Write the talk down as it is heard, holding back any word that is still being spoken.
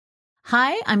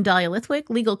Hi, I'm Dahlia Lithwick,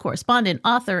 legal correspondent,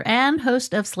 author, and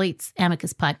host of Slate's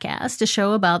Amicus podcast, a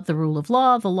show about the rule of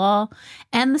law, the law,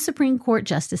 and the Supreme Court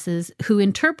justices who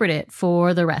interpret it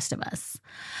for the rest of us.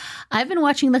 I've been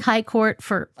watching the High Court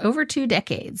for over 2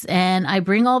 decades, and I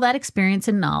bring all that experience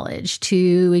and knowledge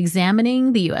to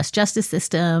examining the U.S. justice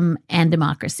system and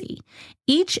democracy.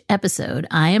 Each episode,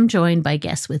 I am joined by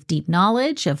guests with deep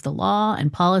knowledge of the law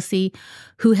and policy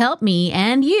who help me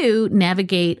and you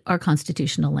navigate our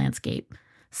constitutional landscape.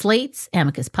 Slate's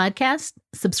Amicus podcast.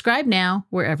 Subscribe now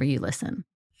wherever you listen.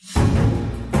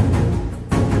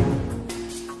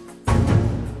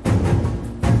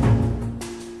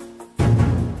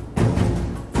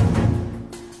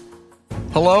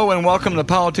 Hello and welcome to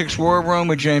Politics War Room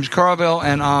with James Carville,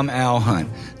 and I'm Al Hunt.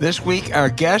 This week, our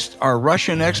guests are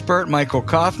Russian expert Michael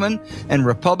Kofman and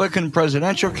Republican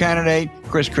presidential candidate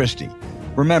Chris Christie.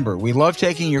 Remember, we love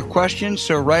taking your questions,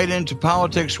 so write into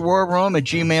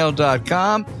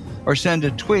politicswarroom@gmail.com or send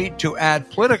a tweet to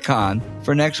 @Politicon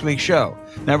for next week's show.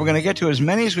 Now, we're going to get to as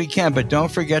many as we can, but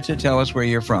don't forget to tell us where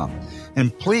you're from.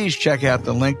 And please check out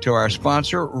the link to our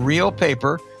sponsor, Real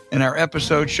Paper, in our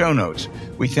episode show notes.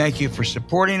 We thank you for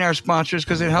supporting our sponsors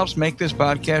because it helps make this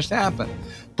podcast happen.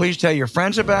 Please tell your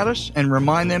friends about us and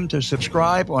remind them to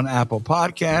subscribe on Apple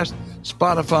Podcasts,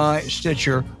 Spotify,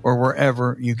 Stitcher, or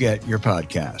wherever you get your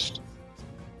podcast.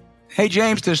 Hey,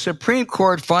 James, the Supreme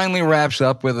Court finally wraps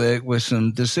up with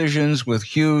some decisions with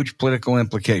huge political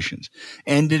implications.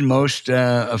 Ended most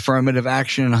affirmative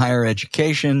action in higher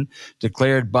education,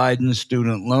 declared Biden's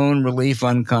student loan relief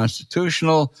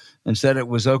unconstitutional, and said it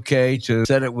was okay to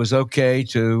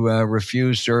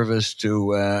refuse service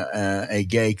to a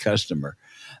gay customer.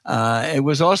 It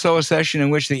was also a session in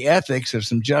which the ethics of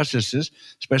some justices,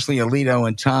 especially Alito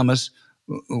and Thomas,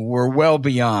 were well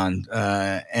beyond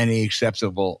any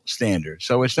acceptable standard.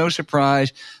 So it's no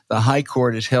surprise the High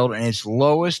Court is held in its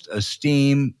lowest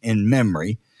esteem in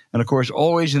memory. And, of course,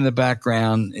 always in the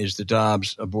background is the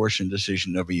Dobbs abortion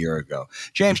decision of a year ago.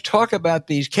 James, talk about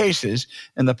these cases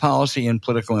and the policy and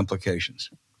political implications.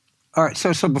 All right.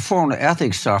 So before on the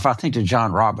ethics stuff, I think the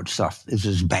John Roberts stuff is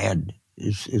as bad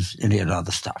as any of the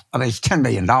other stuff. I mean, it's $10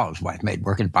 million wife made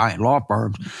working buying law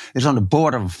firms. Is on the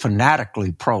board of a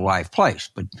fanatically pro-life place.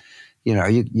 But,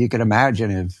 you can imagine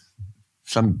if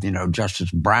some,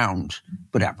 Justice Brown's,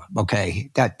 whatever. Okay,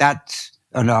 that's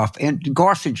enough. And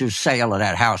Gorsuch's sale of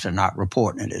that house and not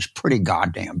reporting it is pretty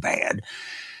goddamn bad.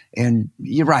 And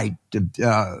you're right.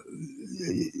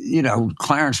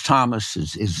 Clarence Thomas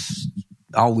is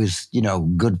always,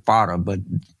 good fodder, but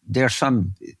there's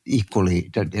some equally,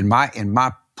 in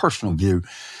my personal view,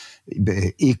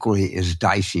 equally as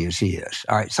dicey as he is.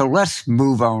 All right, so let's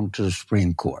move on to the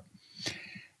Supreme Court.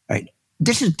 All right,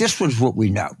 this was what we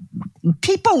know.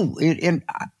 People,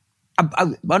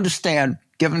 I understand,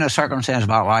 given the circumstance of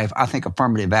our life, I think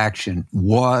affirmative action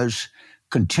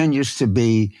continues to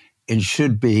be, and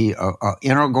should be an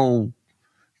integral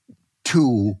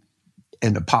tool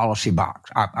in the policy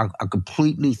box. I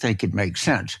completely think it makes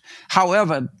sense.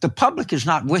 However, the public is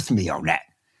not with me on that.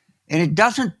 And it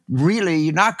doesn't really,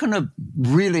 you're not going to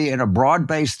really, in a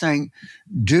broad-based thing,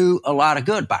 do a lot of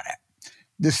good by that.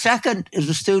 The second is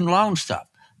the student loan stuff.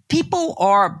 People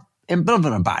are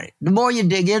ambivalent about it. The more you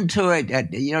dig into it,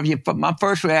 my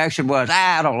first reaction was,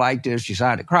 I don't like this. You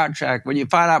signed a contract. When you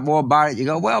find out more about it, you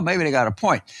go, well, maybe they got a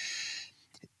point.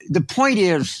 The point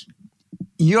is,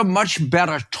 you're much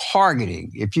better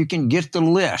targeting if you can get the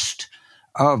list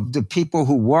of the people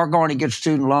who were going to get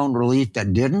student loan relief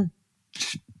that didn't.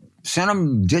 Send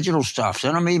them digital stuff,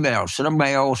 send them emails, send them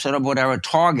mail, send them whatever,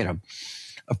 target them.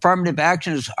 Affirmative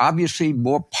action is obviously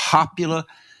more popular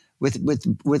with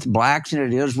blacks than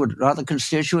it is with other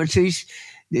constituencies.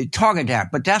 They target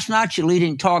that, but that's not your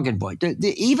leading talking point.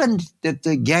 Even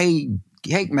the gay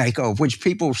cake maker, of which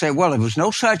people say, well, there was no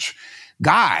such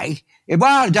guy. It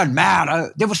doesn't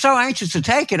matter. They were so anxious to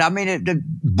take it. I mean, the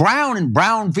Brown and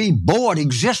Brown v. Board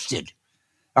existed.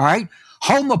 All right?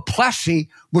 Homer Plessy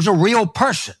was a real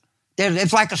person.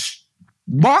 It's like a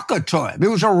marker to him. It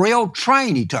was a real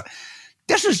train he took.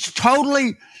 This is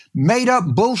totally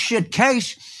made-up bullshit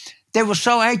case. They were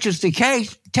so anxious to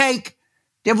take.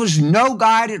 There was no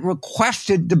guy that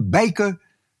requested the baker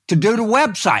to do the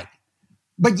website.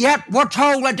 But yet we're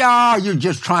told that, you're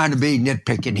just trying to be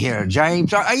nitpicking here,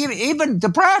 James. Or even the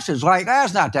press is like,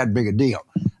 that's not that big a deal.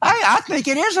 I think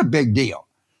it is a big deal.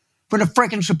 When the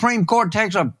freaking Supreme Court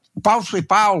takes a falsely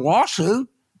filed lawsuit,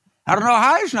 I don't know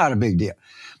how it's not a big deal.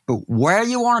 But where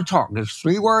you want to talk, there's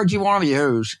 3 words you want to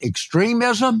use: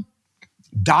 extremism,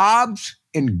 Dobbs,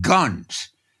 and guns.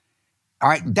 All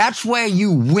right, that's where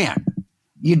you win.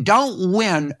 You don't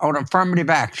win on affirmative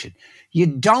action. You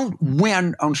don't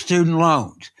win on student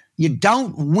loans. You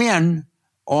don't win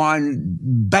on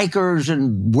bakers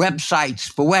and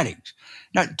websites for weddings.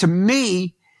 Now, to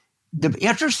me, the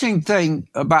interesting thing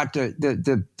about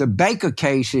the Baker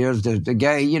case is the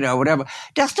gay, whatever.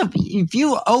 If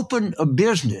you open a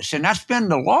business, and that's been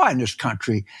the law in this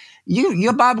country,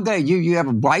 you're Bible gay. You have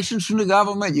a license from the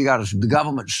government. You got the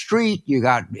government street. You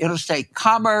got interstate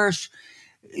commerce.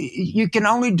 You can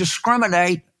only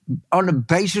discriminate on the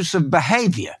basis of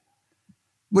behavior,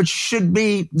 which should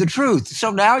be the truth.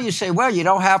 So now you say, well, you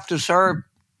don't have to serve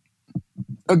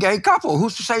a gay couple.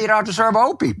 Who's to say you don't have to serve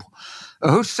old people?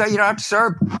 Who's to say you don't have to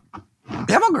serve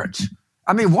immigrants?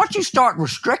 I mean, once you start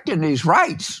restricting these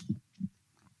rights,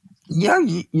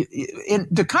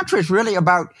 the country is really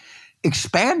about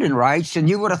expanding rights, and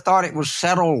you would have thought it was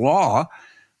settled law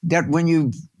that when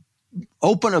you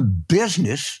open a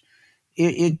business,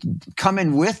 it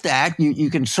coming with that, you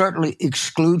can certainly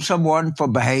exclude someone for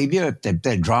behavior if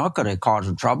they're drunk or they're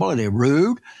causing trouble or they're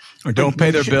rude. Or don't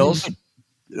pay their bills.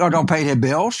 Or don't pay their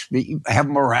bills. Have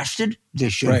them arrested. They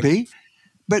should be.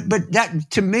 But that,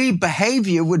 to me,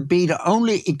 behavior would be the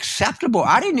only acceptable.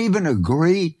 I didn't even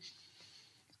agree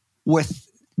with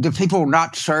the people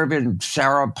not serving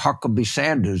Sarah Huckabee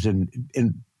Sanders in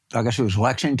I guess it was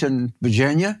Lexington,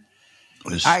 Virginia.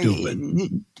 It was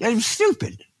stupid. It was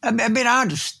stupid. I mean, I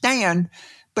understand,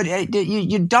 but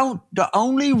you don't. The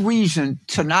only reason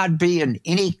to not be in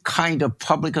any kind of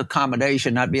public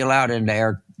accommodation, not be allowed in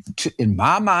there, in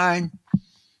my mind,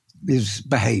 is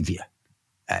behavior.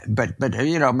 But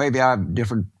maybe I have a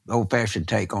different old-fashioned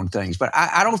take on things. But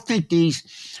I don't think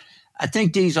these. I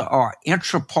think these are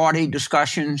intra-party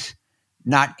discussions,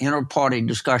 not inter-party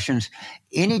discussions.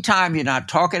 Anytime you're not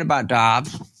talking about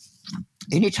Dobbs,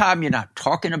 anytime you're not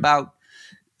talking about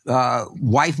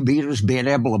wife beaters being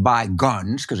able to buy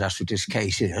guns, because that's what this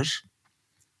case is,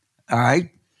 all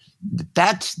right?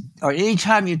 Or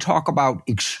anytime you talk about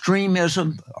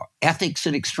extremism, or ethics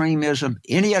and extremism,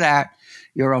 any of that,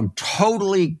 you're on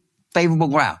totally favorable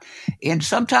ground. And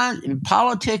sometimes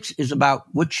politics is about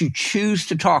what you choose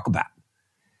to talk about.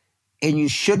 And you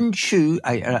shouldn't choose.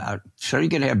 I'm sure you're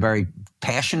going to have very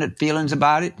passionate feelings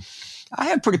about it. I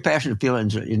have pretty passionate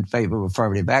feelings in favor of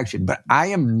affirmative action, but I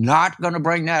am not going to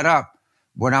bring that up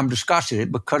when I'm discussing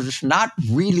it because it's not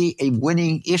really a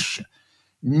winning issue.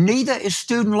 Neither is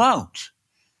student loans.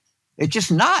 It's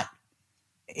just not.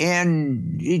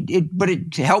 And but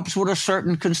it helps with a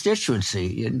certain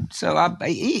constituency. And so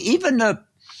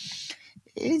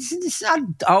it's not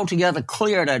altogether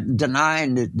clear that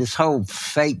denying that this whole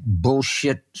fake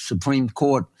bullshit Supreme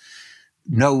Court,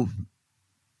 no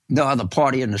other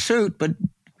party in the suit, but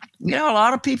a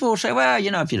lot of people will say, well,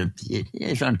 if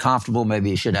it's uncomfortable, maybe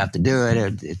you should have to do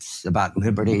it. It's about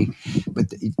liberty, but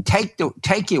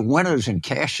take your winners and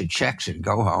cash your checks and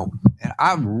go home. And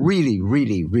I really,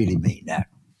 really, really mean that.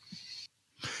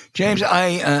 James, I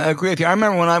agree with you. I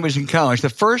remember when I was in college, the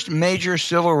first major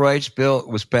civil rights bill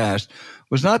was passed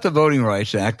was not the Voting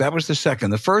Rights Act. That was the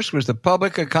second. The first was the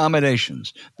Public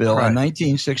Accommodations Bill in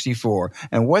 1964.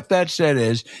 And what that said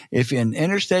is if in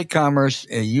interstate commerce,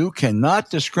 you cannot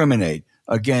discriminate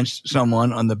against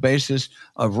someone on the basis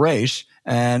of race.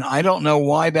 And I don't know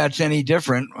why that's any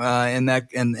different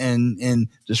in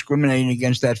discriminating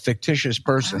against that fictitious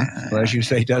person, who, as you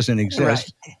say, doesn't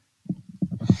exist. Right.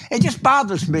 It just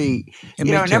bothers me, and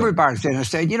everybody's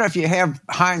interstate. If you have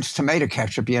Heinz tomato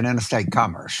ketchup, you're in interstate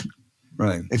commerce.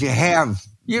 Right. If you have,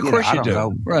 of course you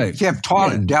do. Right. If you have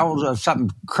toilet Dells or something,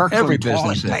 Kirkland every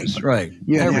toilet business paper, right.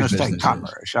 You're in interstate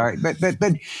commerce. All right.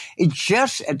 But it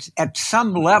just at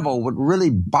some level, what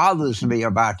really bothers me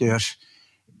about this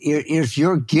is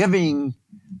you're giving,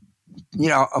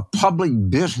 a public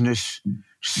business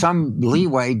some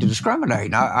leeway to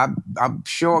discriminate. I'm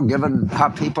sure, given how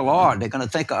people are, they're going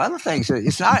to think of other things.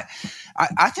 It's not.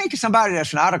 I think somebody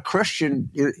that's not a Christian.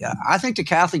 I think the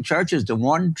Catholic Church is the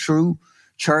one true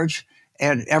church,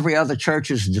 and every other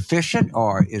church is deficient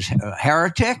or is a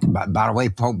heretic. By the way,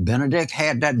 Pope Benedict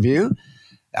had that view.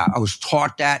 I was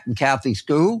taught that in Catholic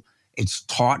school. It's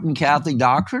taught in Catholic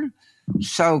doctrine.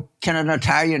 So can an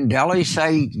Italian deli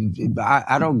say,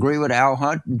 I don't agree with Al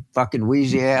Hunt, fucking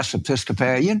wheezy-ass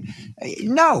Episcopalian?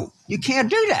 No, you can't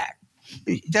do that.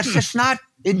 That's just not,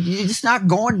 you're just not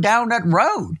going down that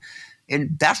road.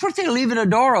 And that's what they're leaving the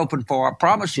door open for, I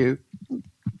promise you.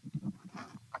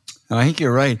 I think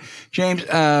you're right, James.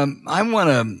 I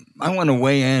want to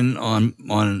weigh in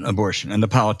on abortion and the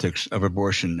politics of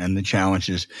abortion and the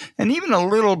challenges, and even a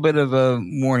little bit of a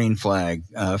warning flag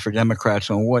for Democrats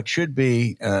on what should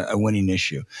be a winning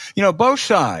issue. Both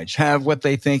sides have what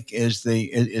they think is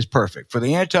perfect. For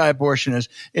the anti-abortionists,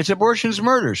 abortion's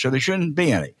murder, so there shouldn't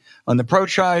be any. On the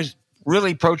pro-choice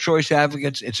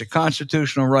advocates, it's a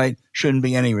constitutional right, shouldn't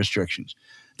be any restrictions.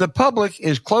 The public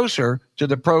is closer to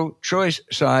the pro-choice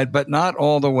side, but not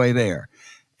all the way there.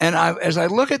 And as I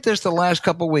look at this the last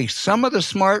couple of weeks, some of the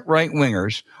smart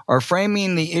right-wingers are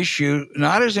framing the issue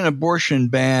not as an abortion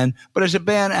ban, but as a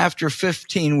ban after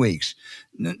 15 weeks.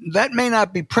 That may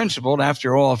not be principled.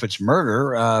 After all, if it's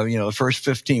murder, the first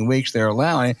 15 weeks they're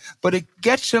allowing it, but it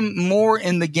gets them more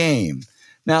in the game.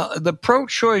 Now, the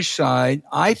pro-choice side,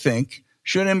 I think,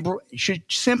 should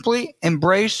simply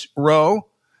embrace Roe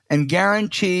and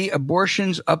guarantee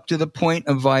abortions up to the point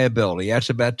of viability. That's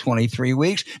about 23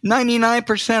 weeks.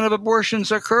 99% of abortions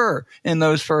occur in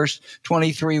those first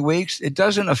 23 weeks. It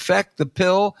doesn't affect the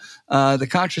pill, the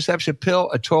contraceptive pill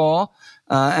at all.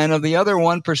 And of the other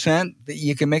 1%,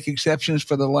 you can make exceptions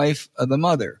for the life of the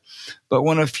mother. But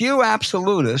when a few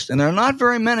absolutists, and there are not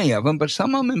very many of them, but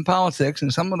some of them in politics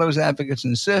and some of those advocates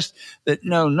insist that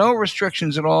no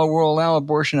restrictions at all, will allow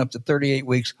abortion up to 38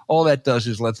 weeks, all that does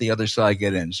is let the other side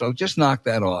get in. So just knock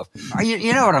that off.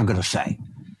 You know what I'm going to say?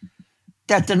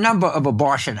 That the number of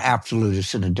abortion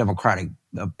absolutists in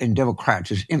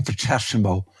Democrats is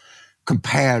infinitesimal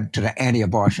compared to the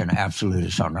anti-abortion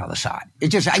absolutists on the other side.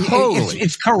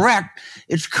 It's correct.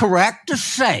 It's correct to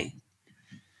say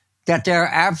that there are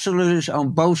absolutists on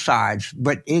both sides,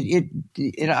 but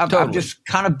I'm just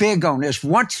kind of big on this.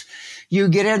 Once you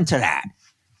get into that,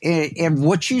 and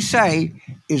what you say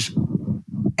is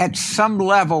at some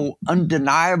level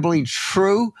undeniably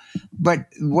true, but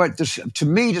to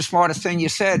me, the smartest thing you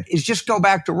said is just go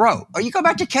back to Roe, or you go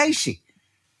back to Casey.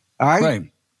 All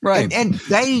right? Right. And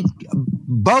they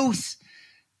both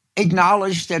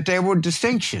acknowledged that there were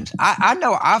distinctions. I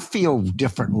know I feel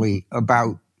differently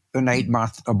about an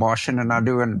 8-month abortion than I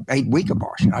do an 8-week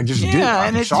abortion. I just do.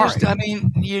 And it's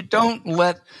you don't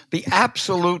let the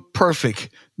absolute perfect,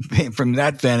 from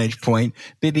that vantage point,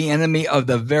 be the enemy of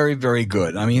the very, very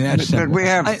good. I mean, that's simple. But we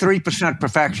have 3%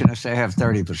 perfectionists. They have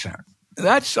 30%.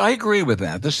 I agree with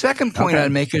that. The second point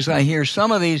I'd make is I hear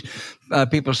some of these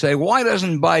people say, why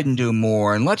doesn't Biden do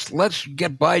more? And let's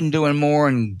get Biden doing more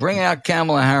and bring out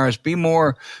Kamala Harris, be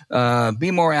more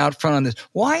out front on this.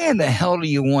 Why in the hell do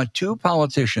you want two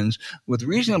politicians with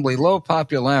reasonably low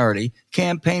popularity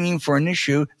campaigning for an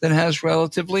issue that has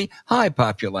relatively high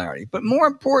popularity? But more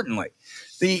importantly,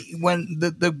 when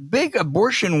the big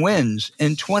abortion wins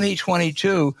in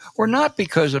 2022 were not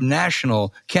because of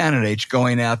national candidates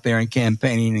going out there and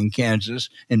campaigning in Kansas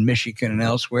and Michigan and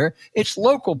elsewhere. It's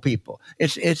local people.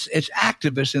 It's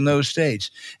activists in those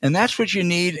states. And that's what you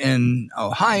need in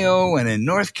Ohio and in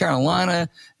North Carolina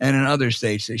and in other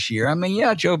states this year. I mean,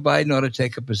 Joe Biden ought to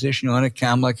take a position on it.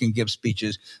 Kamala can give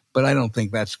speeches, but I don't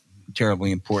think that's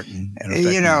terribly important. And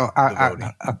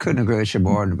I couldn't agree with you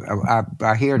more.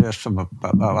 I hear this from a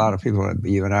lot of people that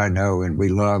you and I know and we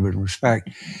love and respect.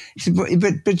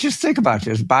 But just think about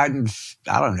this. Biden's,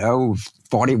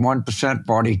 41%,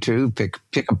 42.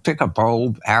 Pick a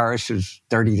poll. Harris is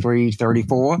 33,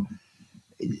 34.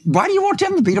 Why do you want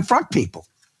them to be the front people?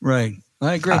 Right.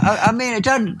 I agree. I mean, it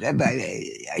doesn't.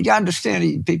 I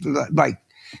understand people but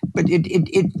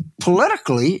it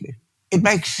politically it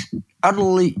makes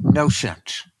utterly no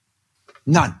sense.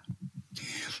 None.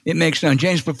 It makes none.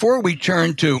 James, before we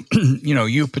turn to,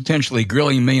 you potentially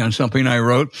grilling me on something I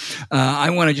wrote, I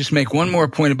want to just make one more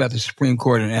point about the Supreme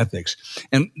Court and ethics.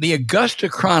 And the Augusta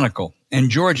Chronicle in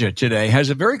Georgia today has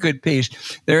a very good piece.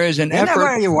 There is an effort.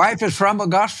 Where your wife is from,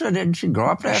 Augusta? Didn't she grow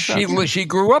up there? She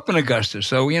grew up in Augusta.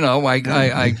 So,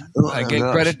 I gave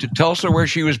credit to Tulsa where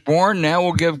she was born. Now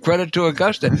we'll give credit to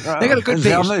Augusta. They got a good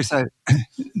piece.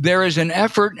 There is an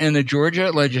effort in the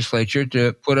Georgia legislature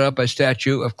to put up a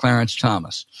statue of Clarence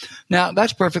Thomas. Now,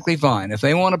 that's perfectly fine. If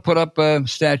they want to put up a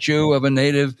statue of a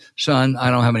native son, I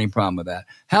don't have any problem with that.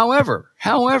 However,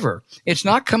 it's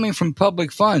not coming from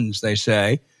public funds, they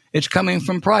say. It's coming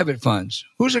from private funds.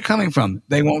 Who's it coming from?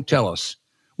 They won't tell us.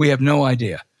 We have no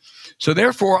idea. So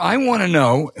therefore, I want to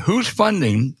know who's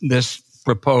funding this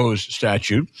proposed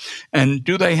statute, and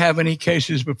do they have any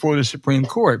cases before the Supreme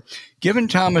Court? Given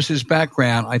Thomas's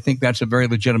background, I think that's a very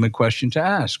legitimate question to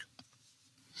ask.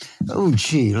 Oh,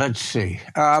 gee, let's see.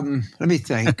 Let me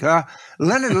think.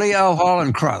 Leonard Leo Hall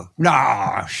Crow.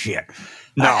 No, shit.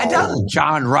 No.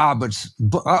 John Roberts.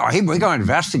 We're going to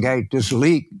investigate this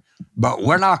leak but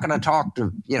we're not going to talk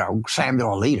to,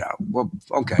 Samuel Alito. Well,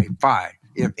 okay, fine.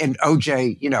 And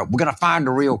OJ, we're going to find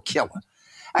the real killer.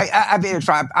 I mean,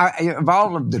 of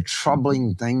all of the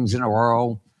troubling things in the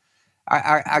world,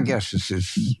 I guess this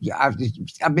is,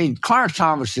 I mean, Clarence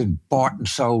Thomas has bought and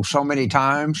sold so many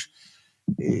times.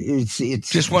 It's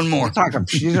just one more. It's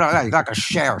like a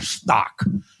share of stock.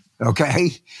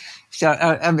 Okay. So,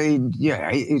 I mean, yeah.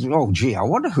 I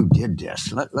wonder who did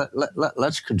this.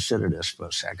 Let's consider this for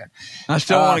a second. I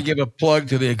still want to give a plug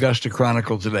to the Augusta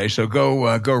Chronicle today, so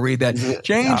go read that.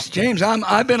 James,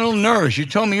 I've been a little nervous. You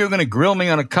told me you were going to grill me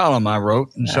on a column I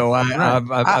wrote, and so I've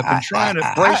been trying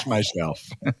to brace myself.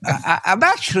 I'm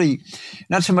actually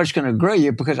not so much going to grill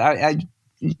you because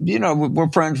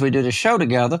we're friends. We did a show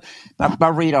together. I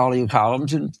read all of your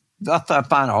columns, and I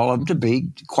find all of them to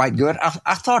be quite good.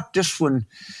 I thought this one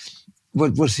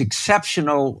was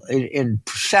exceptional and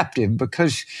perceptive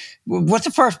because what's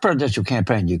the first presidential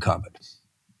campaign you covered?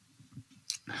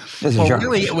 Well,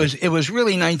 really, it was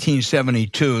really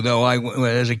 1972. Though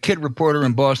as a kid reporter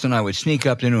in Boston, I would sneak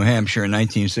up to New Hampshire in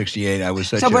 1968. I was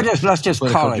such let's just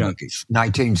call it junkie.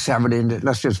 1970.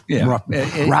 Let's just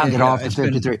round it off to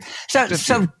 53.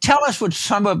 So tell us what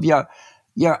some of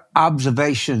your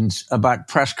observations about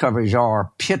press coverage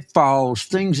are, pitfalls,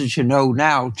 things that you know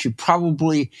now that you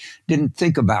probably didn't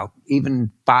think about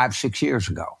even 5-6 years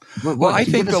ago. Well, I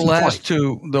think the last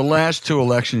two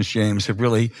elections, James, have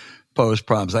really posed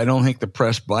problems. I don't think the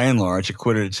press, by and large,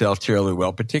 acquitted itself terribly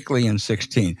well, particularly in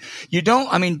 2016.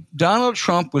 Donald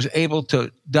Trump was able to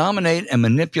dominate and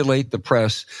manipulate the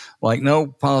press like no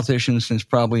politician since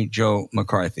probably Joe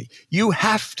McCarthy. You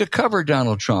have to cover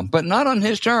Donald Trump, but not on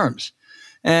his terms.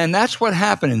 And that's what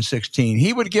happened in 2016.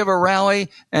 He would give a rally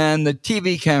and the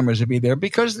TV cameras would be there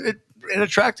because it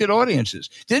attracted audiences.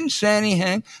 Didn't say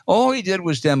anything. All he did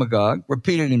was demagogue,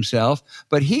 repeated himself,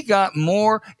 but he got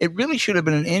more. It really should have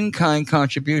been an in-kind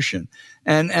contribution.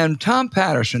 And Tom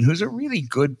Patterson, who's a really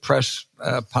good press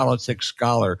politics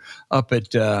scholar up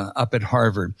at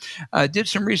Harvard, did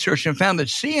some research and found that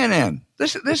CNN,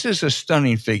 this is a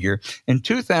stunning figure, in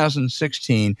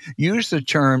 2016 used the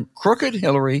term crooked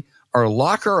Hillary or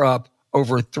lock her up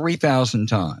over 3,000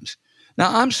 times.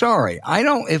 Now, I'm sorry.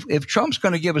 If Trump's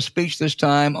going to give a speech this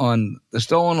time on the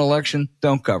stolen election,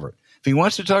 don't cover it. If he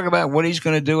wants to talk about what he's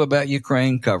going to do about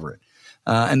Ukraine, cover it.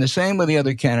 And the same with the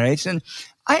other candidates. And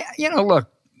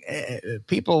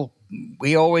people,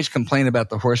 we always complain about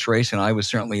the horse race, and I was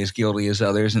certainly as guilty as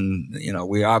others. And,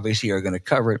 we obviously are going to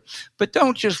cover it, but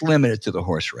don't just limit it to the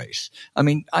horse race. I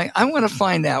mean, I want to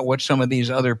find out what some of these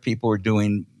other people are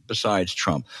doing besides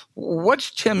Trump.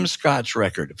 What's Tim Scott's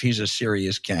record if he's a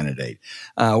serious candidate?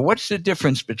 What's the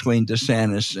difference between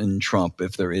DeSantis and Trump,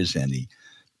 if there is any?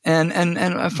 And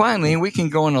finally, we can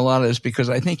go on a lot of this because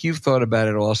I think you've thought about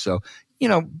it also.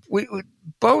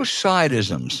 Both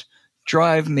sidisms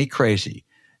drive me crazy.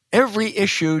 Every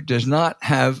issue does not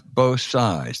have both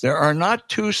sides. There are not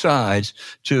two sides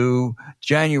to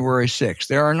January 6th.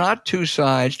 There are not two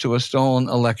sides to a stolen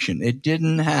election. It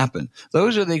didn't happen.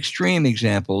 Those are the extreme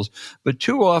examples, but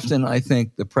too often I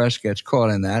think the press gets caught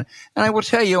in that. And I will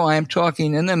tell you, I am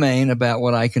talking in the main about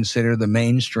what I consider the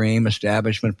mainstream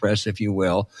establishment press, if you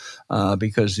will,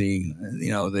 because the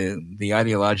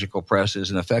ideological press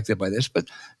isn't affected by this, but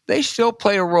they still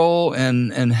play a role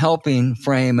in helping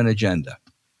frame an agenda.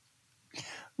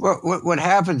 Well, what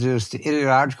happens is the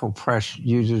ideological press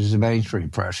uses the mainstream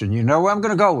press, and where I'm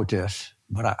going to go with this.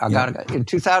 But I got to. In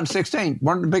 2016,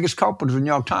 one of the biggest culprits was the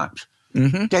New York Times.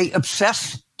 Mm-hmm. They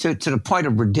obsessed to the point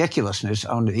of ridiculousness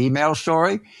on the email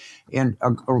story. And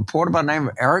a reporter by the name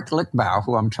of Eric Lichtbau,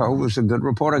 who I'm told was a good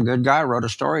reporter, a good guy, wrote a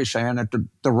story saying that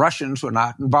the Russians were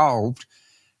not involved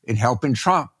in helping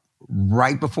Trump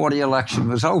right before the election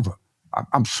was over.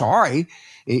 I'm sorry.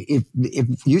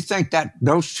 If you think that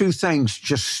those two things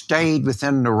just stayed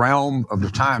within the realm of the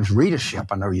Times readership,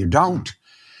 I know you don't.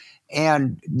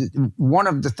 And one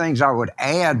of the things I would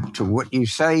add to what you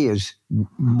say is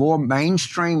more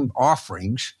mainstream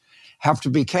offerings have to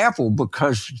be careful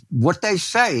because what they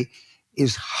say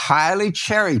is highly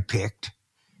cherry-picked.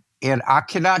 And I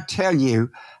cannot tell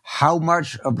you how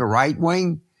much of the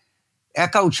right-wing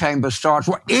echo chamber starts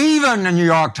what even the New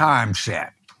York Times said.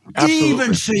 Absolutely.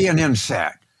 Even CNN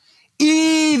said,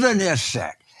 even this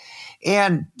said.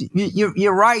 And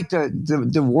you're right,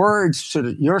 the words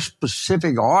to your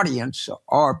specific audience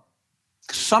are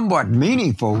somewhat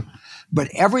meaningful, but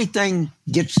everything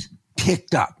gets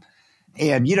picked up.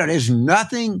 And, there's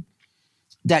nothing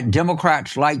that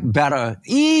Democrats like better,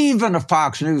 even a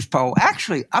Fox News poll.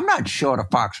 Actually, I'm not sure the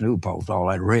Fox News poll is all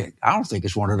that rigged. I don't think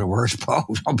it's one of the worst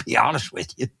polls, I'll be honest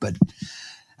with you. But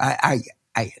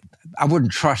I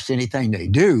wouldn't trust anything they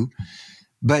do.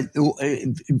 But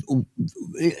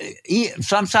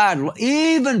some side,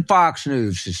 even Fox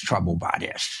News is troubled by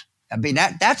this. I mean,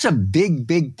 that's a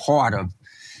big part of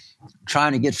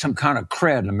trying to get some kind of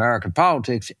cred in American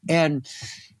politics. And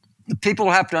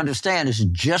people have to understand it's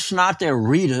just not their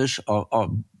readers or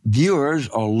viewers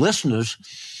or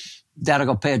listeners that are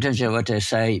going to pay attention to what they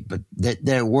say, but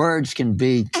their words can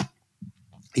be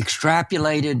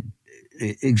extrapolated,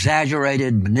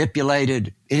 exaggerated,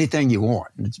 manipulated, anything you want.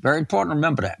 And it's very important to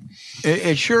remember that.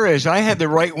 It sure is. I had the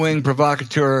right-wing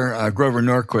provocateur Grover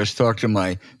Norquist talk to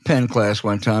my Penn class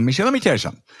one time. He said, let me tell you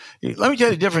something. Let me tell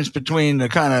you the difference between the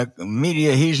kind of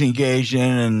media he's engaged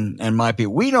in and my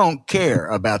people. We don't care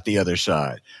about the other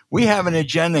side. We have an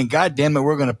agenda, and goddamn it,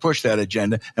 we're going to push that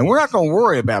agenda. And we're not going to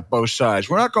worry about both sides.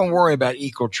 We're not going to worry about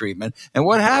equal treatment. And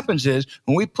what happens is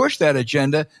when we push that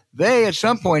agenda, they at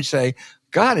some point say,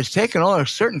 God, it's taken on a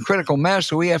certain critical mass,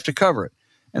 so we have to cover it.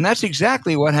 And that's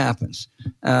exactly what happens.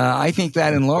 I think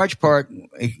that in large part,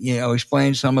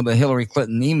 explains some of the Hillary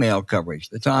Clinton email coverage.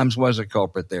 The Times was a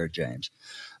culprit there, James.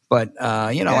 But,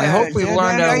 I hope we've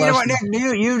learned our lesson.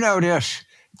 You know this.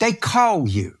 They call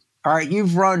you, all right?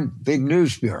 You've run big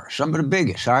news bureaus, some of the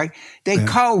biggest, all right? They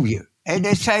call you, and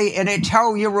they say, and they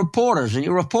tell your reporters, and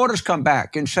your reporters come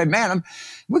back and say, man,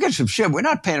 we got some shit. We're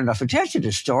not paying enough attention to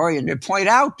this story, and they point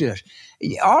out this.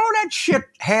 All of that shit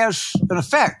has an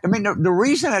effect. I mean, the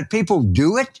reason that people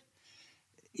do it,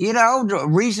 the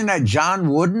reason that John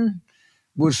Wooden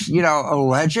was, a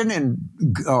legend and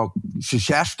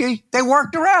Krzyzewski, they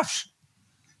worked the refs.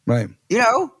 Right.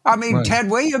 Right. Ted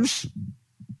Williams,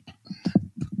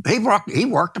 he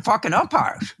worked the fucking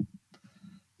umpires.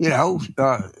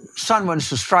 Sun wants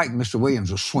to strike, Mr.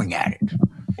 Williams will swing at it.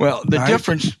 Well,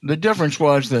 the difference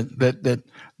was that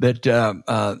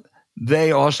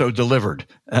they also delivered.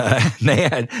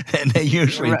 They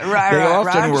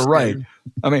often were right.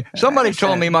 I mean, somebody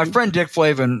told me, my friend Dick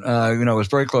Flavin, was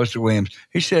very close to Williams.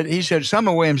 He said some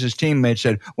of Williams' teammates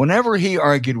said whenever he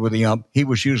argued with the ump, he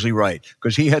was usually right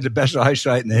because he had the best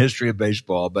eyesight in the history of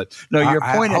baseball. But no, your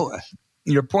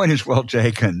point is well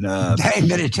taken. They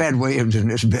admitted Ted Williams in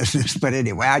this business, but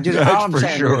anyway, all I'm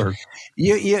saying sure.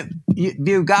 is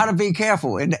you got to be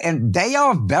careful, and they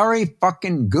are very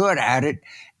fucking good at it.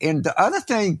 And the other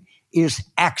thing is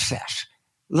access.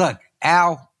 Look,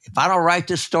 Al, if I don't write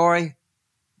this story,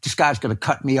 this guy's going to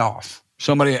cut me off.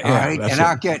 Somebody, right? And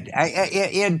I'll get.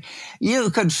 And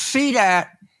you could see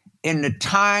that in the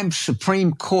Times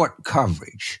Supreme Court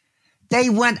coverage. They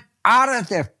went out of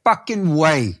their fucking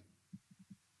way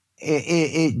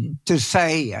to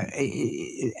say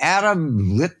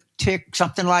Adam Liptick,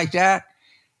 something like that.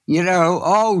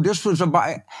 This was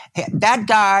that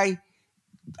guy.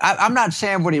 I'm not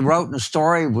saying what he wrote in the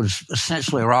story was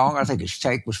essentially wrong. I think his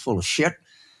take was full of shit.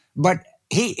 But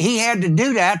he had to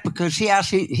do that because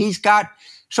he's got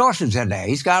sources in there.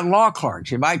 He's got law clerks.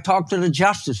 He might talk to the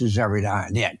justices every now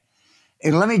and then.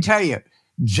 And let me tell you,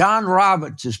 John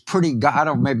Roberts is pretty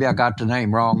good. Maybe I got the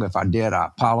name wrong. If I did, I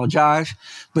apologize.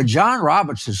 But John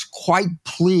Roberts is quite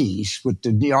pleased with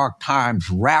the New York Times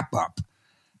wrap-up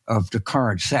of the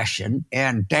current session,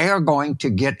 and they are going to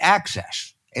get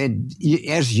access. And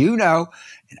as you know,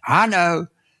 and I know,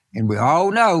 and we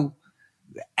all know,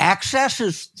 access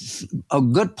is a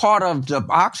good part of the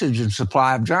oxygen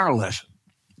supply of journalism.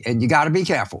 And you got to be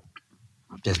careful.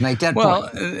 Just make that point. Well,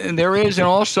 there is, and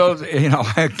also,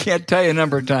 I can't tell you a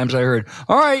number of times I heard,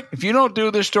 all right, if you don't do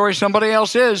this story, somebody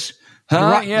else is. Huh?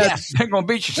 Right, yeah, yes. They're going to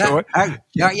beat you to it. Well,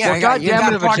 God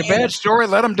damn it, if it's a bad story,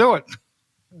 let them do it.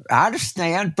 I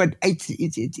understand, but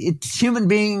it's human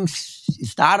beings.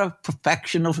 It's not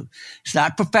it's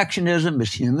not perfectionism.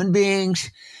 It's human beings.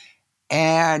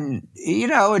 And,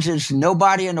 it's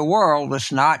nobody in the world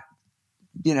that's not,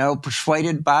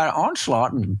 persuaded by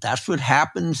onslaught. And that's what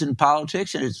happens in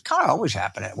politics. And it's kind of always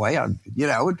happened that way.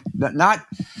 Not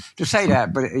to say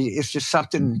that, but it's just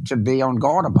something to be on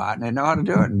guard about. And they know how to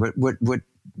do it. And what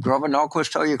Grover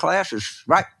Norquist told your class is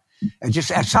right. And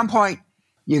just at some point,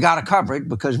 you got to cover it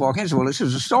because this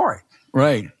is a story.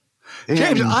 Right.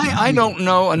 James, I don't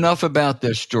know enough about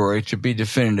this story to be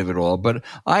definitive at all, but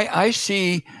I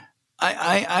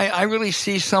really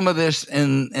see some of this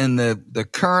in the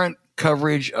current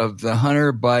coverage of the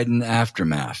Hunter Biden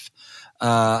aftermath.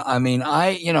 When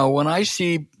I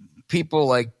see people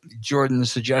like Jordan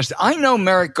suggest, I know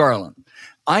Merrick Garland.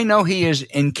 I know he is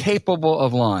incapable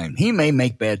of lying. He may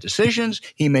make bad decisions.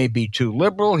 He may be too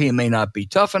liberal. He may not be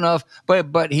tough enough,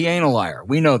 but he ain't a liar.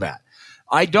 We know that.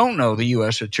 I don't know the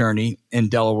U.S. attorney in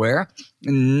Delaware.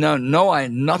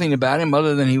 Nothing about him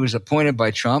other than he was appointed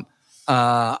by Trump.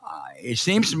 it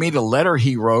seems to me the letter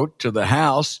he wrote to the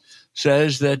House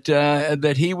says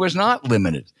that he was not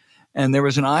limited. And there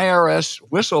was an IRS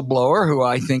whistleblower who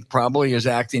I think probably is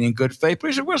acting in good faith. But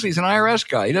he's an IRS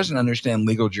guy. He doesn't understand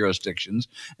legal jurisdictions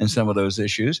and some of those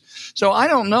issues. So I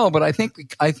don't know, but I think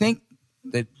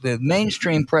that the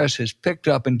mainstream press has picked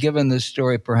up and given this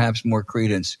story perhaps more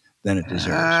credence than it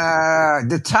deserves.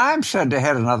 The Times said they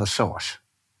had another source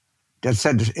that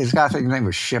said his guy, I think his name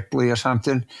was Shipley or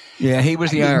something. Yeah, he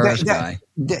was the IRS guy.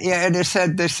 They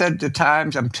said the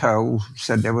Times, I'm told,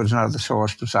 said there was another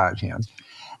source besides him.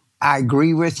 I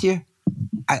agree with you.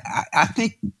 I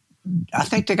think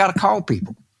they got to call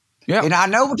people. Yeah, and I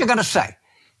know what they're going to say.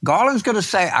 Garland's going to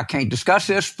say, I can't discuss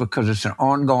this because it's an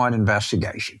ongoing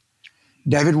investigation.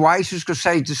 David Weiss is going to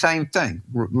say the same thing.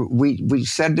 We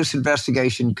said this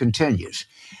investigation continues.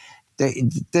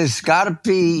 There's got to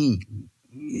be,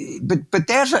 but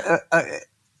there's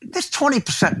there's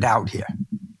 20% doubt here.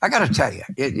 I got to tell you,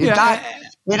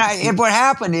 what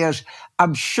happened is,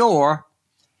 I'm sure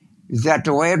that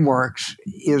the way it works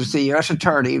is the U.S.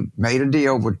 attorney made a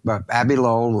deal with Abby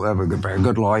Lowell, a very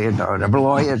good lawyer, whatever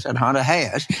lawyers that Hunter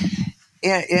has,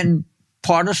 and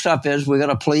part of the stuff is we're going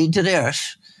to plead to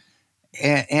this.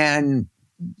 And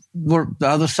the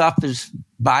other stuff is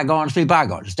bygones be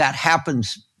bygones. That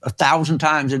happens 1,000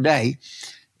 times a day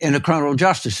in the criminal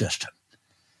justice system.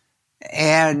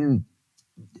 And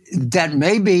that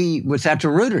may be what's at the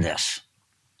root of this.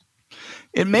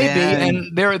 It may be,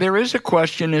 and there is a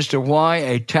question as to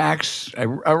why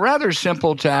a rather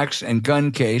simple tax and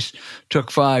gun case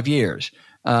took 5 years.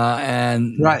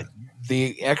 Right.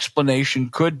 The explanation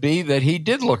could be that he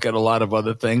did look at a lot of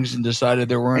other things and decided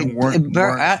there weren't.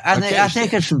 I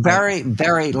think it's very,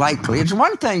 very likely. It's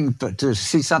one thing to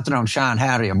see something on Sean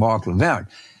Hannity or Mark Levin.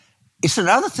 It's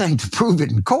another thing to prove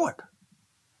it in court.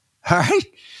 All right.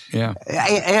 Yeah.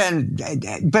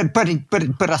 But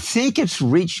I think it's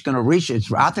going to reach.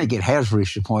 I think it has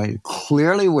reached a point. It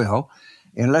clearly will.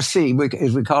 And let's see,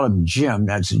 as we call him Jim,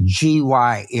 that's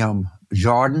G-Y-M.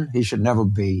 Jordan. He should never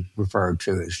be referred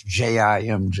to as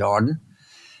J-I-M Jordan.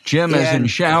 Jim as in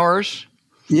showers?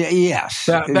 Yeah, yes.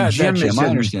 That Jim, I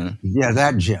understand. Yeah,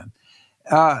 that Jim.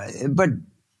 But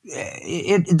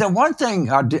the one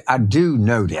thing I do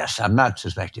know this, I'm not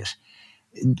suspect this,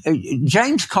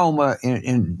 James Comer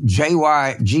and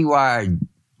G-Y-M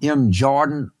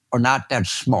Jordan are not that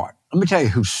smart. Let me tell you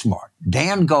who's smart.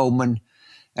 Dan Goldman,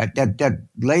 that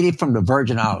lady from the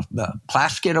Virgin Islands,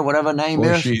 Plaskett or whatever her name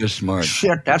is. She is smart.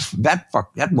 Shit,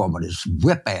 that woman is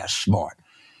whip ass smart.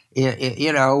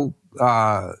 Jamie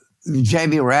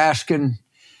Raskin,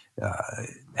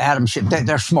 Adam Schiff,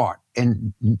 they're smart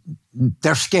and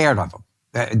they're scared of them.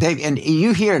 And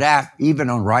you hear that even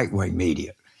on right wing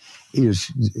media.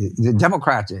 The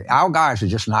Democrats, our guys are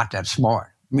just not that smart.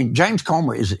 I mean, James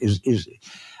Comer is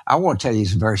I won't tell you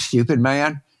he's a very stupid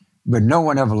man. But no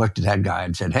one ever looked at that guy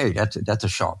and said, "Hey, that's a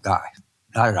sharp guy."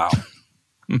 Not at all.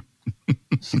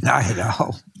 Not at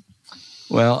all.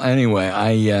 Well, anyway,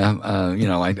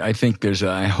 I think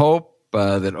I hope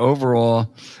that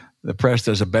overall the press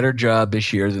does a better job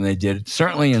this year than they did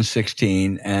certainly in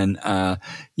 2016, and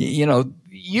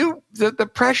the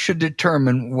press should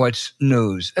determine what's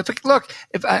news.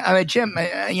 Jim,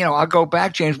 I'll go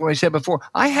back, James, what I said before.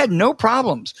 I had no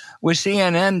problems with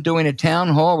CNN doing a town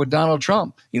hall with Donald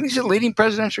Trump. He's a leading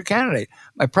presidential candidate.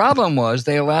 My problem was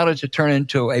they allowed it to turn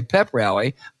into a pep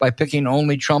rally by picking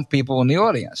only Trump people in the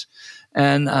audience.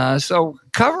 And so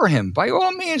cover him. By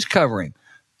all means, cover him.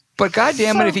 But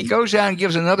goddamn it, if he goes out and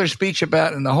gives another speech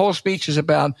and the whole speech is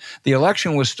about the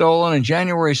election was stolen and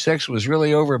January 6th was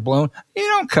really overblown, you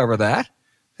don't cover that.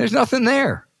 There's nothing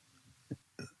there.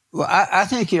 Well, I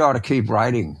think you ought to keep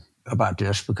writing about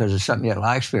this because it's something you had a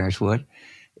lot of experience with.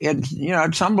 And,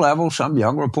 at some level, some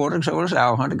young reporters say, well, this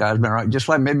Al Hunter guy's been right. Just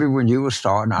like maybe when you were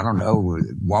starting, I don't know,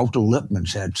 Walter Lippmann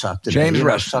said something. James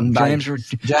Reston. James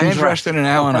Reston and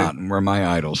Alan Otten were my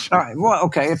idols. All right. Well,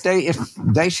 okay. If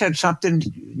they said something,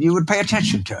 you would pay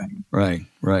attention to it. Right.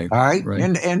 All right.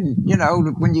 And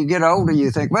when you get older,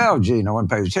 you think, well, gee, no one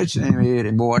pays attention to me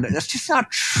anymore. That's just not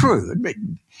true.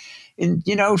 And,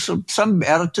 so some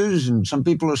editors and some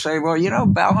people will say, well,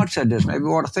 Al Hunter said this. Maybe we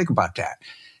ought to think about that.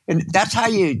 And that's how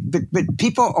but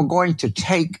people are going to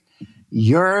take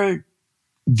your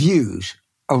views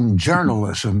on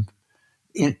journalism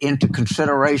into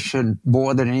consideration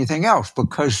more than anything else,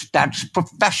 because that's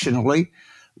professionally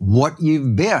what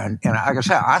you've been. And like I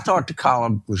said, I thought the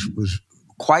column was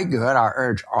quite good. I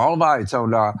urge all of it's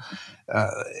on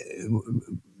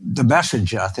the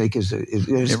Messenger, I think, is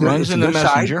it runs in the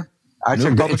Messenger. It's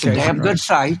a damn good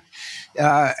site.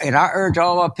 And I urge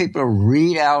all our people to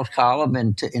read Al's column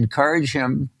and to encourage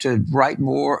him to write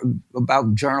more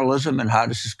about journalism and how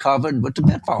this is covered and what the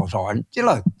pitfalls are. And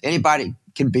look, anybody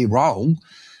can be wrong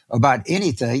about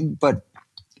anything, but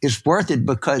it's worth it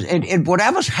because, and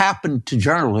whatever's happened to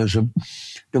journalism,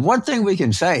 the one thing we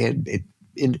can say,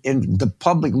 in the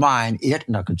public mind,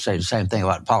 and I could say the same thing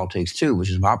about politics too, which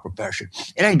is my profession,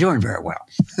 it ain't doing very well.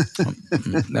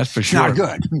 That's for sure. Not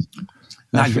good.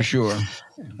 That's for sure.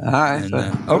 All right.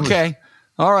 And, okay.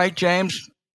 All right, James.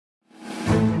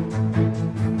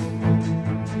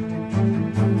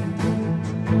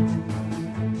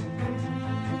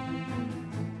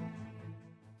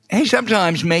 Hey,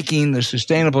 sometimes making the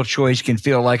sustainable choice can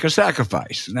feel like a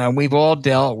sacrifice. Now, we've all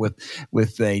dealt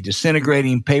with a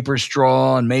disintegrating paper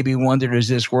straw and maybe wondered, is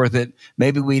this worth it?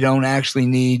 Maybe we don't actually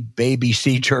need baby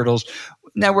sea turtles.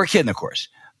 Now, we're kidding, of course.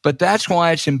 But that's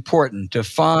why it's important to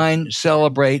find,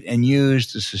 celebrate, and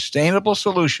use the sustainable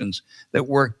solutions that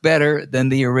work better than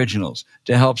the originals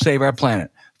to help save our planet.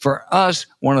 For us,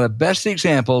 one of the best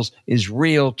examples is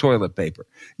real toilet paper.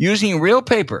 Using real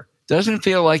paper doesn't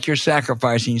feel like you're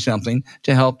sacrificing something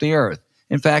to help the earth.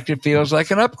 In fact, it feels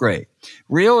like an upgrade.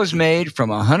 Real is made from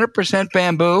 100%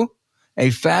 bamboo, a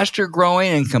faster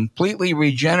growing and completely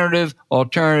regenerative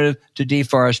alternative to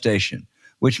deforestation,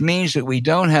 which means that we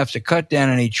don't have to cut down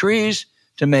any trees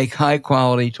to make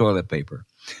high-quality toilet paper.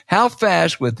 How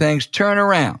fast would things turn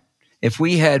around if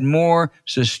we had more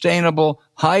sustainable,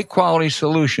 high-quality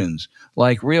solutions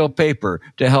like real paper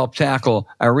to help tackle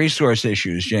our resource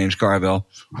issues, James Carville?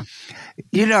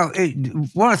 You know,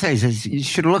 one of the things is you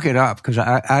should look it up because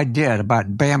I did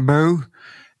about bamboo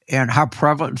and how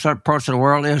prevalent in certain parts of the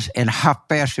world is and how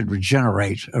fast it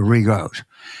regenerates or regrows.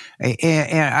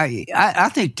 And I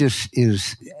think this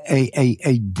is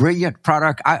a brilliant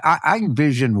product. I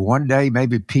envision one day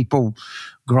maybe people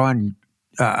growing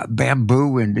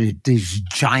bamboo in these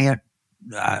giant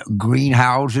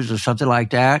greenhouses or something like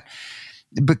that.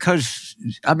 Because,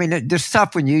 I mean, this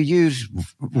stuff, when you use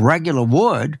regular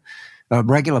wood,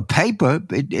 regular paper,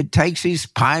 it takes these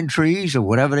pine trees or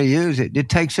whatever they use. It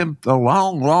takes them a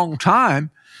long, long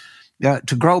time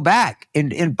to grow back.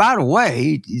 And by the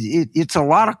way, it's a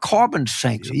lot of carbon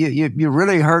sinks. You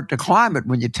really hurt the climate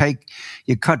when you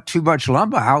cut too much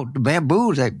lumber out. The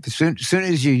bamboos, as soon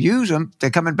as you use them, they're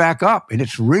coming back up, and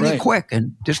it's really quick.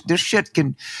 And this shit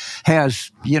could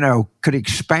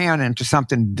expand into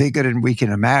something bigger than we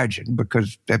can imagine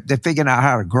because they're figuring out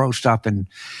how to grow stuff in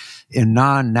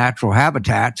non-natural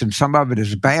habitats, and some of it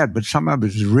is bad, but some of it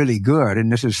is really good.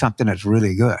 And this is something that's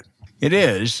really good. It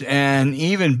is, and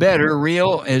even better,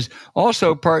 Real is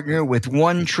also partnered with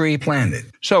One Tree Planted.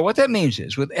 So what that means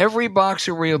is, with every box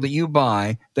of Real that you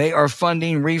buy, they are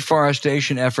funding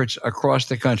reforestation efforts across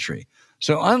the country.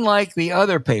 So unlike the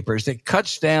other papers that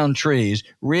cuts down trees,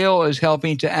 Real is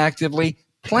helping to actively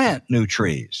plant new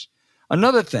trees.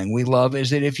 Another thing we love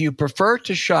is that if you prefer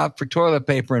to shop for toilet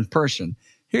paper in person,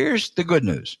 here's the good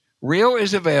news. Real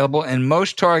is available in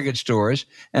most Target stores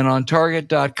and on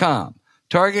Target.com.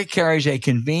 Target carries a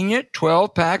convenient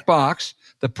 12-pack box,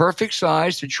 the perfect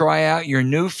size to try out your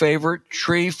new favorite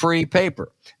tree-free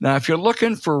paper. Now, if you're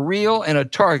looking for Real in a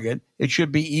Target, it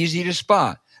should be easy to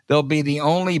spot. They'll be the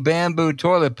only bamboo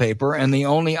toilet paper and the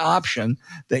only option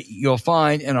that you'll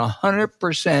find in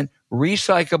 100%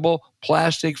 recyclable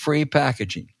plastic-free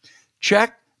packaging.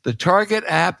 Check the Target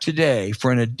app today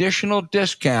for an additional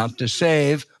discount to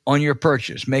save on your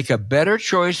purchase. Make a better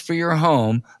choice for your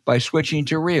home by switching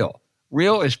to Real.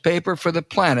 Real is paper for the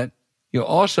planet. You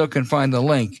also can find the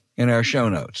link in our show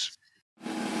notes.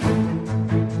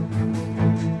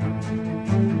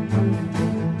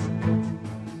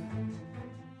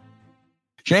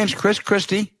 James Chris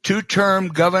Christie, two-term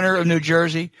governor of New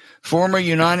Jersey, former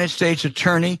United States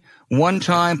attorney,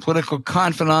 one-time political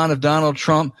confidant of Donald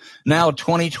Trump, now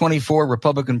 2024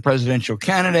 Republican presidential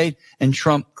candidate and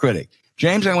Trump critic.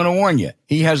 James, I want to warn you,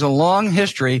 he has a long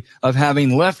history of having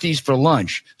lefties for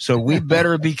lunch, so we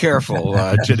better be careful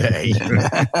today.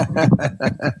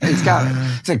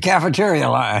 It's a cafeteria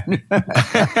line.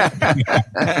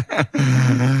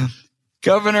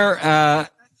 Governor,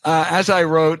 as I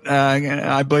wrote,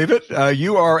 I believe it,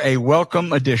 you are a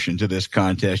welcome addition to this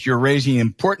contest. You're raising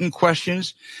important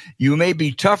questions. You may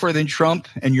be tougher than Trump,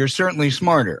 and you're certainly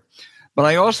smarter. But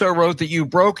I also wrote that you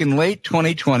broke in late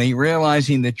 2020,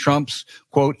 realizing that Trump's,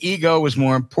 quote, ego was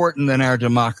more important than our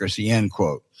democracy, end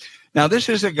quote. Now, this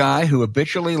is a guy who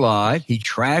habitually lied. He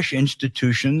trashed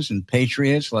institutions and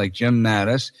patriots like Jim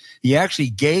Mattis. He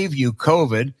actually gave you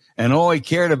COVID, and all he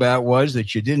cared about was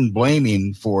that you didn't blame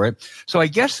him for it. So I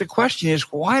guess the question is,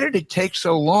 why did it take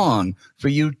so long for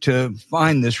you to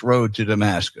find this road to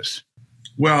Damascus?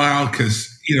 Well, Al,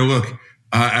 because, look,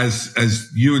 as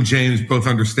you and James both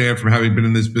understand from having been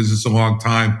in this business a long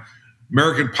time,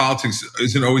 American politics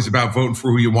isn't always about voting for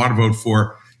who you want to vote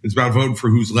for. It's about voting for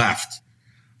who's left.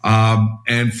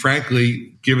 And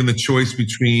frankly, given the choice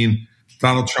between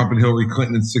Donald Trump and Hillary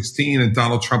Clinton in 16 and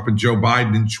Donald Trump and Joe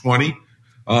Biden in 20,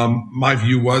 my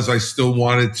view was I still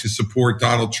wanted to support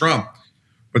Donald Trump.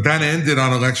 But that ended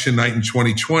on election night in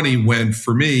 2020 when,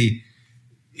 for me,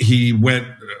 he went,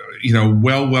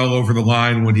 well over the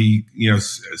line when he,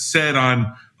 said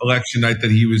on election night that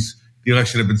the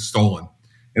election had been stolen.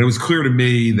 And it was clear to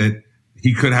me that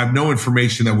he could have no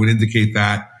information that would indicate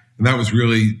that. And that was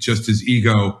really just his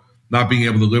ego not being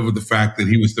able to live with the fact that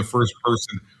he was the first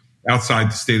person outside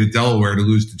the state of Delaware to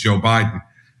lose to Joe Biden.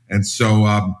 And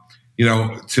so,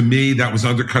 to me, that was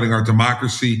undercutting our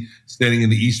democracy, standing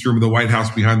in the East Room of the White House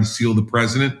behind the seal of the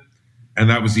president. And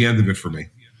that was the end of it for me.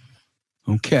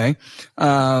 Okay.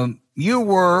 You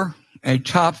were a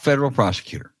top federal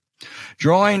prosecutor.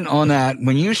 Drawing on that,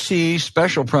 when you see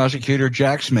Special Prosecutor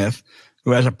Jack Smith,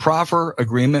 who has a proffer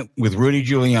agreement with Rudy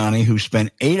Giuliani, who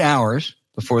spent 8 hours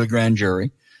before the grand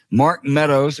jury, Mark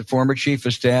Meadows, the former chief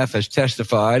of staff, has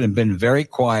testified and been very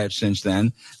quiet since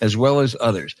then, as well as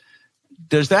others.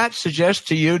 Does that suggest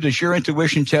to you, does your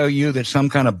intuition tell you that some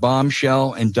kind of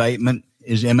bombshell indictment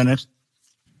is imminent?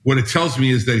 What it tells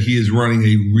me is that he is running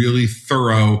a really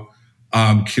thorough,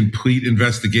 complete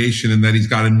investigation, and that he's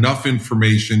got enough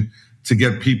information to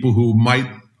get people who might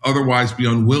otherwise be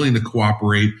unwilling to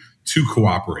cooperate.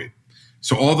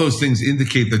 So all those things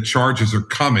indicate that charges are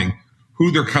coming. Who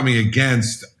they're coming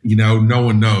against, no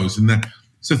one knows. And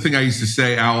that's the thing I used to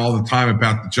say, Al, all the time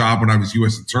about the job when I was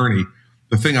U.S. attorney.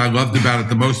 The thing I loved about it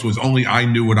the most was only I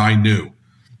knew what I knew.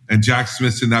 And Jack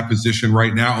Smith's in that position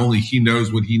right now. Only he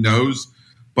knows what he knows.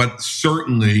 But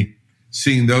certainly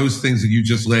seeing those things that you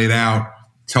just laid out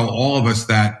tell all of us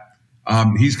that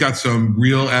he's got some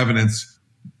real evidence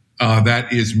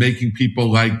that is making people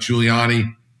like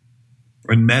Giuliani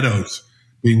and Meadows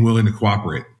being willing to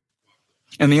cooperate.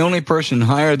 And the only person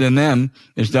higher than them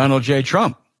is Donald J.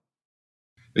 Trump.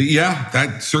 Yeah,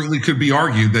 that certainly could be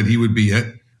argued that he would be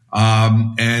it.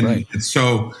 Right.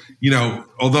 So,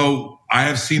 although I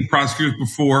have seen prosecutors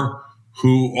before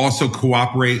who also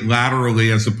cooperate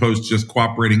laterally as opposed to just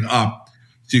cooperating up.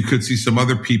 So you could see some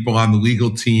other people on the legal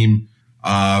team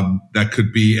that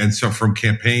could be, and so from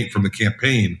the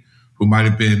campaign who might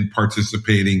have been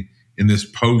participating in this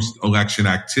post-election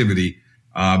activity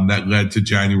that led to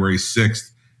January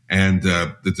 6th and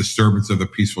the disturbance of the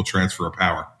peaceful transfer of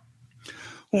power.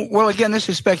 Well, again, this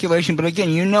is speculation, but again,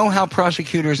 you know how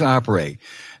prosecutors operate.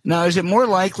 Now, is it more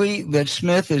likely that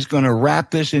Smith is going to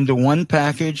wrap this into one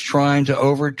package, trying to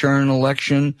overturn an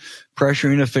election,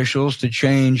 pressuring officials to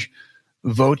change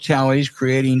vote tallies,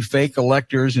 creating fake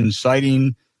electors,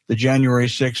 inciting the January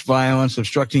 6th violence,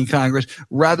 obstructing Congress,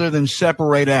 rather than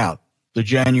separate out the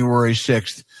January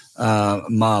 6th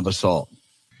mob assault?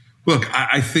 Look,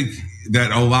 I think that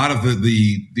a lot of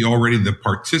the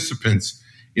participants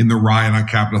in the riot on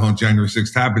Capitol Hill on January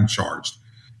 6th have been charged.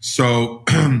 So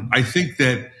I think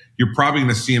that you're probably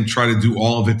going to see him try to do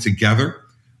all of it together.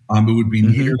 It would be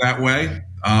neater that way.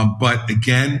 But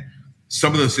again,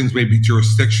 some of those things may be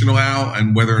jurisdictional, Al,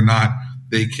 and whether or not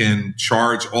they can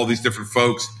charge all these different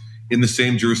folks in the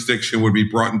same jurisdiction would be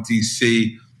brought in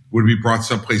D.C., would be brought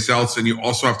someplace else. And you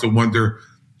also have to wonder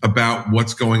about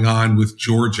what's going on with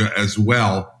Georgia as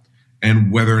well,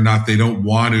 and whether or not they don't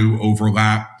want to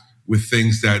overlap with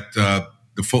things that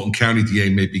the Fulton County DA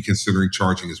may be considering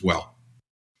charging as well.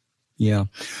 Yeah.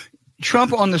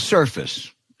 Trump on the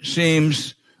surface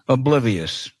seems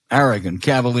oblivious, arrogant,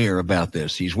 cavalier about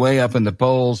this. He's way up in the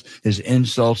polls. His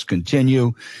insults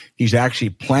continue. He's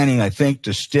actually planning, I think,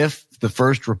 to stiff the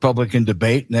first Republican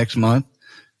debate next month.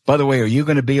 By the way, are you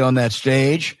going to be on that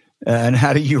stage? And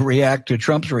how do you react to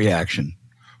Trump's reaction?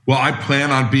 Well, I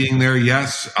plan on being there,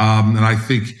 yes. And I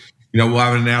think, we'll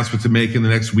have an announcement to make in the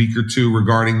next week or two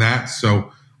regarding that.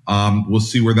 So we'll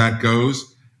see where that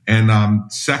goes.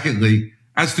 And secondly,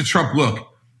 as to Trump, look,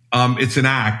 it's an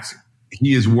act.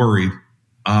 He is worried.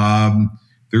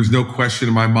 There's no question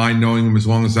in my mind, knowing him as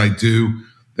long as I do,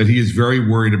 that he is very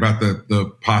worried about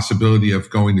the possibility of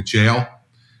going to jail.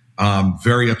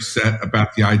 Very upset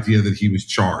about the idea that he was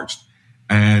charged.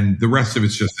 And the rest of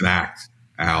it's just an act,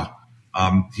 Al.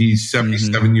 He's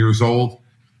 77 years old.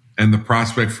 And the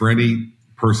prospect for any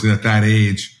person at that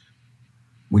age,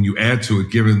 when you add to it,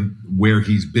 given where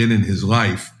he's been in his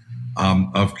life,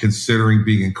 of considering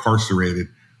being incarcerated,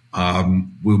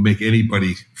 will make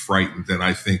anybody frightened. And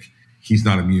I think he's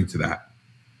not immune to that.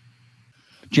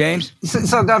 James?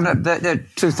 So Governor, there are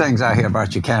two things I hear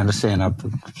about your candidacy, and I'll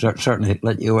certainly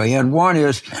let you weigh in. One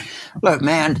is, look,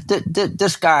 man,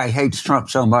 this guy hates Trump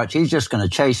so much, he's just going to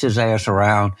chase his ass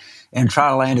around and try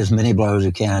to land as many blows as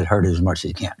he can and hurt it as much as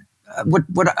he can.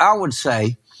 What I would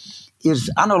say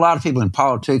is, I know a lot of people in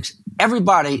politics,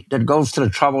 everybody that goes to the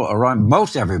trouble of run,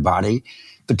 most everybody,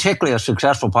 particularly a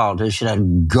successful politician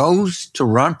that goes to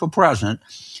run for president,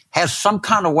 has some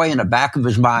kind of way in the back of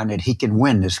his mind that he can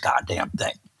win this goddamn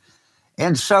thing.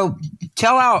 And so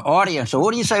tell our audience, so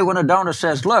what do you say when a donor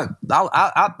says, look,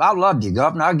 I love you,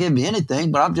 Governor, I'll give you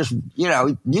anything, but I'm just,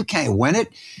 you can't win it.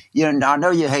 I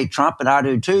know you hate Trump, and I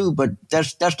do too, but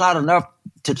that's not enough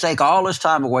to take all this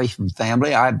time away from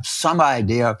family. I have some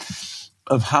idea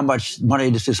of how much money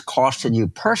this is costing you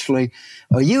personally.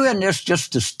 Are you in this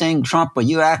just to sting Trump, or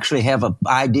you actually have an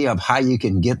idea of how you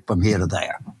can get from here to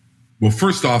there? Well,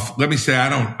 first off, let me say I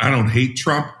don't hate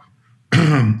Trump.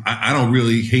 I don't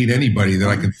really hate anybody that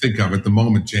I can think of at the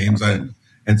moment, James. I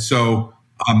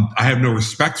have no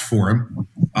respect for him.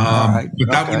 But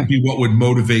that wouldn't be what would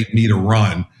motivate me to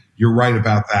run. You're right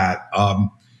about that.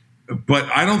 But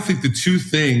I don't think the two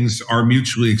things are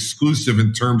mutually exclusive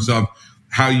in terms of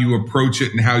how you approach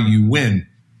it and how you win.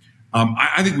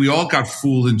 I think we all got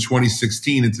fooled in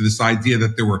 2016 into this idea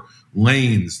that there were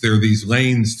lanes. There are these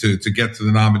lanes to get to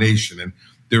the nomination. And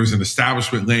there was an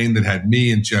establishment lane that had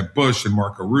me and Jeb Bush and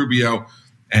Marco Rubio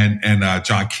and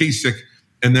John Kasich.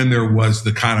 And then there was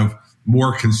the kind of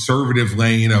more conservative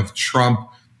lane of Trump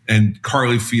and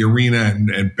Carly Fiorina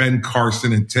and Ben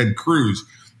Carson and Ted Cruz.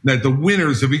 That the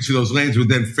winners of each of those lanes would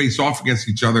then face off against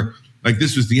each other like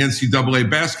this was the NCAA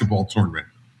basketball tournament.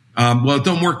 Well, it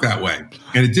don't work that way.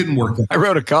 And it didn't work that way. I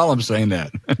wrote a column saying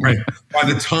that. Right. By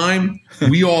the time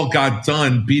we all got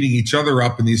done beating each other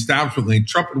up in the establishment lane,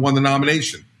 Trump had won the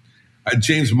nomination.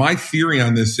 James, my theory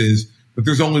on this is that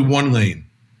there's only one lane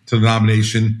to the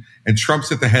nomination, and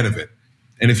Trump's at the head of it.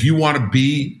 And if you want to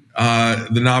be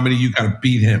the nominee, you got to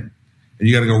beat him, and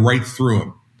you got to go right through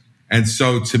him. And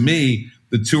so to me,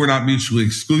 the two are not mutually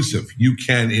exclusive. You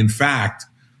can, in fact,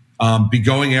 be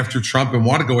going after Trump and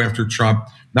want to go after Trump,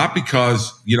 not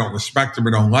because you don't respect him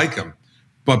or don't like him,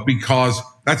 but because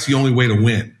that's the only way to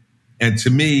win. And to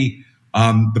me,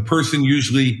 the person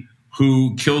usually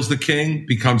who kills the king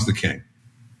becomes the king.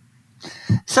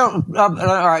 So, all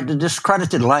right, the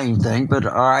discredited lane thing, but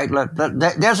all right,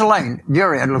 there's a lane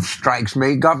you're in that strikes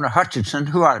me. Governor Hutchinson,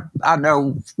 who I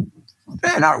know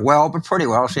not well, but pretty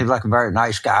well, seems like a very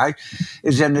nice guy,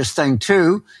 is in this thing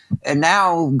too. And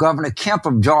now Governor Kemp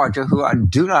of Georgia, who I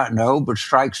do not know, but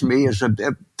strikes me as a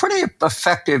pretty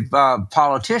effective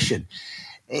politician.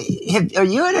 Are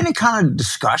you in any kind of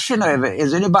discussion?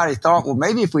 Has anybody thought, well,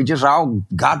 maybe if we just all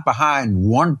got behind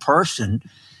one person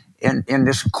in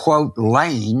this, quote,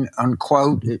 lane,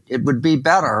 unquote, it would be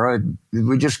better?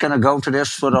 We're just going to go to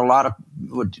this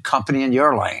with company in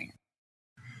your lane.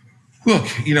 Look,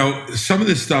 some of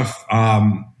this stuff,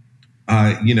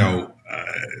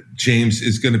 James,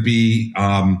 is going to be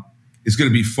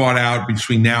fought out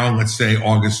between now and, let's say,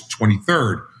 August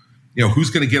 23rd. Who's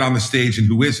going to get on the stage and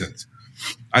who isn't.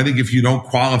 I think if you don't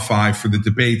qualify for the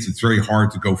debates, it's very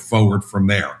hard to go forward from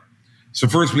there. So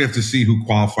first, we have to see who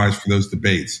qualifies for those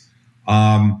debates.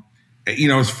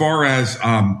 As far as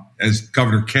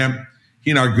Governor Kemp, he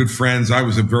and I are good friends. I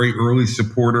was a very early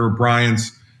supporter of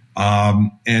Brian's.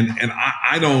 Brian's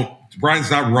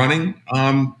not running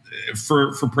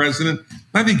for president.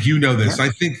 I think you know this. I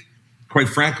think, quite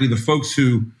frankly, the folks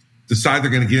who decide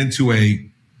they're going to get into a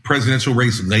presidential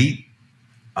race late,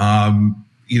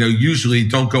 usually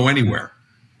don't go anywhere.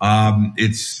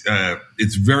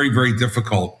 It's very, very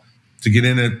difficult to get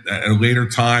in at a later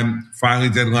time.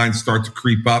 Filing deadlines start to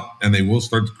creep up, and they will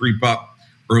start to creep up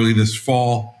early this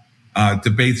fall.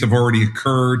 Debates have already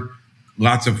occurred.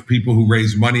 Lots of people who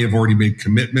raise money have already made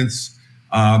commitments.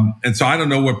 And so I don't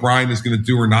know what Brian is going to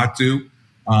do or not do.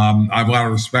 I have a lot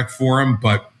of respect for him,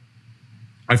 but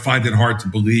I find it hard to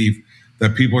believe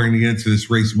that people are going to get into this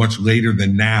race much later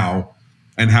than now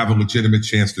and have a legitimate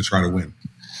chance to try to win.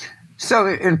 So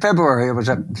in February, it was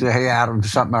at Hey Adam,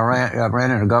 something I ran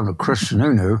into Governor Chris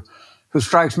Christie, who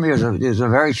strikes me as a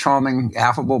very charming,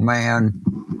 affable man,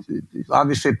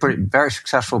 obviously a very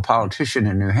successful politician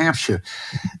in New Hampshire.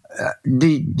 Do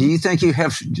you think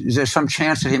is there some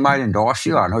chance that he might endorse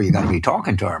you? I know you got to be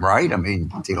talking to him, right? I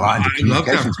mean, the lines of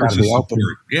communication's got to be open.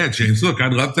 Yeah, James, look,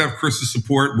 I'd love to have Chris's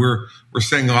support. We're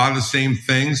saying a lot of the same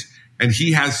things. And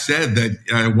he has said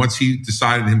that once he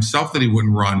decided himself that he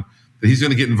wouldn't run, that he's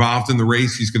going to get involved in the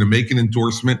race. He's going to make an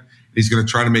endorsement. He's going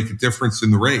to try to make a difference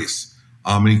in the race.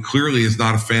 And he clearly is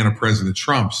not a fan of President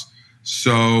Trump's.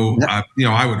 So,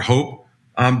 I would hope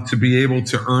to be able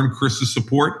to earn Chris's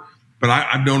support. But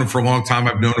I've known him for a long time.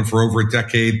 I've known him for over a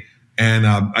decade. And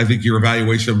I think your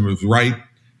evaluation of him was right.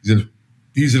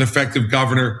 He's an effective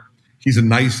governor. He's a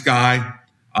nice guy,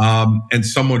 and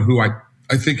someone who I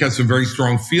think has some very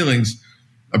strong feelings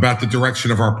about the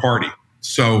direction of our party.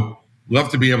 So love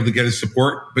to be able to get his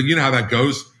support. But you know how that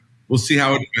goes. We'll see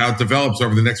how it develops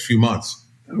over the next few months.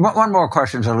 One more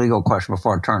question is a legal question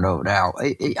before I turn it over to Al.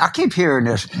 I keep hearing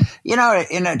this. You know,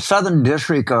 in that southern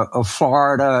district of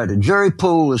Florida, the jury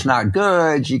pool is not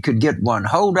good. You could get one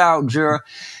holdout juror.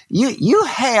 You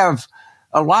have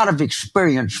a lot of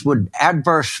experience with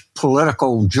adverse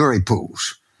political jury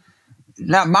pools.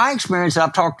 Now, my experience,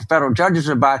 I've talked to federal judges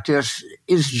about this,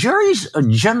 is juries are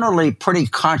generally pretty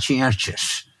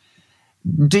conscientious.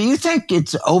 Do you think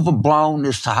it's overblown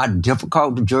as to how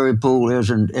difficult the jury pool is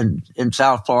in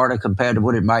South Florida compared to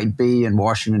what it might be in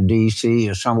Washington, D.C.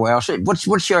 or somewhere else?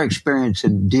 What's your experience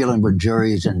in dealing with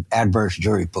juries and adverse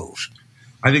jury pools?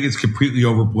 I think it's completely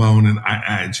overblown.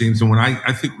 And James, and when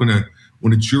I think when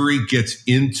a jury gets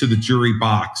into the jury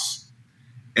box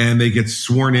and they get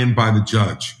sworn in by the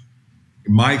judge,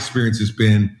 my experience has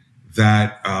been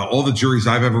that all the juries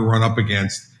I've ever run up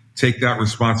against take that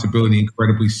responsibility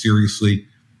incredibly seriously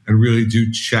and really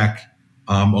do check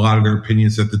a lot of their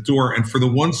opinions at the door. And for the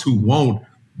ones who won't,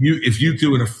 if you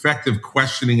do an effective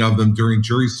questioning of them during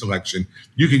jury selection,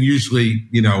 you can usually,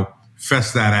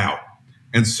 fess that out.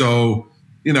 And so,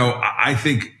 I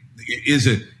think is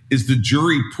the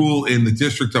jury pool in the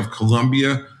District of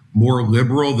Columbia more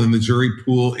liberal than the jury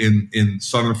pool in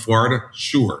Southern Florida?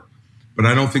 Sure. But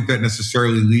I don't think that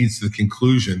necessarily leads to the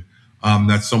conclusion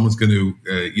that someone's going to,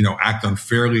 act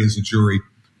unfairly as a jury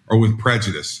or with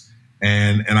prejudice.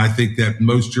 And I think that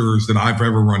most jurors that I've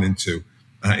ever run into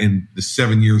in the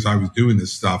 7 years I was doing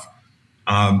this stuff,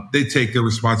 they take their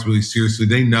responsibility seriously.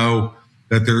 They know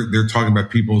that they're talking about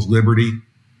people's liberty,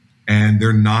 and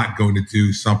they're not going to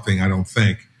do something, I don't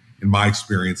think, in my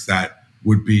experience, that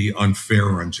would be unfair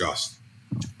or unjust.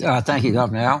 Thank you,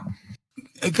 Governor Al.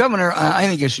 Governor, I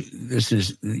think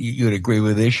you would agree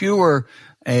with this. You were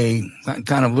a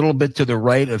kind of little bit to the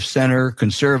right of center,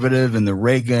 conservative in the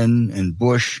Reagan and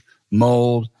Bush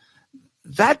mold.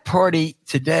 That party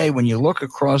today, when you look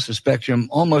across the spectrum,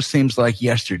 almost seems like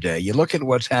yesterday. You look at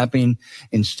what's happening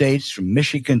in states from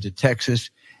Michigan to Texas,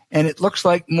 and it looks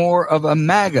like more of a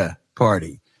MAGA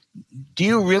party. Do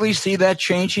you really see that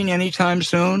changing anytime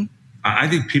soon? I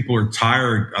think people are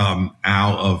tired,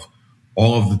 Al, of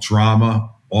all of the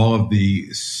drama, all of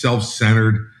the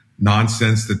self-centered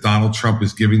nonsense that Donald Trump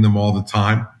is giving them all the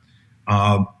time.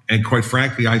 And quite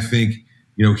frankly, I think,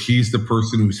 he's the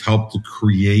person who's helped to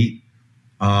create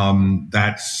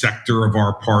that sector of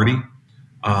our party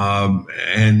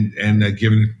and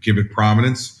give it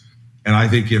prominence. And I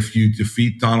think if you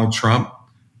defeat Donald Trump,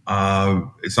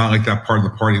 it's not like that part of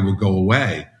the party will go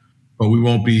away, but we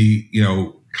won't be,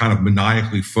 kind of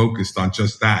maniacally focused on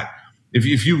just that.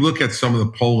 If you look at some of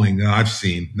the polling that I've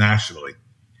seen nationally,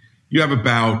 you have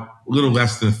about a little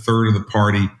less than a third of the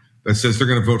party that says they're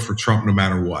going to vote for Trump no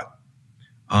matter what.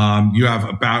 You have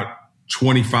about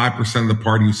 25% of the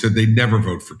party who said they'd never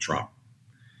vote for Trump.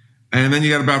 And then you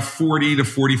got about 40 to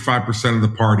 45% of the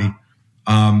party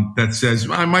that says,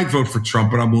 I might vote for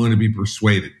Trump, but I'm willing to be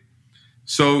persuaded.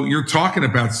 So you're talking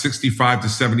about 65 to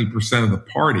 70% of the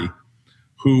party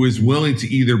who is willing to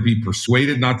either be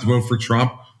persuaded not to vote for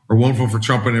Trump or won't vote for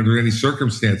Trump under any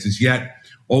circumstances. Yet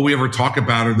all we ever talk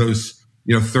about are those,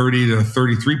 30 to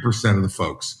 33% of the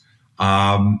folks.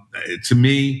 To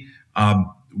me,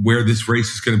 where this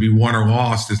race is going to be won or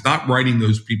lost is not writing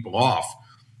those people off,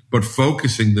 but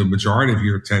focusing the majority of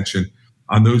your attention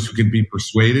on those who can be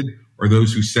persuaded or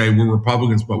those who say we're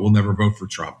Republicans, but we'll never vote for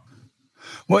Trump.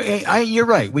 Well, you're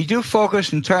right. We do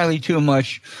focus entirely too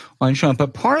much on Trump,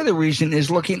 but part of the reason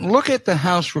is look at the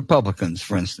House Republicans,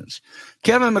 for instance.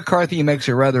 Kevin McCarthy makes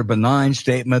a rather benign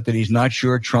statement that he's not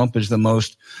sure Trump is the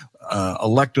most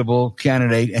electable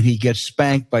candidate, and he gets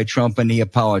spanked by Trump and he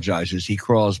apologizes. He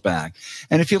crawls back.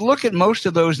 And if you look at most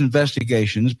of those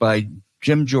investigations by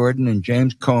Jim Jordan and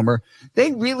James Comer,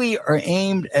 they really are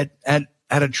aimed at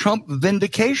a Trump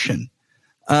vindication.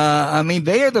 They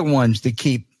are the ones that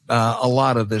keep a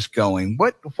lot of this going.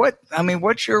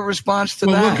 What's your response to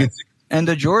that? Look, and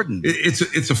to Jordan? It's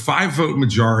a 5-vote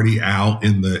majority, Al,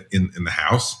 in the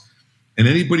House, and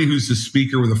anybody who's the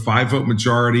speaker with a 5-vote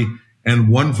majority and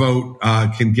 1 vote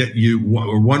can get you,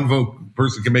 or 1 vote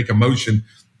person can make a motion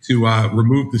to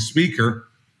remove the speaker.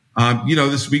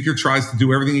 The speaker tries to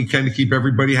do everything he can to keep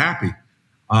everybody happy.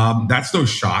 That's no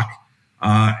shock,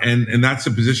 and that's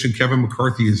a position Kevin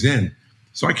McCarthy is in.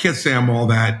 So I can't say I'm all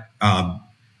that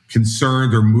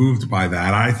concerned or moved by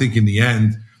that. I think in the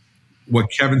end, what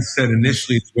Kevin said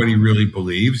initially is what he really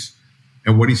believes.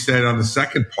 And what he said on the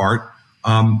second part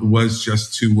was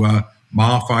just to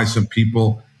mollify some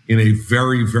people in a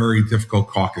very, very difficult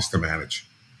caucus to manage.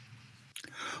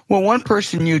 Well, one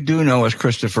person you do know is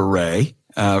Christopher Wray,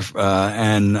 and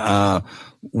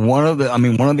one of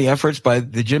the efforts by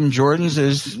the Jim Jordans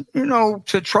is,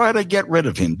 to try to get rid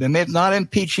of him. They may not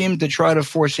impeach him, to try to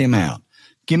force him out.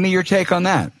 Give me your take on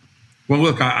that. Well,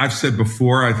 look, I've said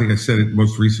before, I think I said it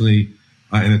most recently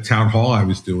in a town hall I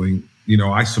was doing,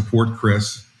 I support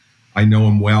Chris. I know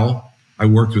him well. I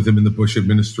worked with him in the Bush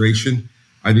administration.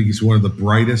 I think he's one of the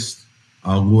brightest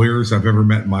lawyers I've ever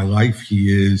met in my life.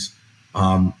 He is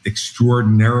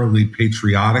extraordinarily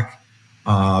patriotic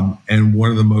and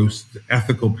one of the most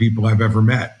ethical people I've ever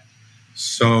met.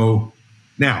 So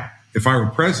now, if I were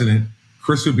president,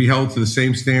 Chris would be held to the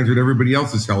same standard everybody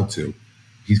else is held to.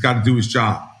 He's got to do his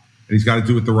job, and he's got to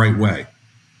do it the right way.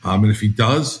 And if he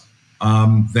does,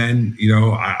 then,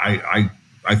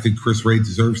 I think Chris Wray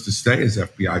deserves to stay as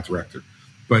FBI director.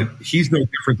 But he's no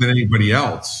different than anybody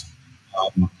else.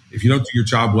 If you don't do your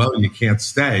job well, you can't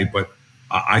stay. But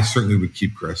I certainly would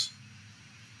keep Chris.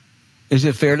 Is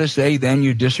it fair to say then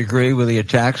you disagree with the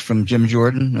attacks from Jim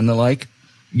Jordan and the like?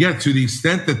 Yeah, to the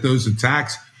extent that those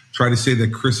attacks try to say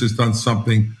that Chris has done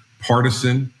something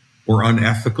partisan or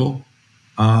unethical,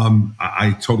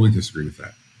 I totally disagree with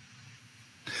that.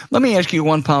 Let me ask you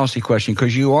one policy question,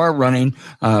 because you are running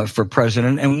for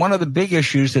president, and one of the big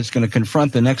issues that's going to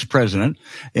confront the next president,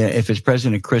 if it's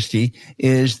President Christie,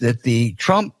 is that the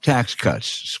Trump tax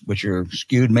cuts, which are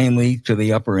skewed mainly to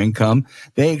the upper income,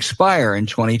 they expire in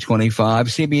 2025.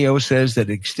 CBO says that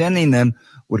extending them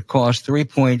would cost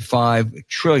 $3.5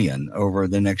 trillion over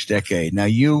the next decade. Now,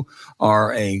 you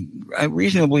are a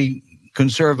reasonably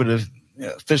conservative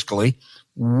fiscally.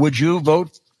 Would you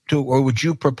vote or would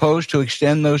you propose to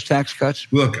extend those tax cuts?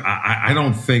 Look, I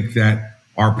don't think that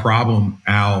our problem,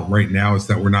 Al, right now is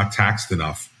that we're not taxed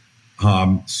enough.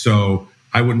 So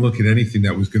I wouldn't look at anything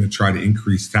that was going to try to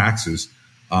increase taxes.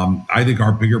 I think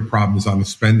our bigger problem is on the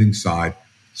spending side.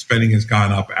 Spending has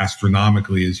gone up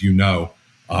astronomically, as you know,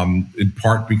 in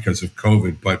part because of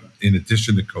COVID. But in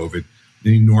addition to COVID,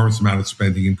 an enormous amount of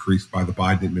spending increased by the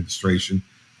Biden administration.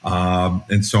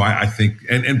 And so I think,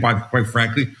 and by quite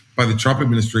frankly, by the Trump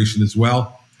administration as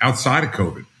well, outside of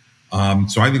COVID.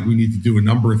 So I think we need to do a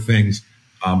number of things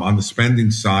on the spending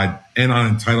side and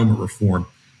on entitlement reform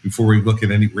before we look at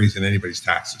raising anybody's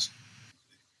taxes.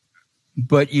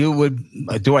 But you would,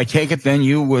 do I take it then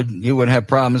you would have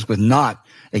problems with not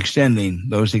extending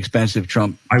those expensive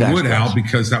Trump tax I would, cuts? Al,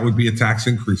 because that would be a tax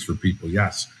increase for people,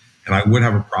 yes. And I would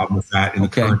have a problem with that in the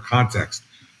current context.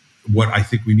 What I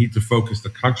think we need to focus the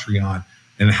country on,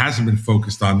 and it hasn't been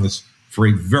focused on this for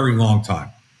a very long time,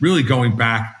 really going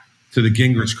back to the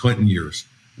Gingrich-Clinton years.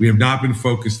 We have not been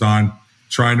focused on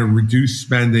trying to reduce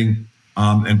spending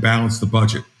and balance the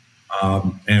budget.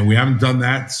 And we haven't done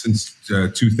that since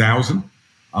 2000.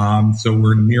 So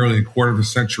we're nearly a quarter of a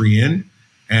century in,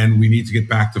 and we need to get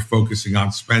back to focusing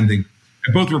on spending.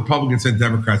 And both Republicans and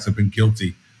Democrats have been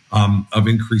guilty of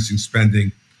increasing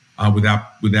spending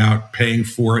without paying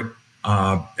for it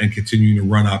and continuing to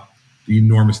run up the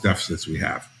enormous deficits we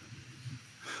have.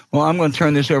 Well, I'm going to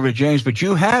turn this over to James, but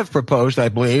you have proposed, I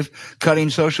believe, cutting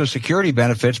Social Security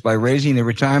benefits by raising the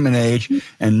retirement age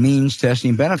and means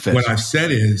testing benefits. What I've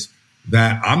said is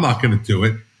that I'm not going to do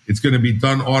it. It's going to be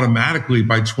done automatically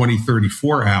by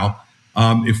 2034, Al,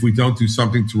 if we don't do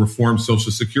something to reform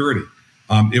Social Security.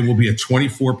 It will be a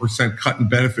 24% cut in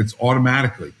benefits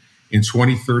automatically in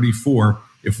 2034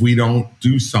 if we don't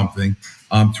do something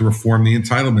to reform the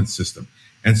entitlement system.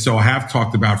 And so I have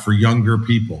talked about for younger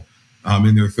people,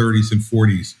 in their 30s and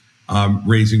 40s,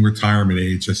 raising retirement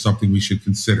age as something we should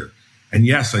consider. And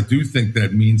yes, I do think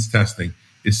that means testing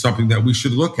is something that we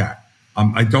should look at.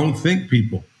 I don't think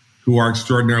people who are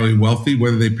extraordinarily wealthy,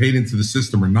 whether they paid into the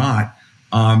system or not,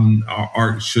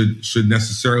 should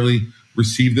necessarily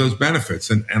receive those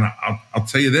benefits. And I'll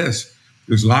tell you this,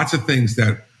 there's lots of things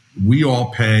that we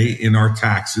all pay in our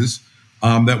taxes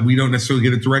that we don't necessarily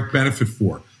get a direct benefit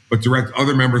for, but direct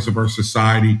other members of our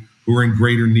society who are in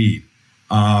greater need.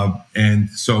 And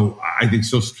so I think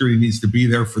Social Security needs to be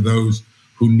there for those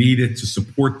who need it to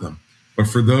support them. But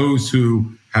for those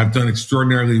who have done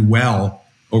extraordinarily well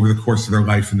over the course of their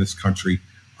life in this country,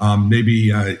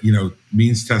 maybe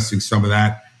means testing some of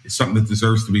that is something that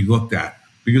deserves to be looked at.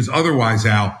 Because otherwise,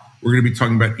 Al, we're going to be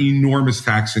talking about enormous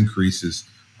tax increases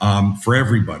for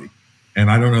everybody.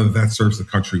 And I don't know that serves the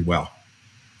country well.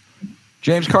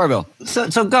 James Carville.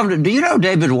 So, Governor, do you know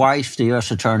David Weiss, the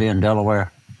U.S. Attorney in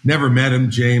Delaware? Never met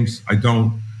him, James. I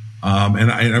don't.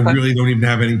 And I really don't even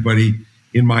have anybody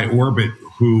in my orbit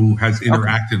who has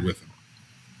interacted with him.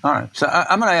 All right. So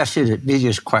I'm going to ask you the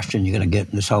easiest question you're going to get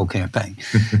in this whole campaign.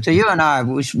 So you and I,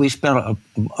 we spent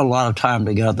a lot of time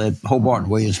together at Hobart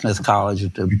and William Smith College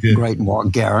at the great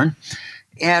Mark Guerin.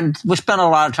 And we spent a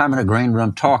lot of time in a green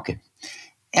room talking.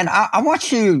 And I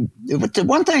want you, the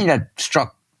one thing that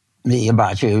struck me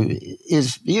about you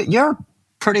is you're a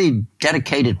pretty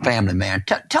dedicated family man.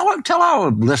 Tell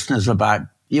our listeners about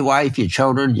your wife, your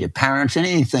children, your parents, and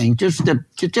anything. Just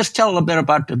tell a little bit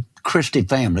about the Christie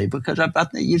family, because I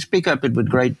think you speak up it with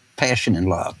great passion and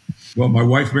love. Well, my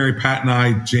wife, Mary Pat, and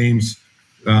I, James,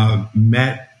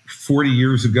 met 40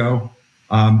 years ago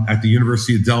at the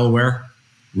University of Delaware.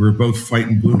 We were both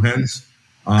fighting blue hens.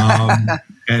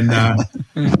 And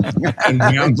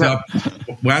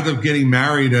wound up getting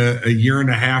married a year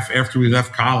and a half after we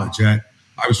left college. I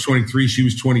was 23, she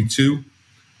was 22.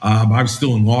 I was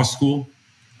still in law school.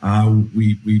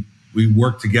 We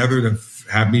worked together to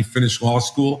have me finish law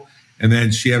school. And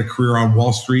then she had a career on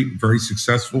Wall Street, a very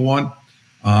successful one.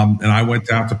 And I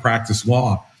went out to practice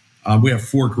law. We have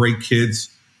 4 great kids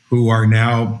who are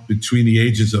now between the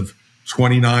ages of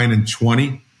 29 and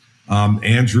 20.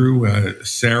 Andrew,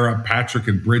 Sarah, Patrick,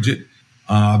 and Bridget.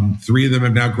 3 of them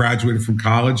have now graduated from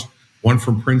college, 1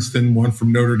 from Princeton, 1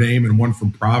 from Notre Dame, and 1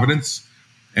 from Providence.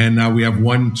 And we have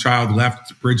 1 child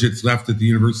left. Bridget's left at the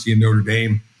University of Notre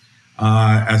Dame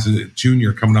as a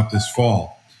junior coming up this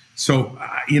fall. So,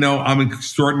 I'm an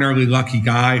extraordinarily lucky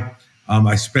guy.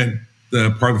 I spent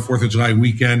part of the 4th of July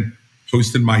weekend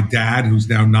hosting my dad, who's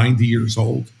now 90 years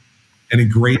old and in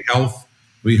great health.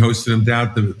 We hosted him down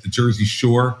at the Jersey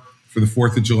Shore for the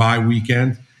 4th of July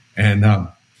weekend. And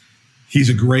he's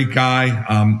a great guy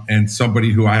and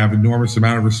somebody who I have enormous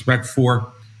amount of respect for.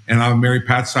 And on Mary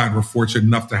Pat's side, we're fortunate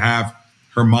enough to have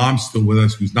her mom still with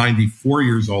us, who's 94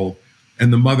 years old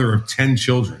and the mother of 10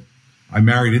 children. I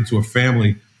married into a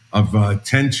family of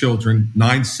 10 children,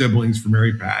 9 siblings for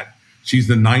Mary Pat. She's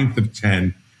the 9th of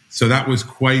 10. So that was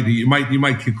quite, you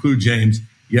might conclude, James,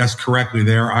 yes, correctly,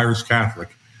 they're Irish Catholic.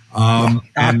 Given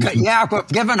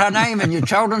her name and your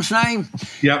children's name.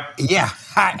 Yep. Yeah,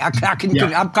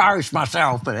 I'm Irish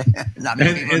myself, but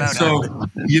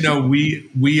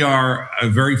we are a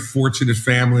very fortunate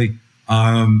family.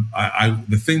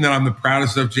 The thing that I'm the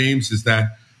proudest of, James, is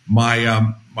that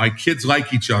my kids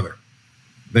like each other.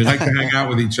 They like to hang out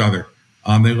with each other.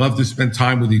 They love to spend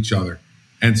time with each other.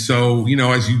 And so,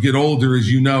 as you get older, as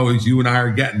you and I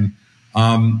are getting,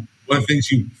 one of the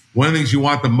things you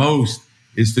want the most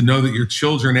is to know that your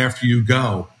children, after you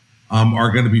go,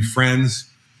 are going to be friends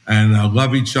and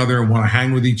love each other and want to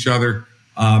hang with each other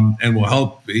and will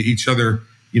help each other,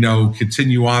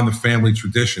 continue on the family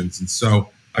traditions. And so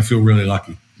I feel really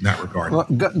lucky in that regard. Well,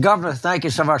 Governor, thank you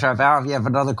so much. Val, you have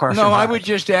another question? No, I would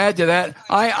just add to that.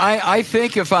 I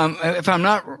think if I'm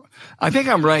not, I think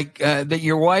I'm right that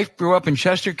your wife grew up in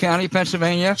Chester County,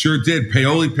 Pennsylvania. Sure did.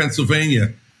 Paoli,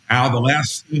 Pennsylvania. Al, the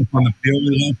last stop on the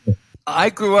Paoli local.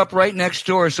 I grew up right next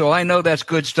door, so I know that's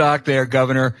good stock there,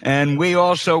 Governor. And we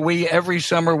every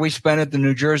summer we spend at the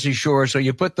New Jersey Shore. So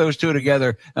you put those 2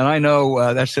 together, and I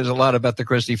know that says a lot about the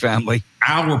Christie family.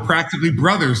 Al, we're practically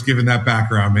brothers, given that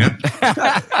background, man.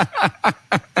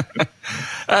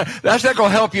 That's not going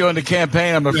to help you in the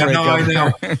campaign, I'm afraid. Yeah, I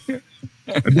know.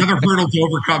 Another hurdle to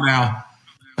overcome, Al.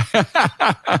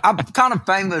 I'm kind of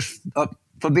famous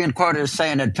for being quoted as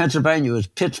saying that Pennsylvania was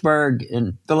Pittsburgh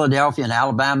and Philadelphia and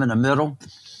Alabama in the middle.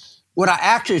 What I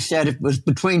actually said, it was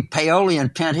between Paoli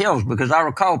and Pent Hills, because I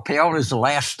recall Paoli is the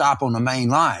last stop on the main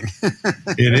line.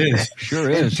 It is. Sure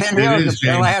is. Pent Hills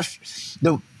is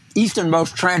the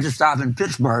easternmost transit stop in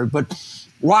Pittsburgh. But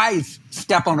why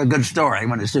step on a good story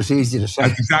when it's just easy to say?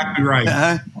 That's exactly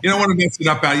right. You don't want to mess it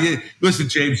up, Al. Listen,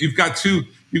 James, you've got too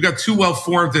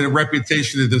well-formed a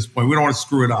reputation at this point. We don't want to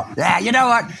screw it up. Yeah, you know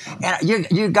what? And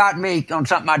you got me on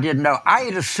something I didn't know. I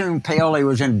had assumed Paoli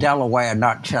was in Delaware,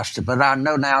 not Chester, but I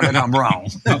know now that I'm wrong.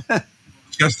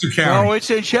 Chester County. No,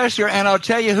 it's in Chester, and I'll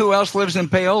tell you who else lives in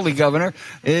Paoli, Governor,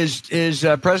 is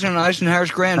President Eisenhower's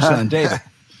grandson, David.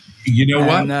 You know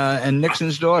what? And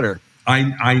Nixon's daughter.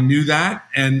 I knew that,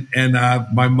 and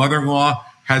my mother-in-law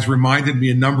has reminded me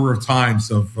a number of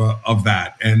times of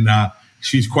that, and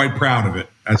she's quite proud of it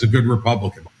as a good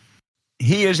Republican.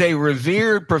 He is a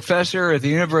revered professor at the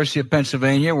University of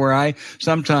Pennsylvania, where I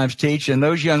sometimes teach, and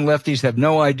those young lefties have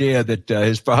no idea that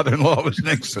his father-in-law was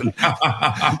Nixon.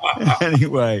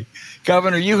 Anyway,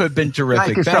 Governor, you have been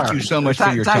terrific. Thank you so much for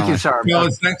your time. Thank you, sir. Well,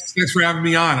 thanks for having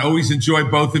me on. Always enjoy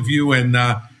both of you, and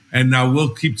we'll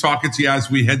keep talking to you as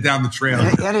we head down the trail.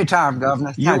 Anytime,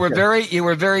 Governor. You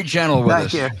were very gentle with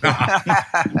us. Thank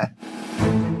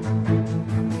you.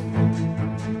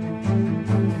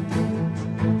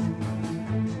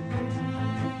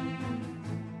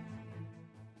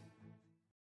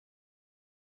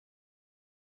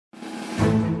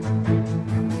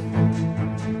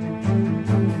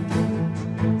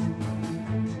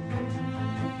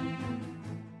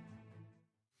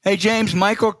 Hey, James,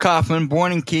 Michael Kofman,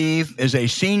 born in Kyiv, is a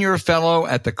senior fellow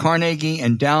at the Carnegie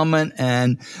Endowment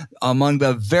and among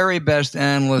the very best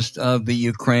analysts of the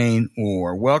Ukraine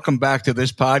war. Welcome back to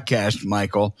this podcast,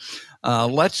 Michael.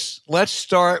 Let's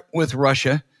start with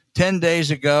Russia. 10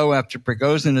 days ago, after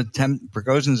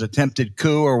Prigozhin's attempted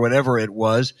coup or whatever it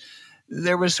was,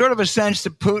 there was sort of a sense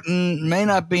that Putin may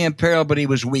not be in peril, but he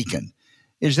was weakened.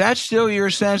 Is that still your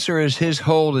sense, or is his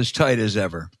hold as tight as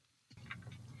ever?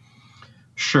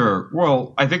 Sure.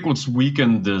 Well, I think what's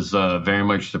weakened is very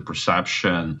much the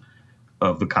perception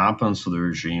of the competence of the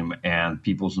regime and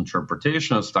people's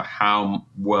interpretation as to how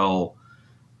well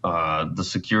the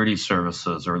security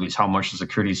services, or at least how much the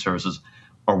security services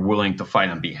are willing to fight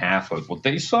on behalf of. What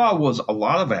they saw was a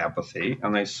lot of apathy,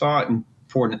 and they saw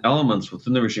important elements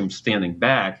within the regime standing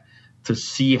back to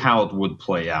see how it would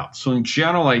play out. So in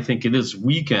general, I think it is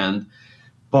weakened,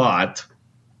 but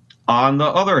on the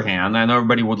other hand, I know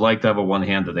everybody would like to have a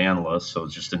one-handed analyst, so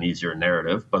it's just an easier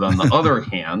narrative. But on the other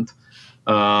hand,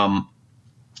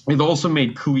 it also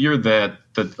made clear that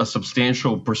a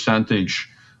substantial percentage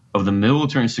of the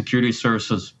military and security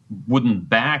services wouldn't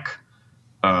back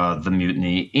the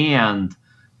mutiny, and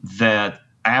that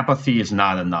apathy is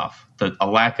not enough, that a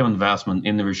lack of investment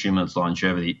in the regime and its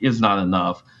longevity is not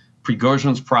enough.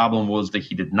 Prigozhin's problem was that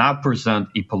he did not present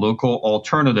a political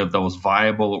alternative that was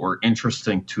viable or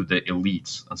interesting to the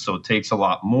elites. And so it takes a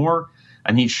lot more.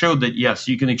 And he showed that, yes,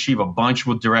 you can achieve a bunch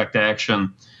with direct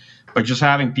action, but just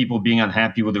having people being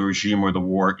unhappy with the regime or the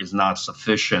war is not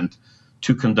sufficient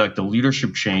to conduct a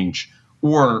leadership change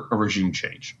or a regime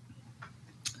change.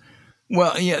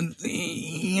 Well, yeah,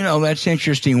 that's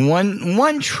interesting.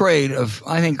 One trait of,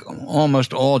 I think,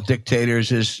 almost all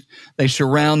dictators is they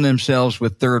surround themselves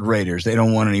with third-raters. They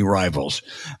don't want any rivals.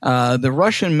 The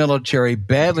Russian military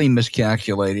badly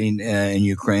miscalculating in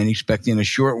Ukraine, expecting a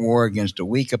short war against a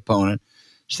weak opponent,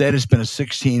 said it's been a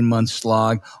 16-month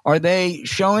slog. Are they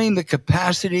showing the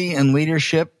capacity and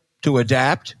leadership to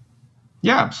adapt?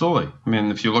 Yeah, absolutely. I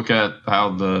mean, if you look at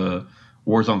how the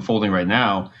war's unfolding right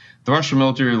now, the Russian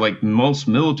military, like most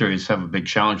militaries, have a big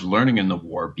challenge learning in the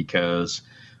war because,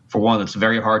 for one, it's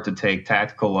very hard to take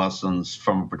tactical lessons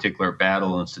from a particular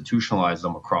battle and institutionalize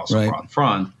them across a broad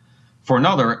front. For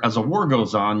another, as a war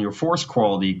goes on, your force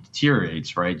quality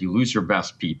deteriorates, right? You lose your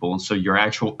best people, and so your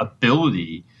actual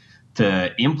ability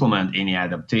to implement any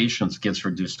adaptations gets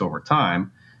reduced over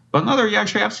time. But another, you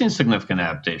actually have seen significant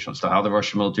adaptations to how the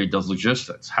Russian military does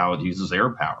logistics, how it uses air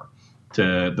power,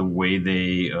 to the way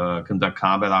they conduct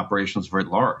combat operations writ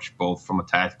large, both from a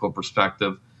tactical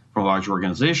perspective, from a large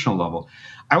organizational level.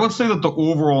 I would say that the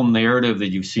overall narrative that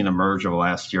you've seen emerge over the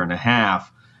last year and a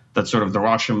half, that sort of the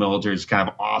Russian military is kind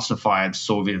of ossified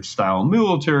Soviet-style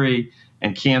military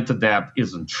and can't adapt,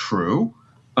 isn't true.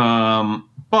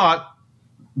 But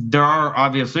there are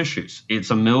obvious issues.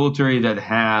 It's a military that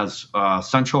has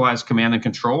centralized command and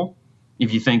control.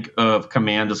 If you think of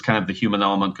command as kind of the human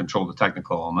element, control the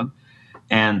technical element,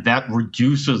 and that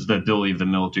reduces the ability of the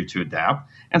military to adapt.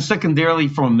 And secondarily,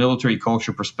 from a military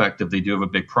culture perspective, they do have a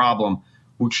big problem,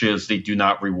 which is they do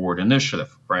not reward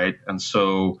initiative, right? And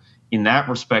so in that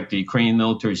respect, the Ukrainian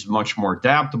military is much more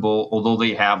adaptable, although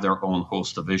they have their own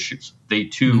host of issues. They,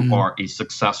 too, are a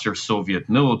successor Soviet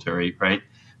military, right?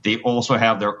 They also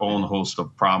have their own host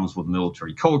of problems with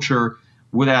military culture,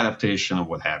 with adaptation, and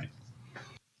what have you.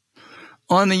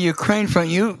 On the Ukraine front,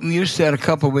 you said a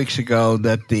couple of weeks ago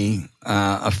that the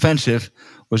offensive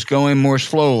was going more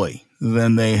slowly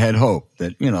than they had hoped.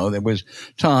 That, there was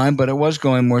time, but it was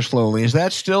going more slowly. Is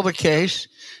that still the case?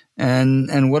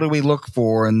 And what do we look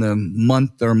for in the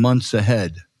month or months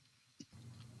ahead?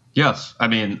 Yes. I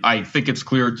mean, I think it's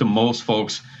clear to most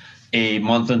folks a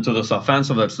month into this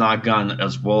offensive that's not gone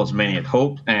as well as many had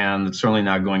hoped, and it's certainly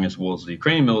not going as well as the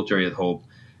Ukrainian military had hoped.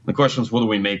 And the question is, what do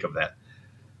we make of that?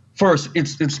 First,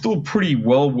 it's still pretty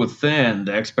well within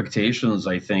the expectations,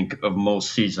 I think, of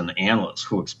most seasoned analysts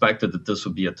who expected that this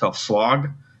would be a tough slog,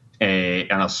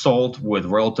 an assault with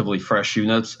relatively fresh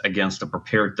units against a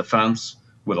prepared defense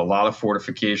with a lot of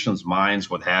fortifications, mines,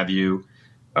 what have you,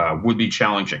 would be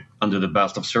challenging under the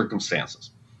best of circumstances.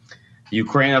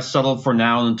 Ukraine has settled for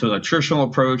now into an attritional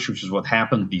approach, which is what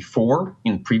happened before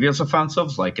in previous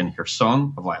offensives, like in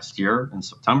Kherson of last year in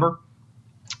September,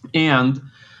 and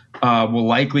will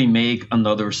likely make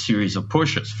another series of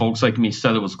pushes. Folks like me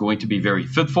said it was going to be very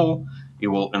fitful. It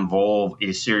will involve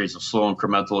a series of slow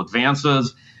incremental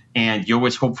advances, and you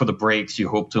always hope for the breaks. You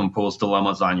hope to impose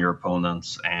dilemmas on your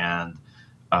opponents, and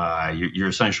you're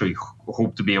essentially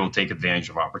hope to be able to take advantage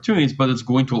of opportunities, but it's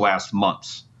going to last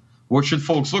months. What should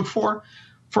folks look for?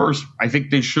 First, I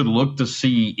think they should look to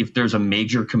see if there's a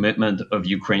major commitment of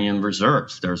Ukrainian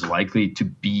reserves. There's likely to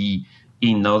be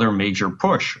another major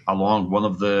push along one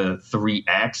of the three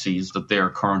axes that they are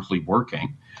currently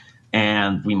working.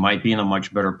 And we might be in a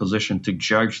much better position to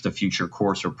judge the future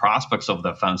course or prospects of the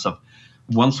offensive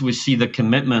once we see the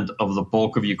commitment of the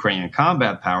bulk of Ukrainian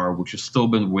combat power, which has still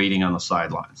been waiting on the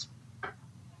sidelines.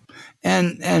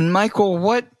 And Michael,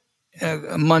 what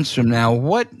months from now,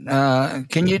 what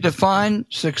can you define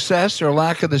success or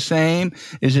lack of the same?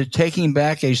 Is it taking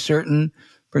back a certain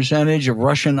percentage of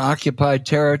Russian-occupied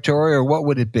territory, or what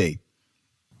would it be?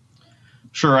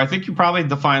 Sure. I think you probably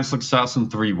define success in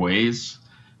three ways.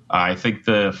 I think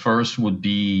the first would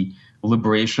be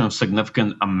liberation of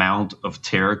significant amount of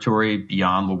territory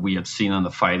beyond what we have seen in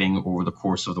the fighting over the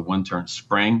course of the winter and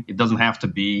spring. It doesn't have to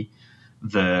be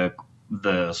the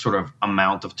sort of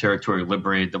amount of territory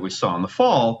liberated that we saw in the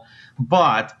fall,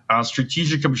 but a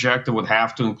strategic objective would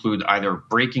have to include either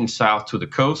breaking south to the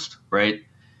coast, right,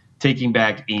 taking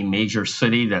back a major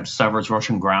city that severs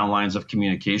Russian ground lines of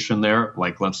communication there,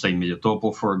 like let's say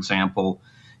Melitopol, for example.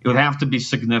 It would have to be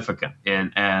significant.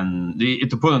 And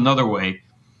to put another way,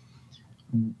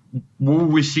 what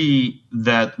we see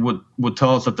that would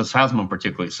tell us that this hasn't been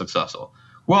particularly successful?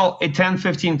 Well, a 10,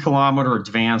 15-kilometer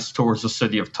advance towards the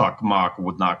city of Tokmak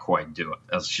would not quite do it.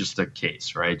 That's just the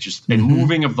case, right? Just a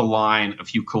moving of the line a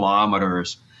few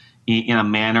kilometers in a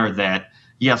manner that,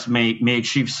 yes, may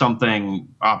achieve something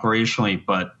operationally,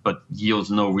 but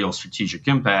yields no real strategic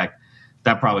impact,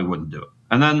 that probably wouldn't do it.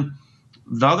 And then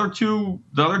the other two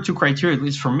criteria, at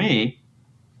least for me,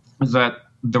 is that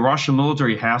the Russian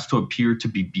military has to appear to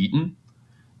be beaten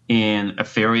in a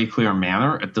fairly clear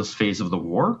manner at this phase of the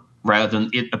war, rather than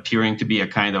it appearing to be a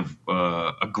kind of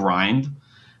a grind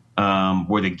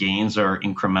where the gains are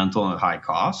incremental and at high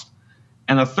cost.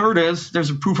 And the third is there's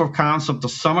a proof of concept to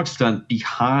some extent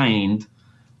behind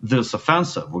this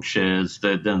offensive, which is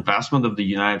that the investment of the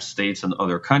United States and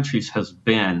other countries has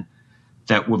been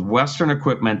that with Western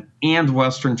equipment and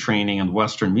Western training and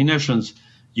Western munitions,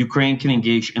 Ukraine can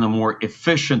engage in a more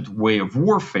efficient way of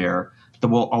warfare that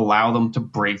will allow them to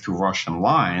break through Russian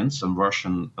lines and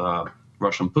Russian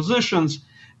positions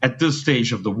at this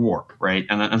stage of the war, right?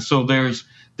 And so there is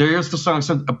to some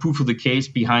extent a proof of the case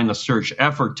behind the surge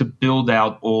effort to build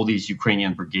out all these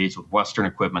Ukrainian brigades with Western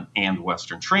equipment and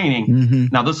Western training.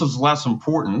 Now, this is less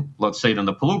important, let's say, than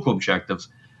the political objectives,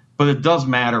 but it does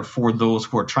matter for those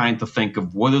who are trying to think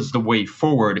of what is the way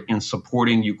forward in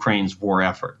supporting Ukraine's war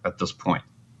effort at this point.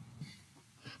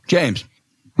 James.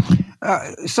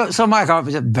 So Mike,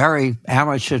 obviously a very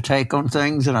amateur take on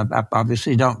things, and I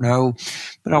obviously don't know,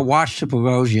 but I watched the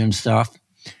Prigozhin stuff.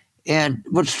 And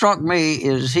what struck me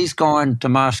is he's going to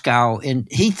Moscow, and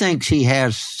he thinks he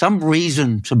has some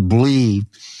reason to believe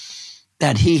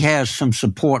that he has some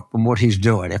support from what he's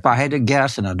doing. If I had to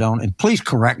guess, and I don't, and please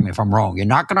correct me if I'm wrong, you're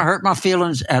not going to hurt my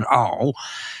feelings at all.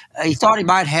 He thought he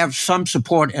might have some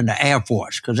support in the Air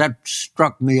Force, because that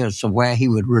struck me as where he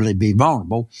would really be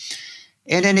vulnerable.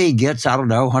 And then he gets,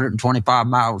 125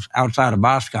 miles outside of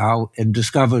Moscow and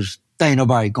discovers there ain't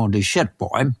nobody going to do shit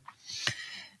for him.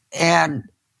 And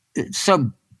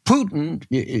so Putin,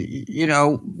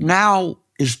 now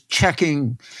is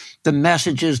checking the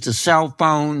messages, the cell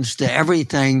phones, the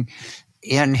everything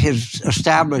in his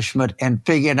establishment and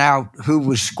figuring out who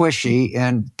was squishy,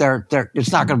 and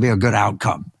it's not going to be a good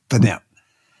outcome for them.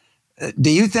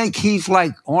 Do you think he's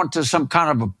onto some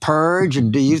kind of a purge?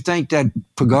 And do you think that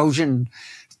Prigozhin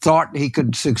thought he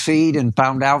could succeed and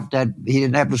found out that he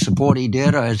didn't have the support he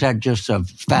did? Or is that just a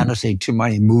fantasy, too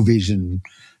many movies and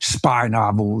spy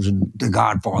novels and the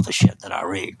Godfather shit that I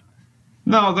read?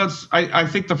 No, I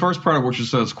think the first part of what you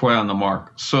said is quite on the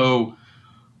mark. So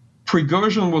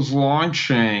Prigozhin was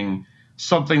launching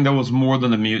something that was more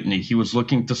than a mutiny. He was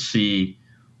looking to see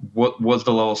what was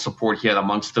the level of support he had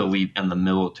amongst the elite and the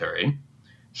military.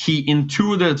 He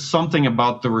intuited something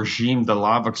about the regime that a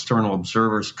lot of external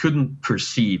observers couldn't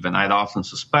perceive, and I'd often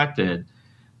suspected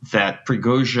that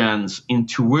Prigozhin's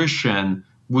intuition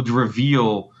would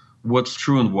reveal what's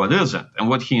true and what isn't. And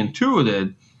what he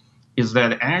intuited is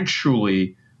that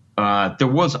actually there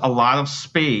was a lot of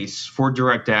space for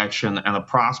direct action and a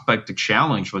prospect to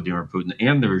challenge Vladimir Putin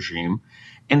and the regime.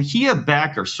 And he had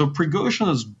backers. So Prigozhin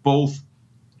is both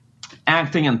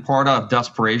acting in part out of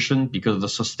desperation because of the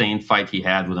sustained fight he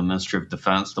had with the Ministry of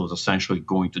Defense that was essentially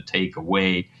going to take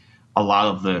away a lot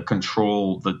of the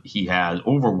control that he had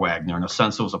over Wagner. In a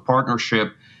sense, it was a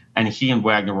partnership, and he and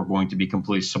Wagner were going to be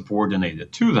completely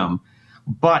subordinated to them.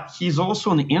 But he's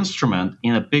also an instrument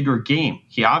in a bigger game.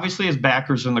 He obviously has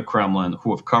backers in the Kremlin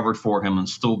who have covered for him and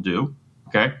still do,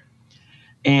 okay?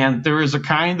 And there is a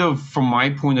kind of, from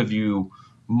my point of view,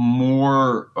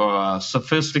 more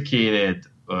sophisticated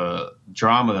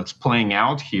drama that's playing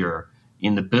out here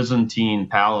in the Byzantine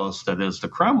palace that is the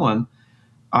Kremlin.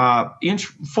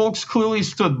 Folks clearly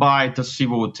stood by to see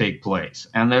what would take place.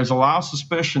 And there's a lot of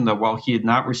suspicion that while he had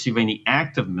not received any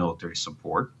active military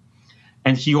support,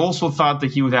 and he also thought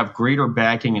that he would have greater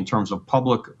backing in terms of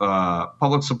public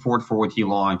support for what he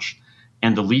launched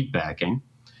and elite backing,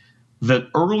 that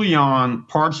early on,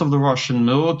 parts of the Russian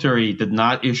military did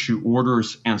not issue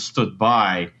orders and stood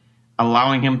by,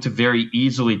 allowing him to very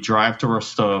easily drive to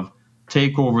Rostov,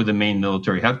 take over the main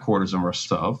military headquarters in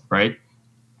Rostov, right?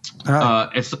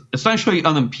 It's essentially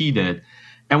unimpeded.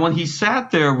 And when he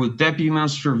sat there with Deputy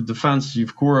Minister of Defense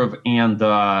Yevkurov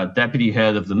and Deputy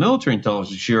Head of the Military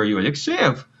Intelligence, Yuri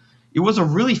Alexeyev, it was a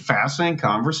really fascinating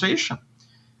conversation.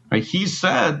 Right? He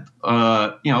said,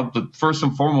 that first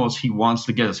and foremost, he wants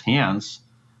to get his hands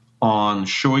on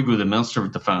Shoigu, the Minister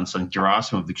of Defense, and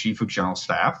Gerasimov, the Chief of General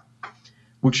Staff,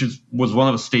 which was one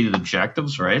of his stated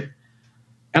objectives, right?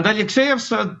 And Alexeyev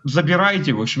said,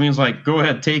 "Zabirайте," which means like, go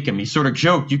ahead, take him. He sort of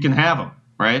joked, you can have him,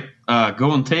 right?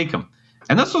 Go and take him.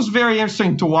 And this was very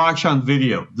interesting to watch on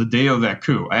video the day of that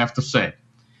coup, I have to say.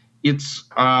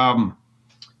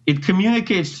 It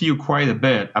communicates to you quite a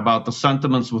bit about the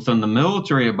sentiments within the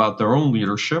military, about their own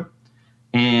leadership,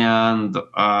 and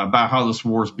about how this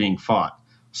war is being fought.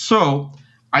 So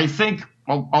I think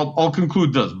I'll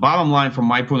conclude this. Bottom line, from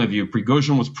my point of view,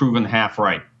 Prigozhin was proven half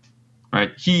right.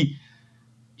 Right?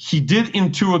 He did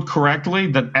intuit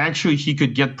correctly that actually he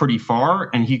could get pretty far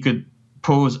and he could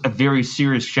pose a very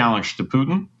serious challenge to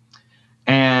Putin.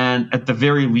 And at the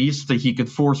very least, that he could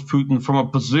force Putin from a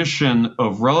position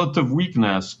of relative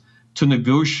weakness to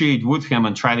negotiate with him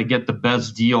and try to get the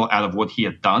best deal out of what he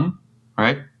had done,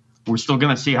 right? We're still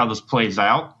going to see how this plays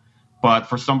out. But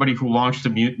for somebody who launched a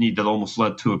mutiny that almost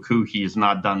led to a coup, he has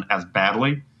not done as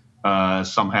badly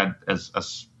as some had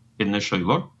as initially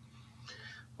looked.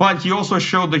 But he also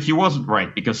showed that he wasn't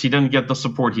right because he didn't get the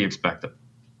support he expected,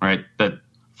 right? That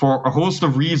for a host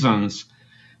of reasons,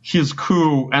 his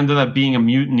coup ended up being a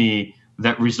mutiny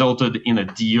that resulted in a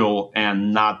deal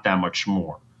and not that much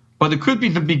more. But it could be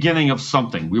the beginning of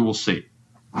something. We will see.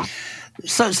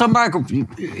 So Michael,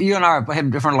 you and I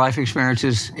have different life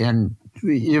experiences, and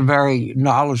you're very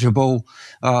knowledgeable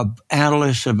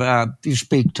analyst. You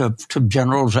speak to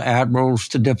generals, admirals,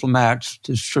 to diplomats,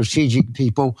 to strategic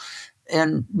people.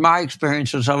 And my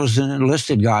experience is I was an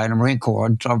enlisted guy in the Marine Corps,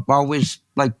 and so I've always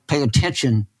pay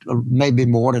attention, maybe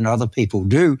more than other people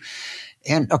do.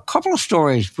 And a couple of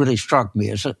stories really struck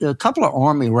me. A couple of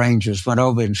Army Rangers went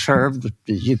over and served with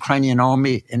the Ukrainian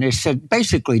Army, and they said,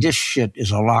 basically, this shit is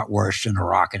a lot worse than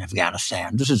Iraq and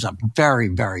Afghanistan. This is a very,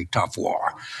 very tough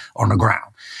war on the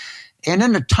ground. And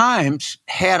then the Times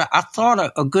had, I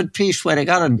thought, a good piece where they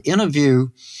got an interview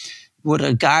with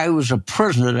a guy who was a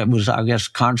prisoner that was, I guess,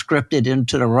 conscripted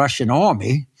into the Russian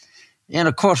army. And,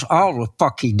 of course, all the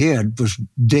fuck he did was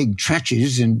dig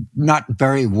trenches and not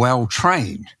very well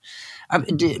trained. I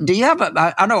mean, do you have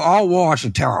I know all wars are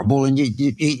terrible, and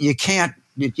you can't,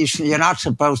 you're not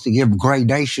supposed to give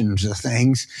gradations of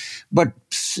things. But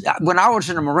when I was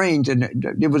in the Marines, and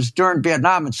it was during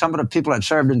Vietnam, and some of the people that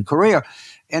served in Korea,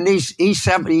 and these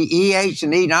E-70, E-8s,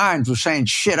 and E-9s were saying,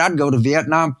 shit, I'd go to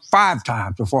Vietnam 5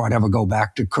 times before I'd ever go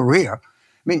back to Korea. I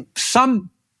mean, some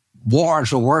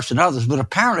wars are worse than others, but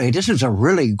apparently this is a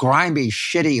really grimy,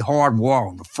 shitty, hard war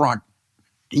on the front,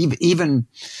 even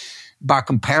by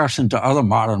comparison to other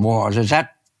modern wars. Is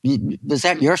that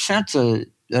your sense, or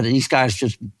are these guys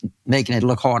just making it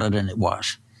look harder than it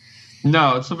was?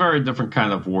 No, it's a very different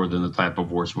kind of war than the type of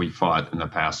wars we fought in the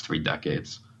past 3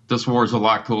 decades. This war is a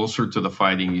lot closer to the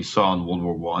fighting you saw in World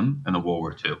War I and in World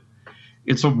War II.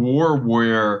 It's a war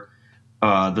where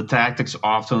the tactics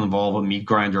often involve a meat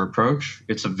grinder approach.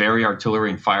 It's a very artillery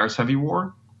and fires heavy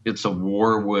war. It's a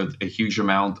war with a huge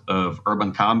amount of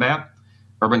urban combat.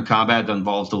 Urban combat that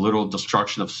involves the literal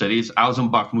destruction of cities. I was in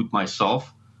Bakhmut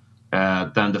myself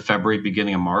at the end of February,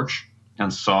 beginning of March,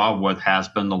 and saw what has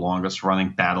been the longest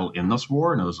running battle in this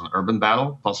war. And it was an urban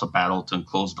battle, plus a battle to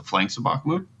enclose the flanks of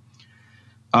Bakhmut.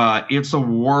 It's a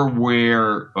war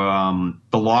where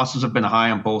the losses have been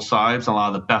high on both sides. A lot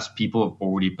of the best people have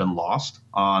already been lost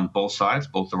on both sides,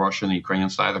 both the Russian and the Ukrainian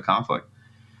side of the conflict.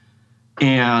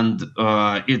 And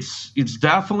it's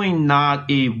definitely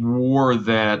not a war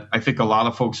that I think a lot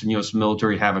of folks in the U.S.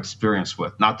 military have experience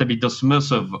with. Not to be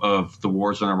dismissive of the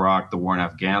wars in Iraq, the war in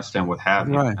Afghanistan, what have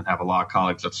you, right, and have a lot of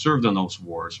colleagues that served in those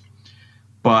wars.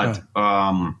 But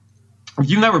if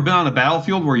you've never been on a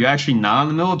battlefield where you're actually not on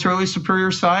the militarily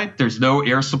superior side, there's no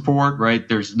air support, right?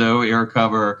 There's no air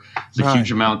cover. There's a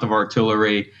huge amount of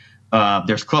artillery.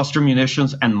 There's cluster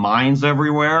munitions and mines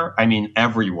everywhere. I mean,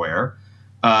 everywhere.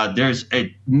 There's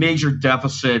a major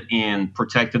deficit in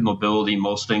protected mobility.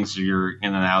 Most things you're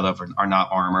in and out of are not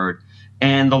armored.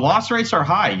 And the loss rates are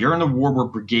high. You're in a war where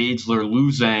brigades are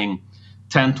losing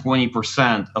 10,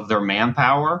 20% of their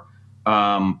manpower,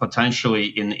 potentially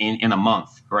in a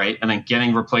month, right? And then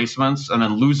getting replacements and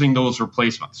then losing those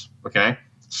replacements, okay?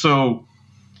 So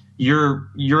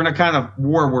you're in a kind of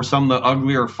war where some of the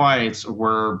uglier fights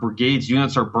where brigades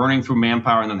units are burning through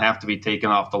manpower and then have to be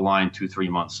taken off the line 2-3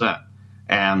 months in.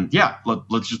 And yeah,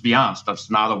 let's just be honest.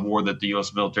 That's not a war that the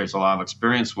U.S. military has a lot of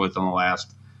experience with in the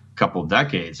last couple of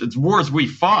decades. It's wars we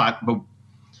fought, but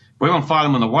we haven't fought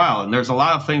them in a while. And there's a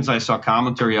lot of things I saw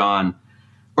commentary on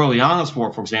early on this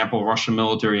war. For example, Russian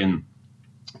military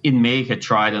in May had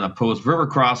tried an opposed river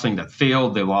crossing that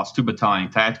failed. They lost 2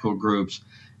 battalion tactical groups,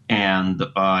 and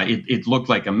it looked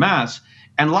like a mess.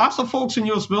 And lots of folks in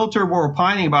U.S. military were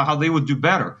opining about how they would do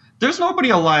better. There's nobody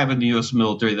alive in the U.S.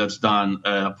 military that's done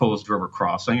an opposed river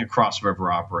crossing, a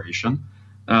cross-river operation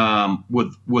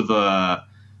with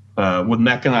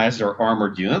mechanized or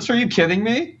armored units. Are you kidding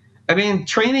me? I mean,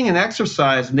 training and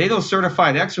exercise,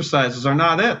 NATO-certified exercises are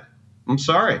not it. I'm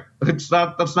sorry. That's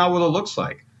not what it looks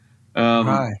like.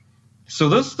 Right. So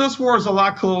this war is a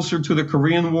lot closer to the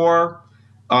Korean War.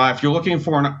 If you're looking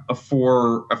for a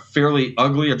fairly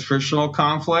ugly attritional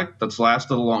conflict that's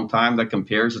lasted a long time that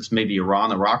compares, it's maybe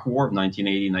Iran-Iraq War of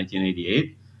 1980,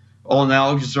 1988. All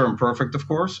analogies are imperfect, of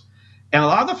course. And a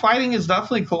lot of the fighting is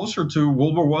definitely closer to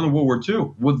World War I and World War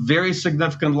II with very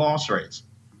significant loss rates.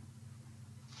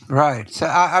 Right. So,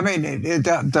 I mean,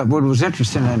 what was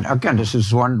interesting, and again, this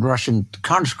is one Russian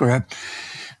conscript,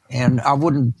 and I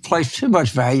wouldn't place too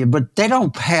much value, but they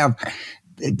don't have...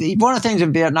 One of the things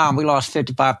in Vietnam, we lost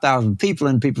 55,000 people,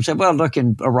 and people said, well, look,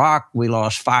 in Iraq, we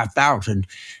lost 5,000.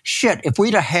 Shit, if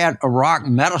we'd have had Iraq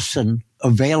medicine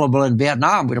available in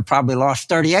Vietnam, we'd have probably lost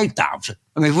 38,000.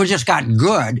 I mean, we just got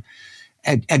good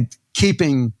at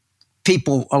keeping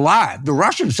people alive. The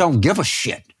Russians don't give a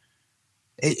shit.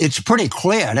 It's pretty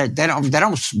clear that they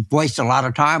don't waste a lot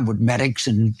of time with medics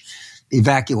and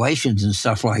evacuations and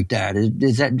stuff like that.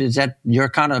 Is that your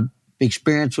kind of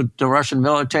experience with the Russian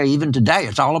military even today?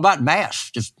 It's all about mass.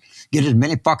 Just get as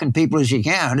many fucking people as you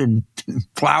can and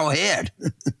plow ahead.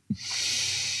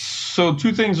 So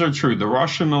 2 things are true. The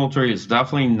Russian military is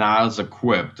definitely not as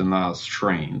equipped and not as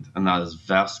trained and not as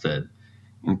vested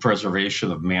in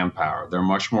preservation of manpower. They're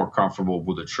much more comfortable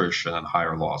with attrition and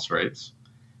higher loss rates.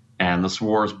 And this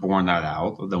war has borne that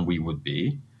out than we would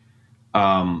be.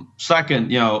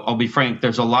 Second, I'll be frank,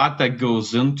 there's a lot that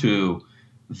goes into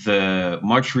the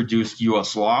much reduced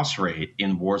U.S. loss rate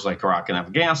in wars like Iraq and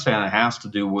Afghanistan. It has to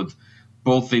do with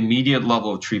both the immediate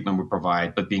level of treatment we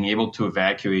provide, but being able to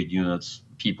evacuate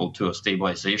people to a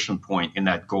stabilization point in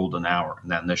that golden hour, in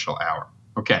that initial hour.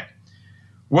 Okay.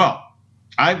 Well,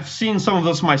 I've seen some of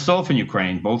this myself in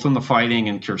Ukraine, both in the fighting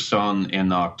in Kherson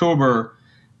in October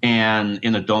and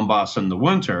in the Donbass in the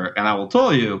winter. And I will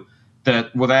tell you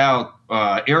that without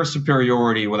air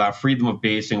superiority, without freedom of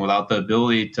basing, without the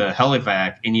ability to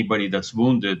helivac anybody that's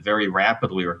wounded very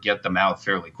rapidly or get them out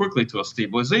fairly quickly to a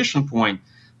stabilization point,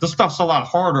 this stuff's a lot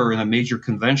harder in a major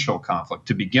conventional conflict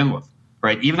to begin with,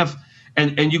 right? Even if,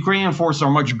 and Ukrainian forces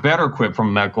are much better equipped from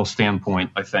a medical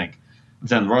standpoint, I think,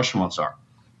 than Russian ones are.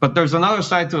 But there's another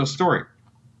side to the story.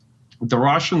 The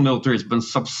Russian military has been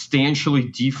substantially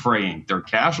defraying their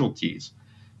casualties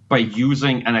by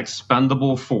using an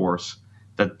expendable force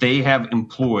that they have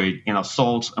employed in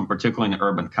assaults and particularly in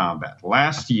urban combat.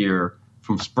 Last year,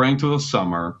 from spring to the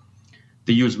summer,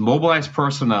 they used mobilized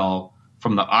personnel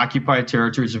from the occupied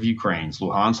territories of Ukraine's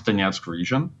Luhansk, Donetsk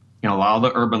region in a lot of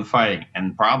the urban fighting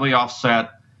and probably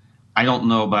offset, I don't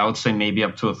know, but I would say maybe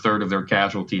up to a third of their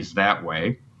casualties that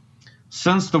way.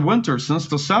 Since the winter, since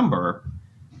December,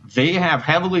 they have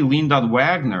heavily leaned on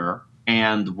Wagner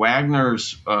and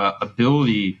Wagner's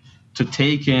ability to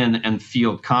take in and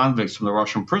field convicts from the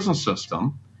Russian prison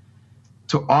system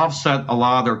to offset a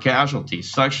lot of their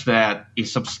casualties, such that a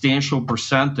substantial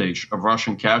percentage of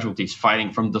Russian casualties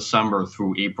fighting from December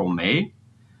through April, May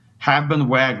have been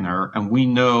Wagner. And we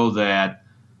know that,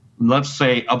 let's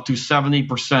say, up to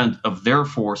 70% of their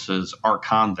forces are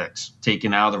convicts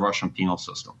taken out of the Russian penal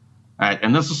system. Right?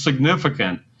 And this is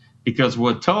significant because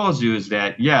what it tells you is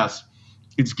that, yes,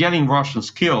 it's getting Russians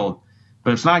killed,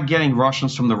 but it's not getting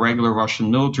Russians from the regular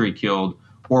Russian military killed,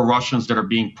 or Russians that are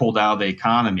being pulled out of the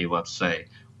economy, let's say,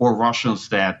 or Russians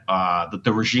that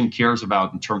the regime cares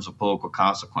about in terms of political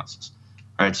consequences.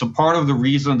 right? So part of the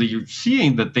reason that you're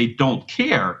seeing that they don't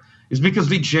care is because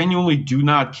they genuinely do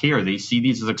not care. They see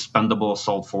these as expendable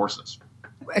assault forces.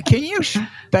 Can you,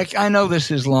 Beck, I know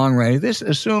this is long range.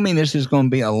 Assuming this is going to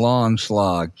be a long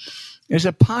slog, is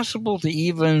it possible to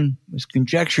even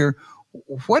conjecture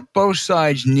what both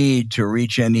sides need to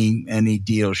reach any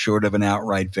deal short of an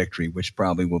outright victory, which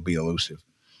probably will be elusive?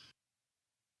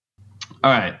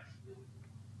 All right.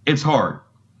 It's hard.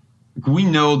 We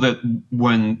know that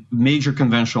when major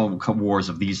conventional wars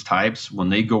of these types, when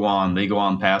they go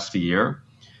on past a year,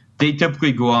 they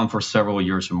typically go on for several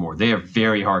years or more. They are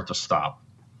very hard to stop.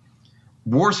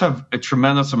 Wars have a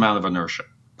tremendous amount of inertia.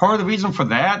 Part of the reason for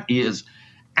that is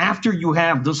after you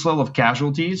have this level of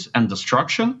casualties and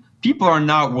destruction, people are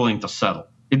not willing to settle.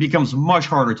 It becomes much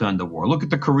harder to end the war. Look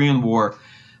at the Korean War.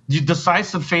 The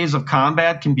decisive phase of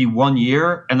combat can be 1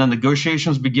 year, and then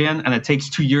negotiations begin, and it takes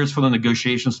 2 years for the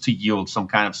negotiations to yield some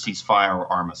kind of ceasefire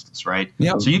or armistice, right?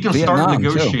 Yep. So you can start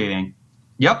negotiating. Too.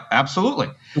 Yep, absolutely.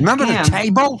 Remember the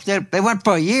table? They went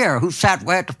for a year. Who sat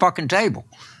at the fucking table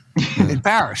in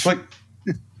Paris? Look,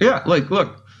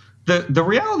 the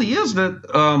reality is that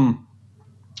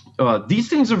these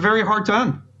things are very hard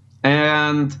to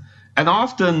end. And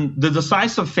often the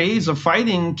decisive phase of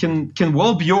fighting can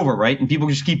well be over, right? And people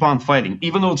just keep on fighting,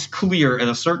 even though it's clear at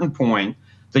a certain point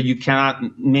that you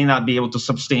may not be able to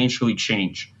substantially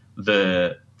change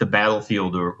the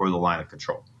battlefield or the line of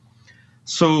control.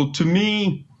 So to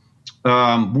me,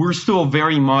 we're still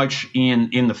very much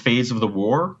in the phase of the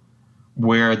war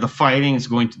where the fighting is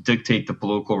going to dictate the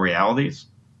political realities.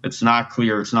 It's not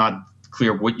clear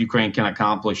what Ukraine can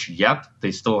accomplish yet.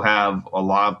 They still have a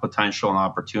lot of potential and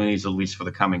opportunities, at least for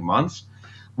the coming months.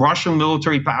 Russian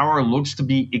military power looks to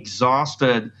be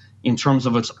exhausted in terms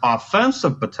of its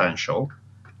offensive potential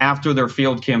after their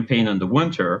failed campaign in the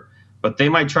winter, but they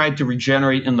might try to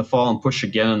regenerate in the fall and push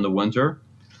again in the winter.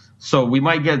 So we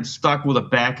might get stuck with a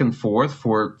back and forth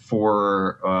for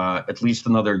at least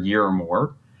another year or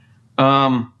more.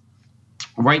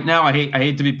 Right now, I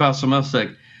hate to be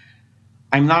pessimistic.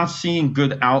 I'm not seeing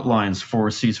good outlines for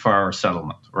a ceasefire or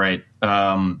settlement, right?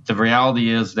 The reality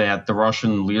is that the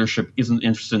Russian leadership isn't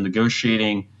interested in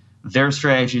negotiating. Their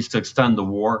strategy is to extend the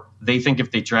war. They think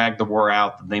if they drag the war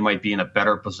out, then they might be in a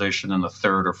better position in the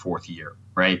third or fourth year,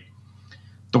 right?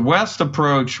 The West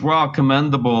approach, while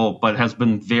commendable, but has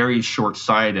been very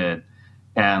short-sighted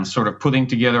and sort of putting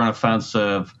together an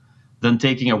offensive, then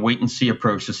taking a wait-and-see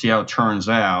approach to see how it turns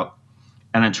out,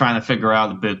 and then trying to figure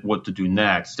out a bit what to do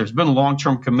next. There's been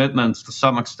long-term commitments to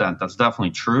some extent. That's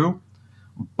definitely true.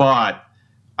 But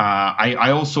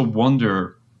I also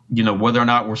wonder, whether or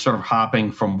not we're sort of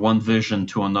hopping from one vision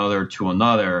to another,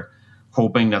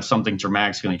 hoping that something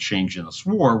dramatic is going to change in this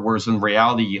war, whereas in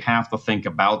reality, you have to think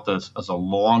about this as a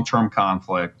long-term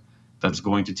conflict that's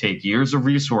going to take years of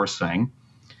resourcing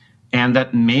and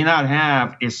that may not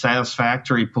have a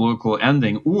satisfactory political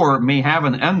ending or may have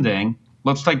an ending.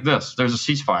 Let's take this. There's a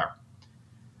ceasefire.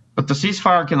 But the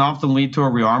ceasefire can often lead to a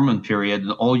rearmament period,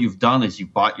 and all you've done is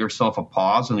you've bought yourself a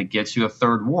pause, and it gets you a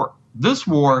third war. This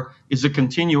war is a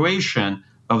continuation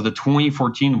of the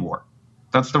 2014 war.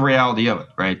 That's the reality of it,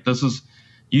 right?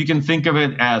 You can think of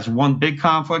it as one big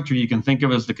conflict, or you can think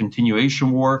of it as the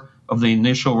continuation war of the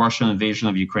initial Russian invasion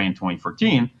of Ukraine in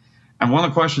 2014. And one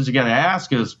of the questions you got to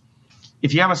ask is,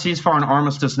 if you have a ceasefire and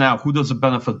armistice now, who does it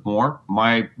benefit more?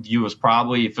 My view is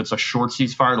probably if it's a short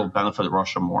ceasefire, it'll benefit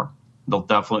Russia more. It'll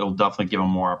definitely give them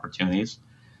more opportunities.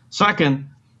 Second,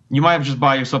 you might have just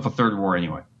buy yourself a third war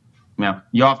anyway. Yeah,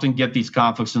 you often get these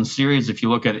conflicts in series. If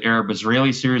you look at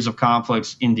Arab-Israeli series of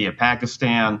conflicts, India,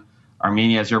 Pakistan,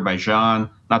 Armenia, Azerbaijan,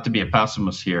 not to be a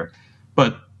pessimist here,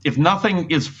 but if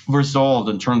nothing is resolved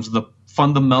in terms of the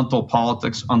fundamental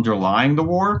politics underlying the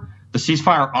war, the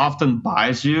ceasefire often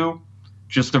buys you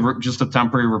just a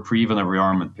temporary reprieve and a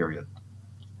rearmament period.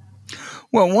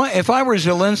 Well, if I were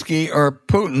Zelensky or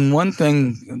Putin, one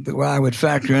thing that I would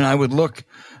factor in, I would look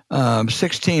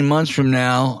 16 months from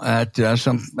now at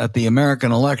the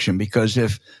American election, because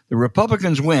if the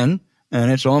Republicans win,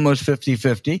 and it's almost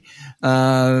 50-50,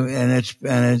 and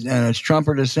it's Trump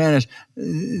or DeSantis,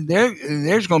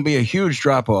 there's going to be a huge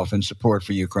drop off in support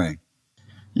for Ukraine.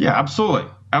 Yeah,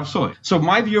 absolutely. Absolutely. So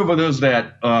my view of it is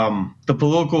that the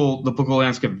political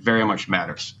landscape very much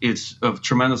matters. It's of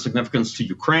tremendous significance to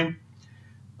Ukraine.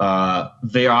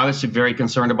 They are obviously very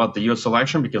concerned about the U.S.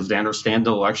 election because they understand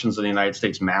the elections in the United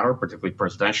States matter, particularly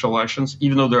presidential elections,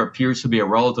 even though there appears to be a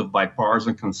relative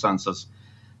bipartisan consensus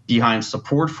behind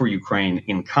support for Ukraine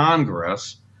in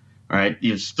Congress, right?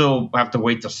 You still have to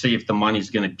wait to see if the money is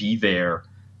going to be there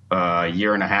a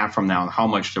year and a half from now and how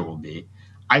much there will be.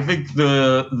 I think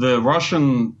the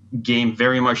Russian game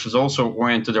very much is also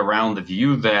oriented around the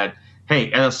view that,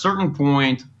 hey, at a certain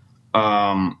point,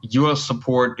 U.S.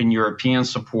 support and European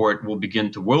support will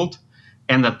begin to wilt,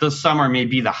 and that this summer may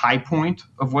be the high point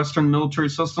of Western military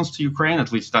assistance to Ukraine.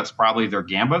 At least that's probably their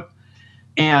gambit.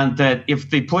 And that if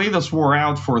they play this war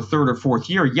out for a third or fourth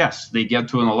year, yes, they get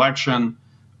to an election.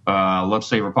 Let's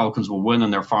say Republicans will win,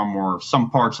 and some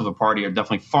parts of the party are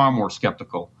definitely far more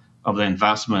skeptical of the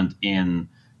investment in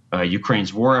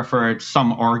Ukraine's war effort.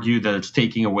 Some argue that it's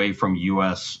taking away from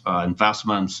U.S.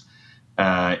 investments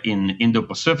in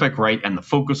Indo-Pacific, right, and the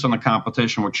focus on the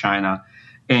competition with China,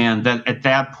 and that at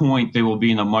that point they will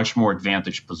be in a much more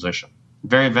advantaged position.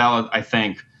 Very valid, I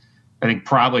think. I think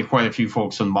probably quite a few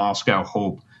folks in Moscow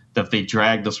hope that if they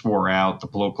drag this war out, the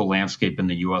political landscape in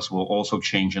the U.S. will also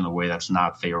change in a way that's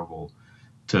not favorable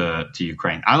to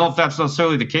Ukraine. I don't know if that's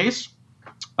necessarily the case.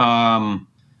 My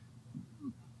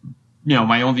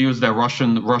own view is that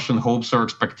Russian hopes or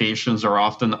expectations are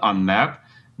often unmet,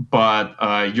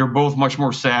 but you're both much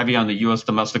more savvy on the U.S.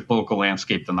 domestic political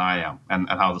landscape than I am, and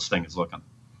how this thing is looking.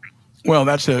 Well,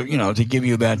 that's to give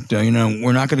you that,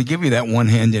 we're not going to give you that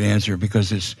one-handed answer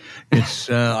because it's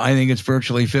I think it's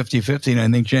virtually 50-50, and I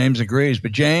think James agrees.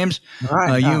 But James,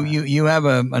 right, you have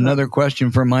another question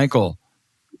for Michael.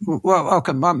 Well,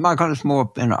 okay, Michael, it's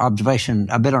more an observation.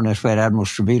 I've been on this with Admiral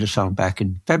Stavridis on back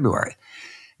in February.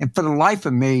 And for the life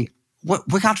of me,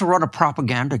 we got to run a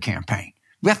propaganda campaign.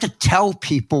 We have to tell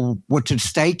people what's at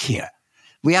stake here.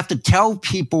 We have to tell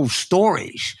people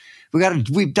stories.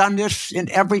 We've done this in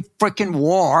every freaking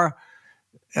war,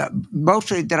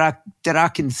 mostly that I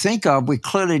can think of. We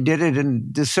clearly did it in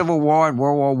the Civil War and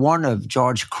World War I of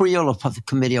George Creel of the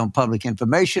Committee on Public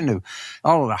Information, of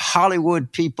all of the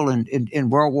Hollywood people in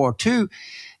World War II.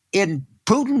 And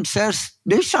Putin says,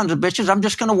 these sons of bitches, I'm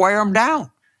just going to wear them down.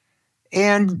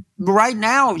 And right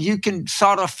now, you can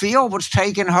sort of feel what's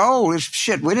taking hold. It's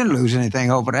shit, we didn't lose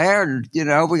anything over there. And,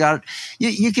 we got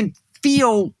you can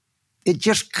feel it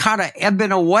just kind of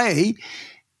ebbing away.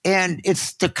 And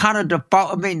it's the kind of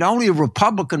default. I mean, the only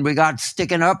Republican we got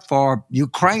sticking up for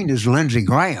Ukraine is Lindsey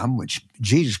Graham, which,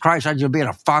 Jesus Christ, I'd just be in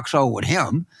a foxhole with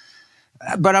him.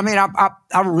 But I mean, I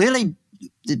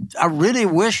really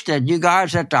wish that you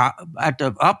guys at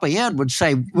the upper end would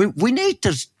say, we need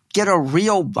to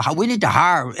we need to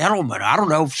hire Edelman, I don't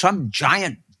know, some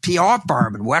giant PR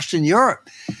firm in Western Europe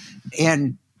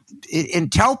and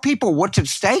tell people what's at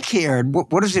stake here and what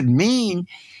does it mean?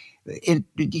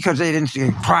 Because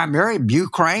in primary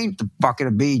Ukraine, the fuck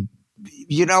it'll be,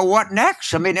 what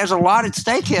next? I mean, there's a lot at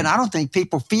stake here, and I don't think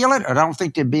people feel it. I don't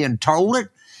think they're being told it.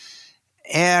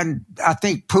 And I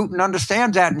think Putin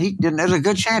understands that, and there's a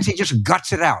good chance he just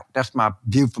guts it out. That's my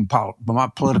view from my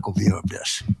political view of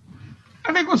this.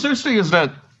 I think what's interesting is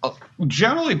that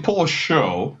generally polls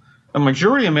show a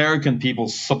majority of American people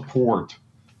support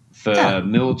the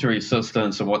military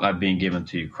assistance and whatnot being given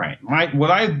to Ukraine. Right? What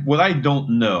I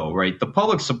don't know, right? The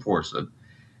public supports it,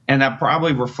 and that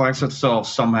probably reflects itself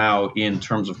somehow in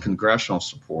terms of congressional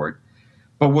support.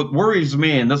 But what worries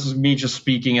me, and this is me just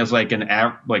speaking as like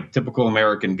typical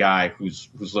American guy who's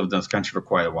lived in this country for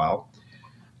quite a while,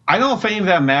 I don't know if any of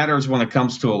that matters when it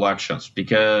comes to elections,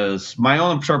 because my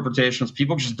own interpretation is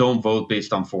people just don't vote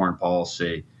based on foreign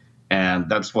policy, and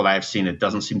that's what I've seen. It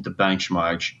doesn't seem to bench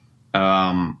much.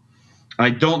 I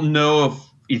don't know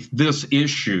if this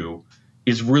issue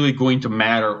is really going to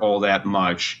matter all that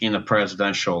much in a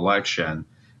presidential election,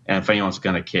 and if anyone's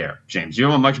going to care. James, you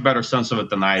have a much better sense of it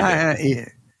than I do.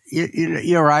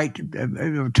 You're right.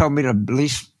 You told me the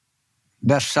least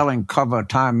best-selling cover of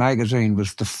Time magazine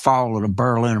was The Fall of the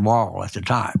Berlin Wall at the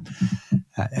time.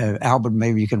 Albert,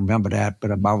 maybe you can remember that,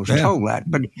 but I was told that.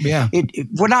 But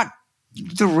we're not.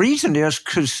 The reason is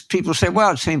because people say,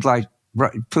 well, it seems like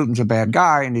Putin's a bad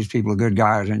guy and these people are good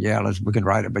guys, and we can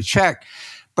write him a check.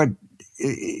 But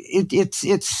it's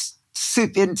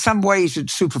in some ways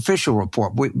it's superficial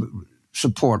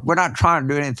support. We're not trying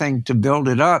to do anything to build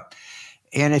it up.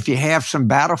 And if you have some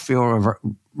battlefield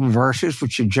reverses,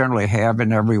 which you generally have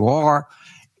in every war,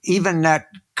 even that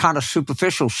kind of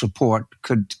superficial support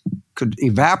could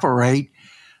evaporate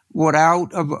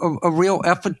without a real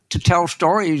effort to tell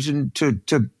stories and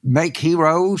to make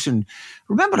heroes. And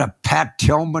remember the Pat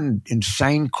Tillman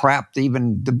insane crap that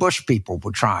even the Bush people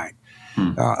were trying.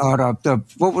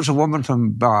 What was a woman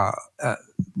from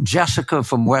Jessica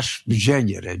from West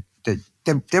Virginia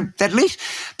at least,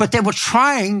 but they were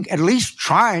trying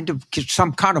to get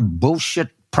some kind of bullshit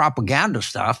propaganda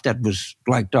stuff that was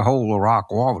like the whole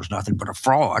Iraq War was nothing but a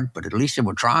fraud, but at least they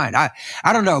were trying. I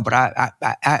don't know, but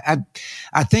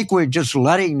I think we're just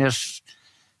letting this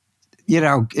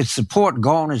its support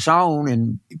go on its own.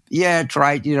 And yeah, it's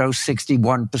right,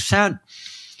 61%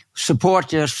 support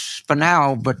just for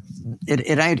now, but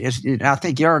it ain't. I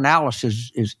think your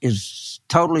analysis is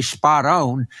totally spot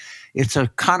on. It's a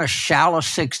kind of shallow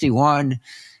 61,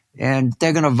 and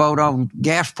they're going to vote on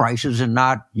gas prices and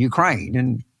not Ukraine.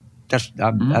 And that's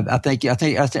I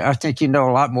think you know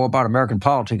a lot more about American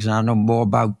politics than I know more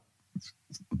about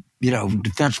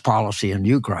defense policy in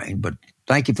Ukraine. But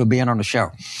thank you for being on the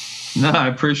show. No, I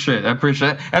appreciate it.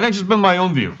 And that's just been my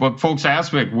own view. What folks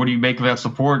ask me, what do you make of that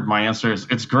support? My answer is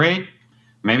it's great.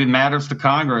 Maybe it matters to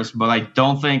Congress, but I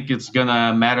don't think it's going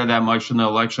to matter that much in the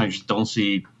election. I just don't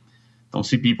see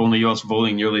people in the U.S.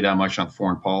 voting nearly that much on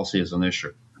foreign policy as an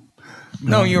issue.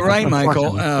 No, you're right,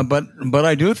 Michael. But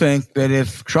I do think that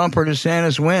if Trump or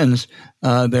DeSantis wins,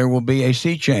 there will be a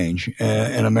sea change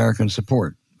in American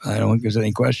support. I don't think there's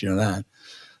any question of that.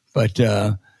 But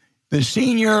the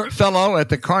senior fellow at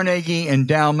the Carnegie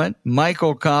Endowment,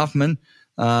 Michael Kofman,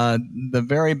 the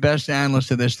very best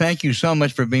analyst of this. Thank you so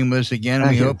much for being with us again,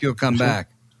 and we hope you'll come back.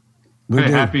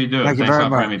 Very happy to do it. Thanks for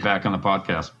having me back on the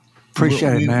podcast.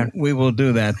 Appreciate it, man. We will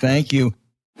do that. Thank you.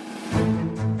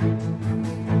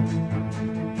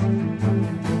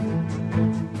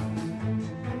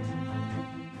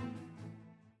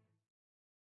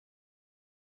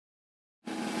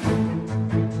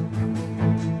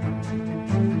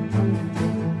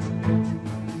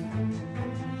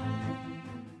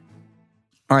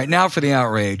 All right, now for the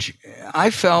outrage. I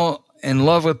fell in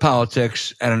love with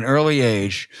politics at an early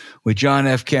age with John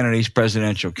F. Kennedy's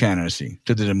presidential candidacy,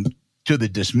 to the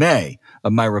dismay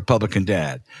of my Republican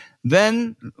dad.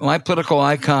 Then my political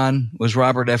icon was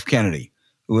Robert F. Kennedy,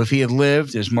 who, if he had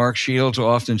lived, as Mark Shields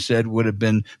often said, would have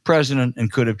been president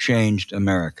and could have changed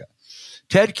America.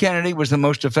 Ted Kennedy was the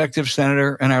most effective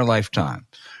senator in our lifetime.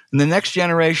 And the next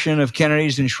generation of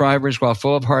Kennedys and Shrivers, while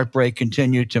full of heartbreak,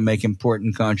 continued to make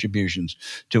important contributions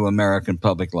to American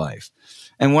public life.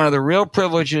 And one of the real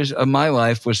privileges of my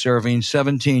life was serving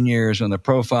 17 years on the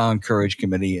Profile and Courage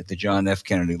Committee at the John F.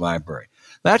 Kennedy Library.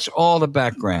 That's all the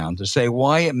background to say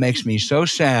why it makes me so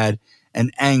sad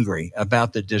and angry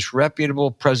about the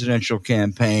disreputable presidential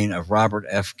campaign of Robert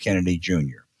F. Kennedy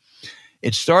Jr.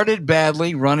 It started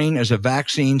badly, running as a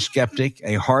vaccine skeptic,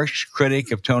 a harsh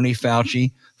critic of Tony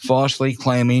Fauci, falsely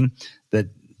claiming that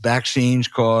vaccines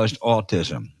caused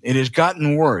autism. It has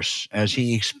gotten worse as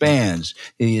he expands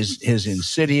his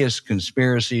insidious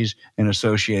conspiracies and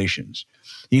associations.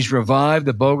 He's revived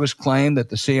the bogus claim that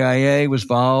the CIA was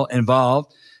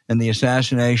involved in the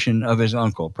assassination of his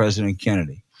uncle, President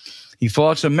Kennedy. He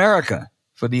faults America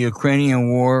for the Ukrainian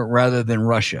war rather than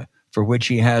Russia, for which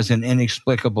he has an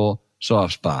inexplicable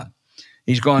soft spot.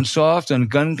 He's gone soft on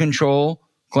gun control,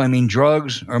 claiming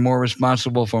drugs are more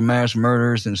responsible for mass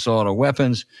murders than assault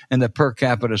weapons, and that per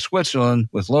capita Switzerland,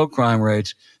 with low crime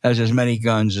rates, has as many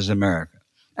guns as America.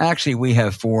 Actually, we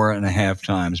have 4.5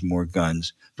 times more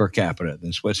guns per capita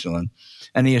than Switzerland.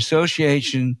 And he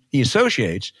associates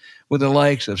with the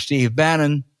likes of Steve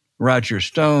Bannon, Roger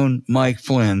Stone, Mike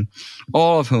Flynn,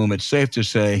 all of whom it's safe to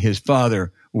say his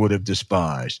father would have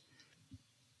despised.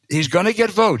 He's going to get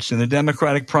votes in the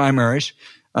Democratic primaries,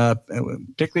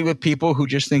 particularly with people who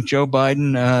just think Joe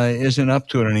Biden isn't up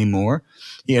to it anymore.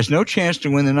 He has no chance to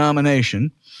win the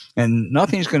nomination, and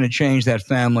nothing's going to change that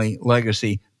family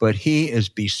legacy, but he is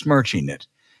besmirching it.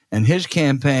 And his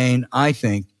campaign, I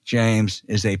think, James,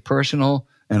 is a personal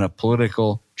and a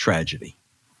political tragedy.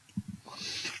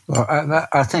 Well,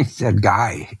 I think that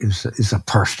guy is a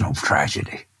personal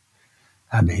tragedy.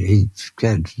 I mean, he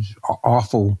had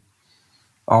awful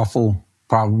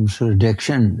problems with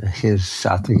addiction. His,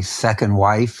 I think, second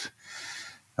wife,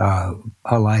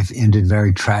 her life ended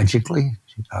very tragically.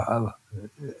 I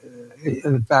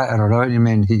don't know. I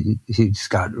mean, he's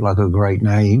got like a great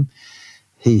name.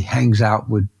 He hangs out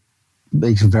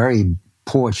makes very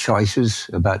poor choices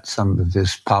about some of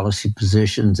his policy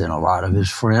positions and a lot of his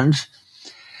friends.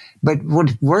 But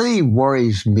what really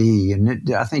worries me,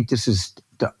 and I think this is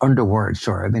the underword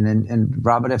story. I mean, and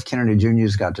Robert F. Kennedy Jr.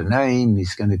 has got the name.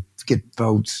 He's going to get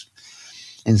votes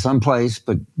in some place,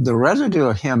 but the residue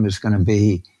of him is going to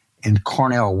be in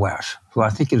Cornel West, who I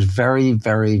think is very,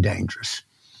 very dangerous.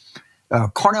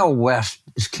 Cornel West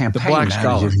is campaign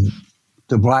manager.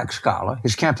 The black scholar.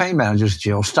 His campaign manager is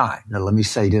Jill Stein. Now, let me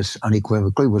say this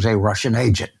unequivocally, was a Russian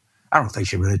agent. I don't think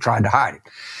she really tried to hide it.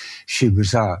 She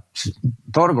was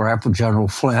photographed with General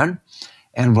Flynn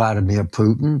and Vladimir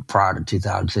Putin prior to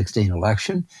 2016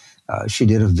 election. She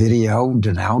did a video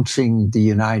denouncing the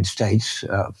United States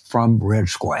from Red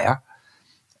Square.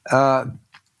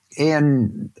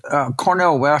 In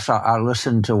Cornel West, I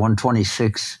listened to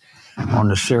 126 on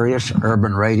the Sirius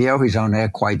Urban Radio. He's on there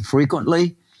quite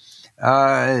frequently.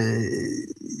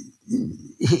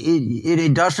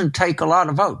 It doesn't take a lot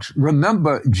of votes.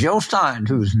 Remember, Jill Stein,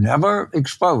 who's never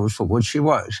exposed for what she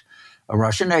was, a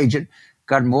Russian agent,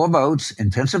 got more votes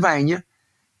in Pennsylvania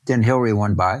than Hillary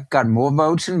won by, got more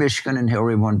votes in Michigan than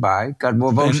Hillary won by, got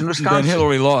more votes in Wisconsin. Than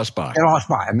Hillary lost by.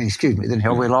 Than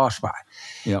Hillary lost by.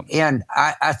 Yep. And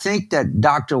I think that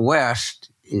Dr.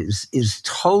 West is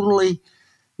totally,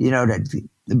 that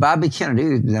Bobby Kennedy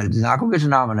is not going to get the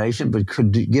nomination, but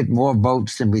could get more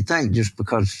votes than we think just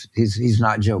because he's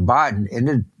not Joe Biden. And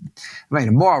the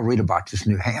more I read about this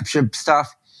New Hampshire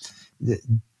stuff,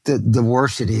 the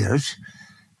worse it is.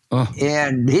 Oh.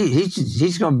 And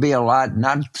he's going to be a lot,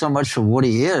 not so much for what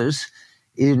he is.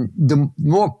 The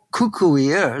more cuckoo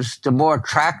he is, the more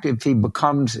attractive he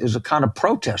becomes as a kind of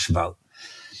protest vote.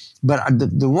 But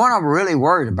the one I'm really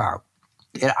worried about,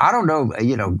 I don't know,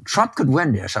 Trump could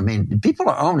win this. I mean, people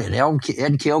are on it.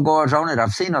 Ed Kilgore's on it.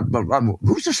 I've seen it, but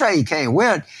who's to say he can't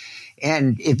win?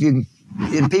 And if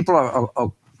people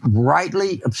are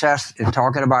rightly obsessed in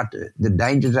talking about the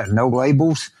dangers that no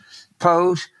labels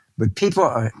pose, but people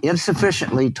are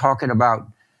insufficiently talking about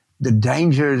the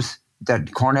dangers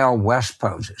that Cornel West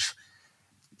poses.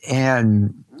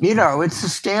 And, it's a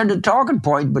standard talking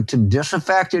point, but to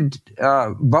disaffected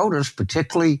voters,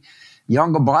 particularly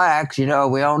younger blacks, we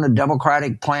own a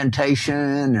Democratic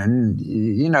plantation and,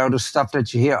 the stuff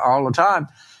that you hear all the time.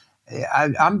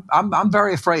 I'm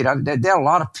very afraid. There are a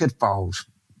lot of pitfalls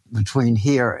between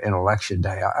here and Election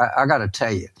Day. I got to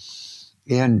tell you.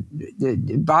 And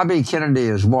Bobby Kennedy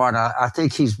is one. I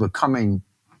think he's becoming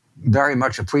very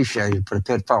much appreciated for the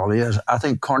pitfall he is. I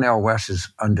think Cornel West is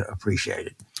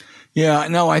underappreciated. Yeah,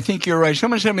 no, I think you're right.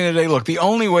 Someone said to me today, look, the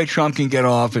only way Trump can get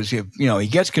off is if, he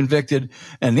gets convicted,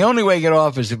 and the only way to get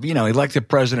off is if, elected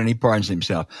president, he pardons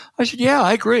himself. I said, yeah,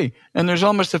 I agree. And there's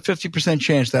almost a 50%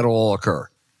 chance that'll all occur.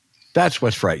 That's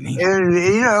what's frightening.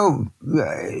 And,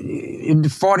 in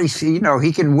 40,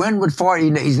 he can win with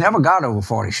 40. He's never got over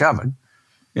 47.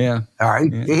 Yeah. All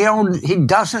right. Yeah. He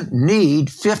doesn't need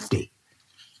 50.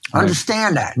 Right.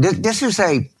 Understand that. This is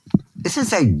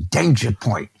a danger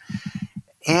point.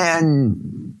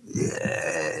 And,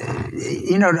 I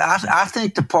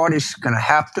think the party's going to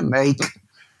have to make,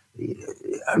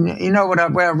 what I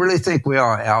really think we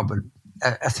are, Albert.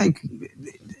 I think,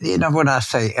 when I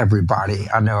say everybody,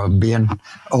 I know I'm being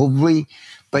overly,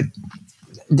 but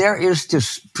there is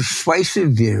this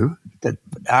persuasive view that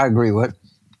I agree with.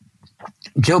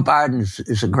 Joe Biden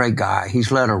is a great guy.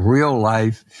 He's led a real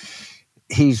life.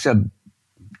 He's a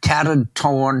tattered,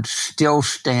 torn, still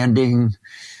standing,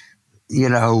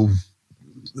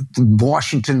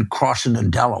 Washington crossing the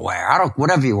Delaware.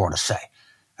 Whatever you want to say,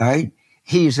 all right?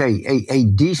 He's a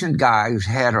decent guy who's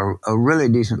had a really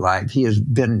decent life. He has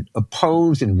been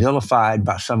opposed and vilified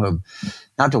by some of,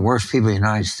 not the worst people in the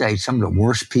United States, some of the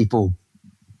worst people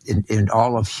in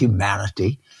all of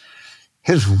humanity.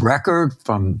 His record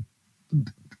from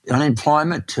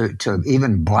unemployment to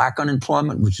even black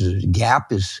unemployment, which is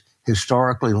gap is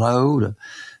historically low, to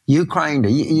Ukraine,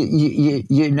 to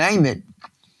you name it.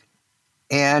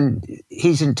 And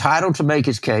he's entitled to make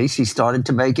his case. He started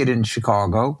to make it in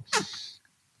Chicago.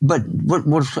 But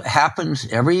what happens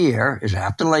every year is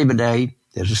after Labor Day,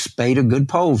 there's a spate of good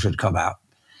polls that come out.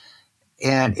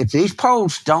 And if these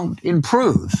polls don't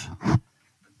improve,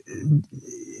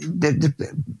 the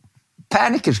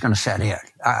panic is going to set in.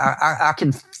 I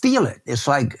can feel it. It's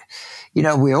like, we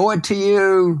owe it to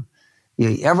you.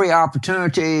 Every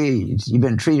opportunity, you've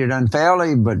been treated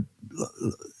unfairly, but,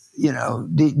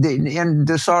 and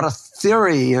the sort of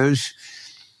theory is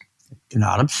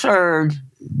not absurd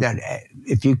that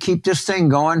if you keep this thing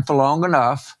going for long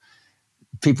enough,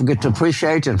 people get to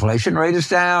appreciate the inflation rate is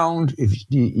down. If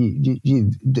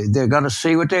they're going to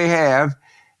see what they have,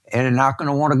 and they're not going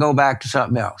to want to go back to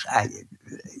something else.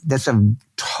 That's a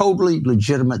totally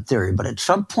legitimate theory, but at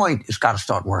some point, it's got to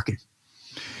start working.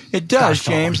 It does,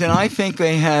 James, and I think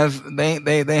they have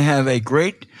a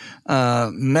great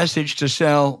message to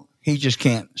sell. He just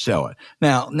can't sell it.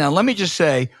 Now, let me just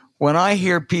say, when I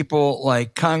hear people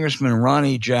like Congressman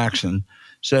Ronnie Jackson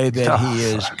say that he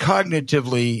is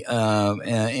cognitively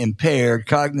impaired,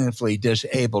 cognitively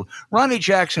disabled, Ronnie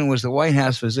Jackson was the White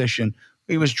House physician.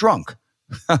 He was drunk.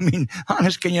 I mean,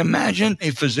 honest, can you imagine a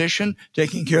physician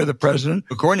taking care of the president,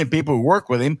 according to people who work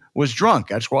with him, was drunk?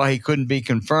 That's why he couldn't be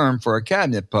confirmed for a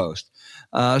cabinet post.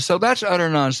 So that's utter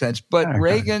nonsense. But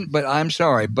Reagan, but I'm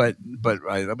sorry, but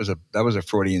that was a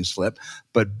Freudian slip.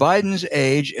 But Biden's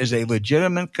age is a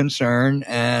legitimate concern,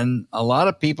 and a lot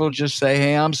of people just say,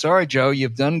 "Hey, I'm sorry, Joe,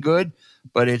 you've done good,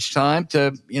 but it's time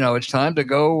to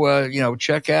go,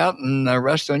 check out and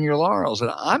rest on your laurels.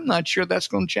 And I'm not sure that's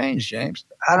going to change, James.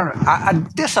 I don't know.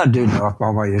 This I do know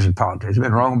about my years in politics. I've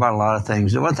been wrong about a lot of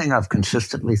things. The one thing I've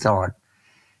consistently thought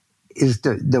is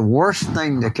the worst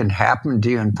thing that can happen to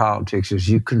you in politics is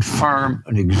you confirm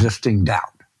an existing doubt.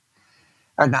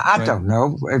 And I don't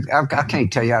know. I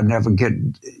can't tell you I'd never get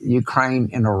Ukraine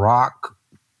and Iraq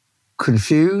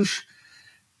confused,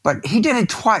 but he did it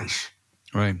twice.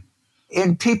 Right.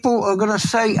 And people are going to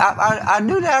say, I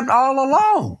knew that all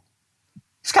along.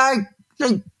 This guy,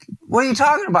 what are you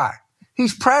talking about?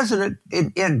 He's president,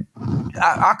 and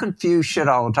I confuse shit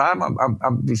all the time.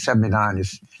 I'll be 79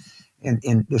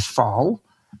 in this fall.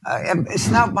 And it's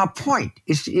not my point.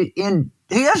 He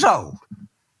is old.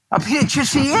 I mean,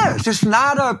 he is. It's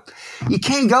not you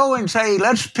can't go and say,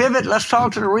 let's pivot, let's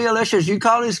talk to the real issues. You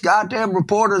call these goddamn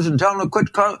reporters and tell them to quit,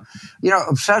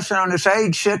 obsessing on this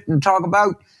age shit and talk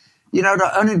about,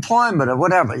 the unemployment or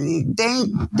whatever.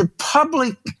 The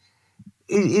public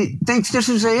thinks this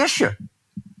is the issue.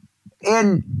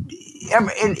 And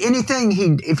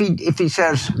anything if he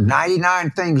says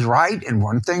 99 things right and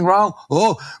one thing wrong,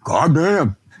 oh,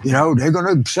 goddamn. They're going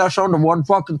to obsess on the one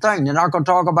fucking thing. They're not going to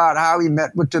talk about how he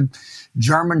met with the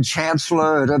German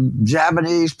chancellor, the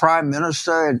Japanese prime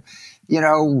minister, and,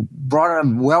 brought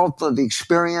a wealth of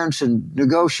experience and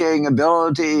negotiating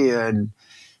ability. And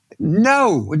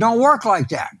no, it don't work like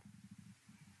that.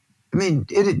 I mean,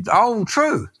 it's all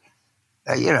true.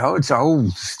 It's an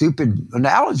old, stupid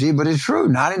analogy, but it's true.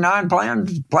 99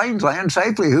 planes land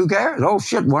safely. Who cares? Oh,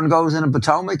 shit, one goes in the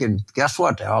Potomac, and guess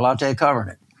what? They're all out there covering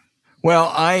it.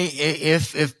 Well,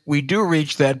 if we do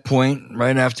reach that point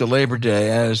right after Labor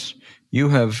Day, as you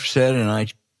have said, and I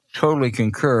totally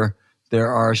concur,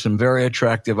 there are some very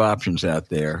attractive options out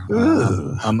there.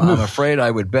 I'm afraid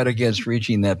I would bet against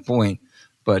reaching that point,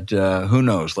 but who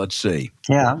knows? Let's see.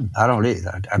 Yeah, I don't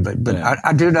either. But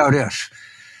I do know this: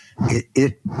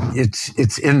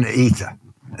 it's in the ether.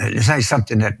 This ain't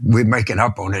something that we're making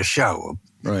up on this show.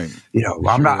 Right.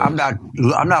 I'm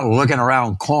not looking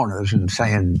around corners and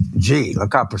saying, gee,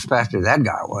 look how prospective that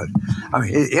guy was. I mean,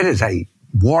 it is a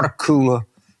water cooler,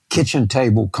 kitchen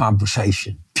table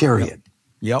conversation, period.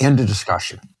 Yep. End of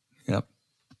discussion. Yep.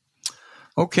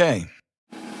 Okay.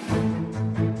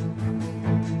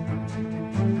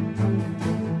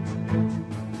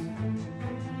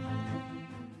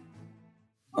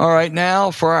 All right,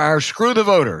 now for our Screw the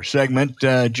Voter segment,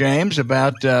 James,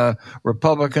 about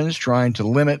Republicans trying to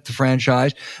limit the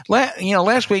franchise.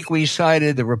 Last week we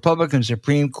cited the Republican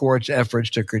Supreme Court's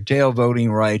efforts to curtail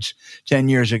voting rights 10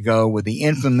 years ago with the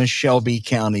infamous Shelby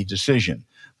County decision,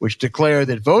 which declared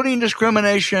that voting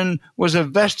discrimination was a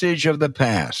vestige of the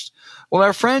past. Well,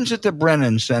 our friends at the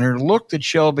Brennan Center looked at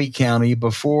Shelby County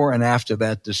before and after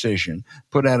that decision,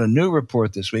 put out a new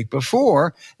report this week.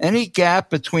 Before, any gap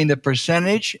between the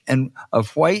percentage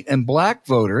of white and black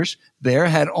voters there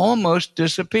had almost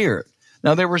disappeared.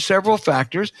 Now, there were several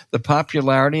factors. The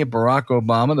popularity of Barack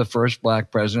Obama, the first black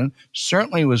president,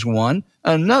 certainly was one.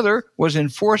 Another was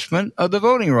enforcement of the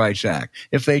Voting Rights Act.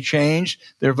 If they changed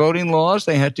their voting laws,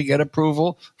 they had to get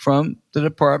approval from the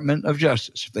Department of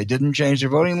Justice. If they didn't change their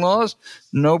voting laws,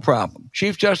 no problem.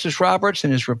 Chief Justice Roberts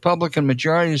and his Republican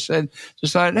majority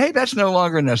decided, hey, that's no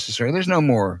longer necessary. There's no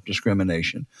more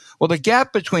discrimination. Well, the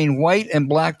gap between white and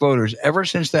black voters ever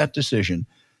since that decision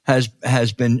has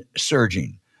been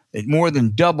surging. It more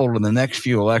than doubled in the next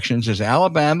few elections as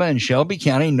Alabama and Shelby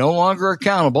County, no longer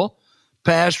accountable,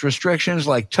 passed restrictions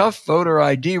like tough voter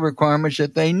ID requirements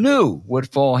that they knew would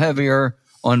fall heavier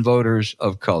on voters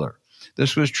of color.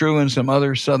 This was true in some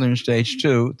other southern states,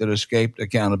 too, that escaped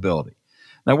accountability.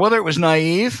 Now, whether it was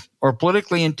naive or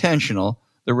politically intentional,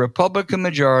 the Republican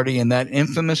majority in that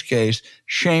infamous case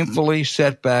shamefully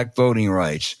set back voting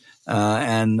rights.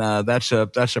 And that's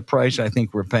a price I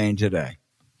think we're paying today.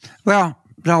 Well,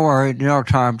 don't worry. New York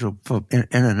Times, in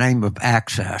the name of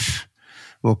access,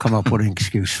 will come up with an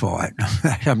excuse for it.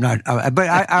 But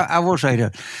I will say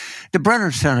that the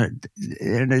Brennan Center,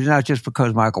 and it's not just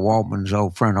because Michael Waltman's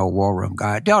old friend, old war room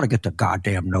guy, they ought to get the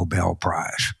goddamn Nobel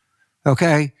Prize.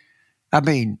 Okay? I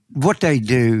mean, what they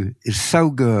do is so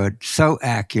good, so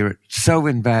accurate, so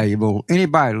invaluable.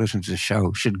 Anybody who listens to the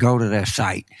show should go to their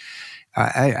site.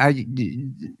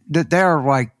 They're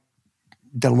like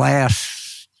the last,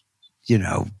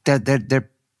 they're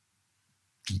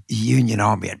Union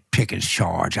Army at Pickens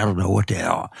Charge. I don't know what they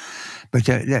are. But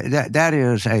that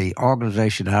is a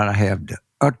organization that I have the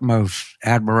utmost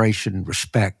admiration and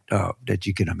respect of that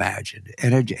you can imagine.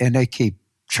 And they keep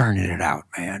churning it out,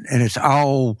 man. And it's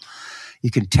all,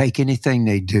 you can take anything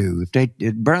they do.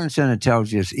 If Brennan Center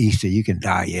tells you it's Easter, you can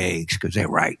dye your eggs because they're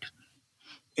right.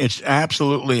 It's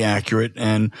absolutely accurate.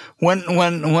 And when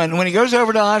he goes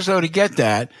over to Oslo to get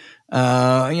that,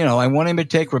 I want him to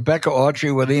take Rebecca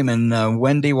Autry with him and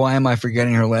Wendy. Why am I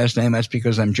forgetting her last name? That's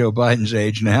because I'm Joe Biden's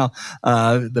age now.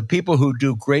 The people who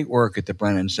do great work at the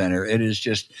Brennan Center. It is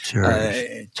just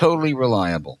totally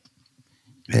reliable.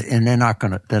 And they're not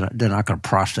going to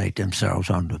prostrate themselves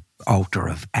on the altar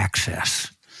of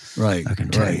access. Right. I can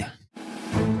tell you.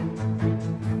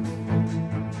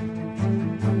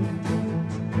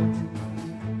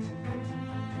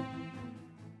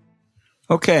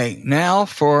 Okay, now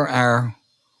for our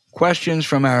questions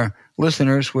from our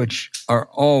listeners, which are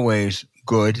always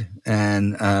good.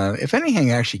 And if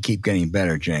anything, actually keep getting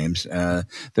better, James.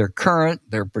 They're current,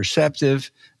 they're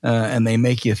perceptive, and they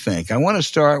make you think. I want to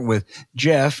start with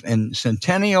Jeff in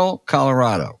Centennial,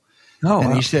 Colorado.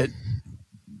 He said,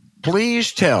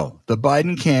 please tell the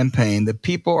Biden campaign that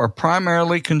people are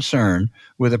primarily concerned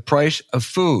with the price of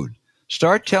food.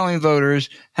 Start telling voters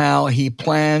how he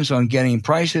plans on getting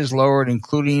prices lowered,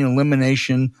 including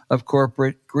elimination of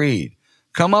corporate greed.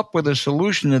 Come up with a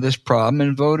solution to this problem,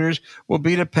 and voters will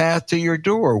be the path to your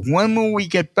door. When will we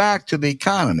get back to the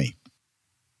economy?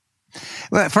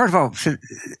 Well, first of all,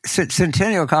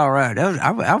 Centennial, Colorado,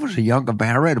 I was a younger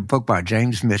man. I read a book by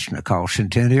James Michener called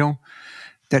Centennial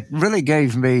that really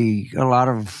gave me a lot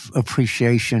of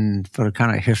appreciation for the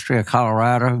kind of history of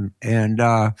Colorado. And,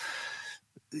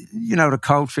 the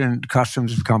culture and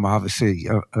customs have become obviously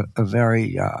a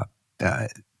very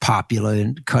popular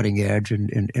and cutting edge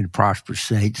and prosperous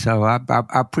state. So I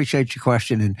appreciate your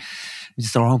question. And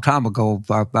just a long time ago,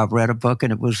 I read a book,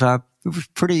 and it was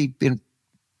pretty.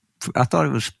 I thought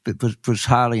it was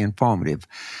highly informative.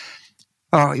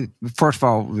 First of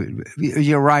all,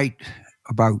 you're right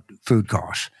about food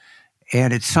costs,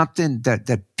 and it's something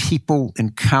that people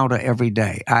encounter every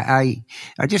day. I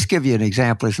just give you an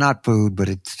example. It's not food, but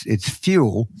it's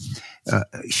fuel.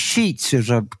 Sheetz is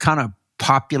a kind of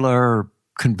popular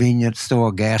convenience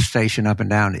store, gas station up and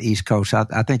down the East Coast.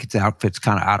 I think its outfit's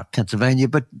kind of out of Pennsylvania,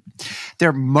 but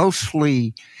they're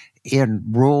mostly in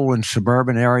rural and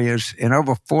suburban areas. And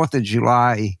over 4th of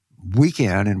July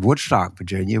weekend in Woodstock,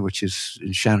 Virginia, which is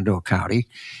in Shenandoah County,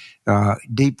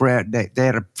 Deep Red, they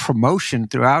had a promotion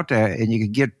throughout there, and you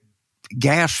could get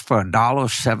gas for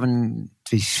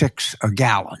 $1.76 a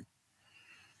gallon.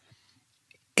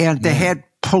 And they had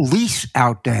police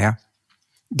out there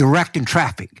directing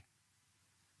traffic.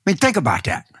 I mean, think about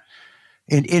that.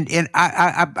 And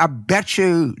I bet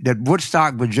you that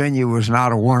Woodstock, Virginia was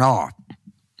not a one-off.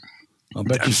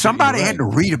 Somebody had to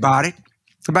read about it.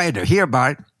 Somebody had to hear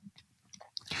about it.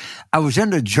 I was in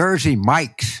the Jersey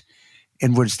Mike's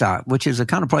in Woodstock, which is the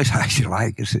kind of place I actually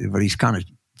like. But he's kind of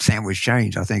sandwich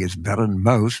chains. I think it's better than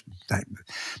most.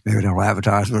 Maybe they'll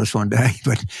advertise with us one day.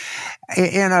 But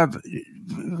and a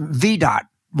VDOT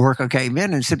worker came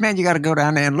in and said, "Man, you got to go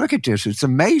down there and look at this. It's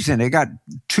amazing. They got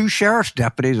 2 sheriff's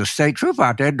deputies, a state trooper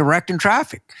out there directing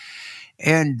traffic."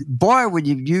 And boy, when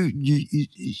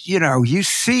you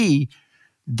see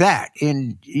that,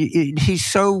 and he's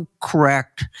so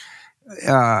correct.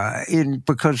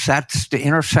 Because that's the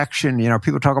intersection.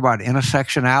 People talk about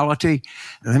intersectionality.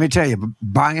 Let me tell you,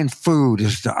 buying food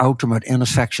is the ultimate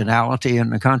intersectionality in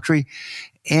the country.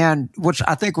 And what's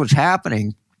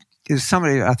happening is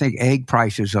I think egg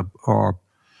prices are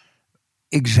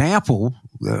example.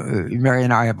 Mary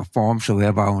and I have a farm, so we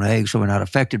have our own eggs, so we're not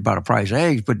affected by the price of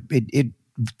eggs. But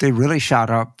they really shot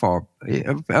up for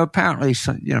apparently.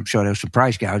 I'm sure there's some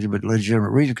price gouging, but legitimate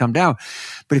reason come down.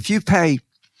 But if you pay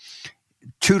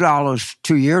 $2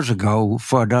 2 years ago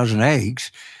for a dozen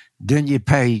eggs, then you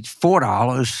paid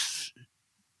 $4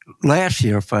 last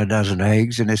year for a dozen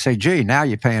eggs, and they say, gee, now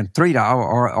you're paying $3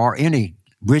 or any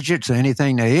widgets or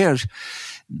anything there is.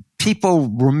 People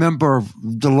remember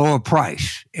the lower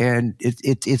price, and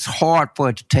it's hard for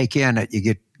it to take in that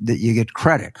you get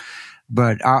credit.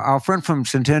 But our friend from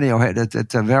Centennial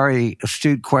that's a very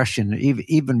astute question,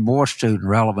 even more astute and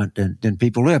relevant than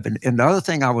people live. And the other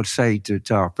thing I would say to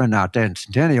our friend out there in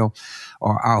Centennial,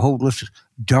 or our whole listeners,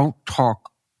 don't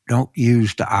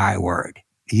use the I word.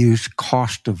 Use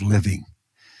cost of living,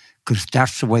 because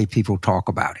that's the way people talk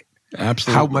about it.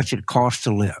 Absolutely. How much it costs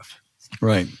to live.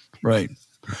 Right.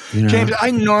 James,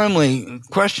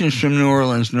 questions from New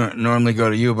Orleans normally go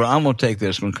to you, but I'm going to take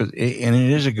this one and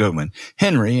it is a good one.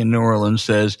 Henry in New Orleans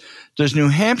says, does New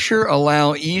Hampshire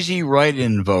allow easy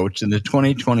write-in votes in the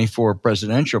 2024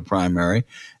 presidential primary?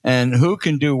 And who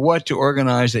can do what to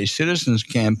organize a citizens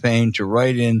campaign to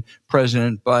write in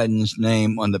President Biden's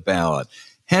name on the ballot?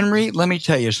 Henry, let me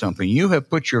tell you something. You have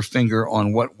put your finger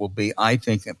on what will be, I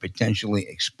think, a potentially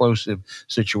explosive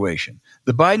situation.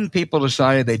 The Biden people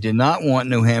decided they did not want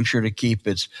New Hampshire to keep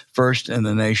its first in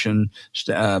the nation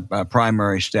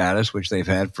primary status, which they've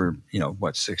had for,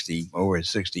 over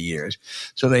 60 years.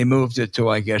 So they moved it to,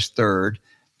 I guess, third.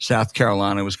 South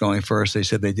Carolina was going first. They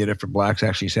said they did it for blacks.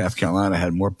 Actually, South Carolina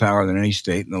had more power than any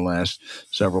state in the last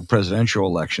several presidential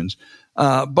elections.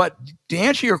 But to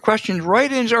answer your question,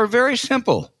 write-ins are very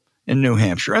simple in New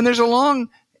Hampshire, and there's a long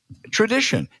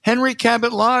tradition. Henry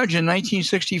Cabot Lodge in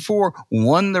 1964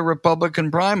 won the Republican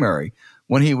primary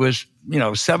when he was,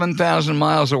 7,000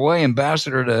 miles away,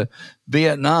 ambassador to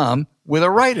Vietnam, with a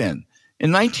write-in.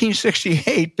 In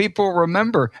 1968, people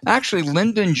remember, actually,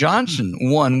 Lyndon Johnson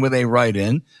won with a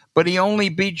write-in, but he only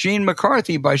beat Gene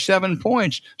McCarthy by 7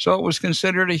 points, so it was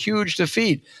considered a huge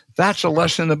defeat. That's a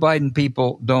lesson the Biden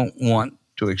people don't want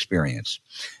to experience.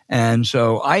 And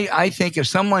so I think if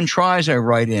someone tries a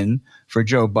write-in for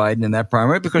Joe Biden in that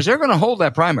primary, because they're going to hold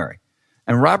that primary,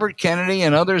 and Robert Kennedy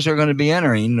and others are going to be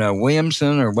entering,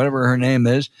 Williamson or whatever her name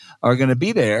is, are going to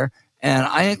be there. And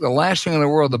I think the last thing in the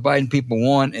world the Biden people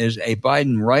want is a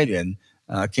Biden write-in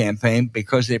campaign,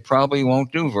 because they probably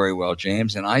won't do very well,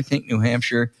 James. And I think New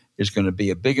Hampshire is going to be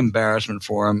a big embarrassment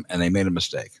for them, and they made a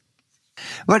mistake.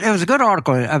 But it was a good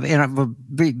article, and I'll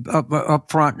be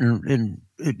up front and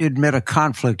admit a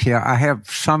conflict here. I have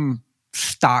some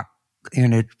stock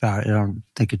in it. I don't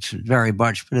think it's very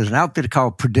much, but there's an outfit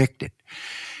called Predicted.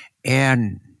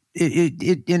 And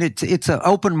it's an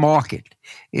open market,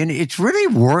 and it's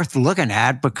really worth looking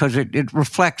at because it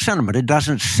reflects sentiment. It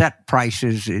doesn't set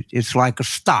prices. It's like a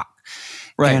stock.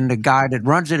 Right. And the guy that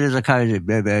runs it is a kind of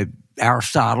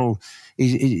Aristotle.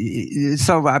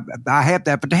 So I have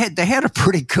that, but they had a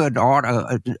pretty good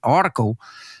article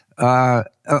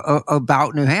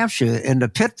about New Hampshire and the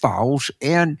pitfalls.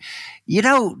 And,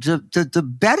 the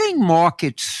betting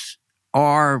markets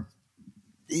are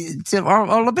a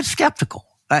little bit skeptical.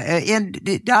 And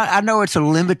I know it's a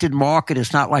limited market.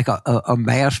 It's not like a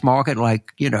mass market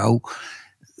like,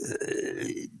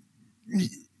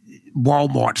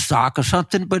 Walmart stock or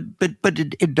something, but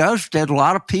it does. There's a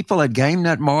lot of people that game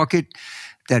that market,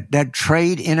 that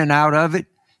trade in and out of it.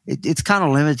 It's kind of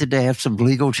limited. They have some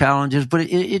legal challenges, but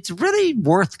it's really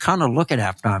worth kind of looking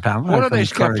at from time. What are they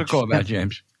skeptical about,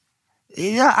 James?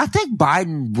 Yeah, I think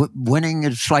Biden winning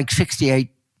is like 68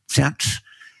 cents.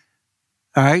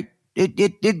 All right.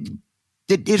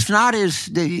 It's not as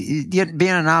being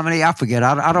a nominee. I forget.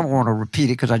 I don't want to repeat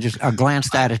it because I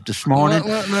glanced at it this morning.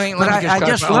 I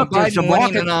just looked at the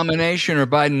winning the nomination or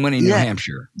Biden winning New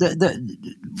Hampshire.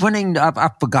 The winning.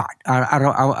 I forgot.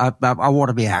 I want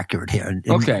to be accurate here.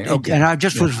 Okay. And I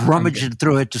just was rummaging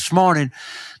through it this morning,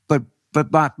 but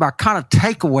my kind of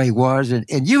takeaway was, and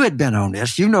you had been on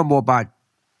this. You know more about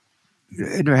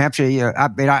New Hampshire.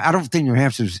 I don't think New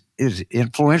Hampshire is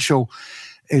influential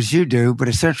as you do, but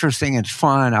it's interesting. It's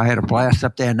fun. I had a blast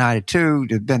up there in 92.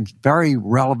 There've been very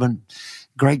relevant,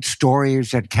 great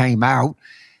stories that came out.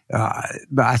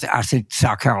 But I think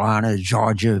South Carolina,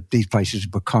 Georgia, these places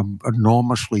have become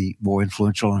enormously more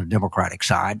influential on the Democratic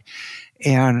side.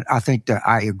 And I think that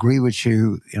I agree with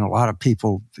you in a lot of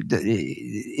people.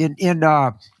 Billy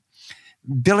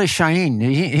Shaheen,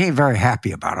 he ain't very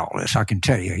happy about all this, I can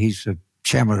tell you. He's the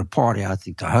chairman of the party. I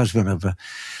think the husband of a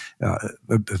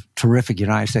terrific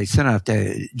United States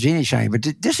Senator, Jeannie Shaheen. But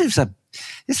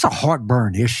it's a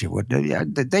heartburn issue.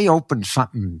 They opened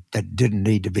something that didn't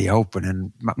need to be open,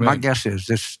 and my guess is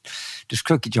this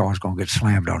cookie jar is going to get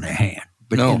slammed on their hand.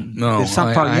 But no. You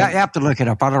have to look it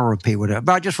up. I don't repeat what it,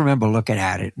 but I just remember looking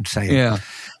at it and saying,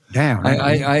 damn.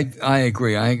 I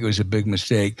agree. I think it was a big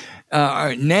mistake.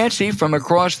 Nancy from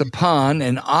across the pond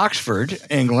in Oxford,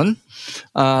 England,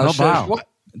 says,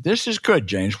 this is good,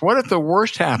 James. What if the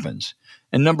worst happens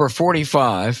and number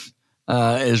 45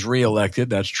 is reelected?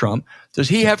 That's Trump. Does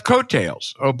he have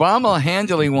coattails? Obama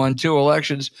handily won 2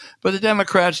 elections, but the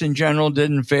Democrats in general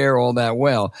didn't fare all that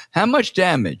well. How much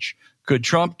damage could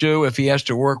Trump do if he has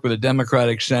to work with a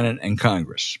Democratic Senate and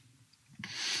Congress?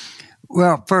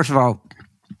 Well, first of all,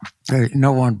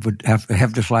 no one would have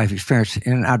this life experience.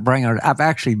 And I've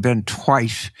actually been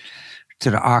twice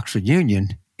to the Oxford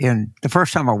Union. And the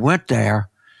first time I went there,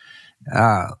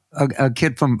 a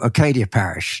kid from Acadia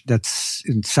Parish, that's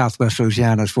in southwest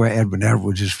Louisiana, is where Edwin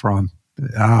Edwards is from,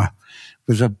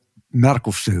 was a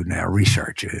medical student there, a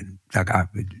researcher. And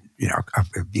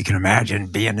you can imagine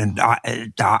being in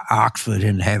Oxford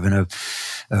and having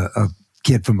a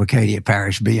kid from Acadia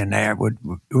Parish being there, what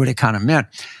it kind of meant.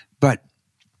 But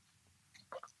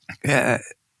at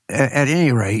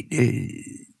any rate,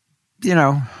 I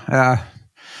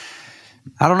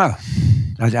don't know.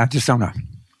 I just don't know.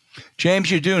 James,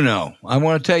 you do know. I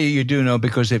want to tell you do know,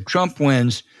 because if Trump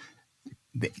wins,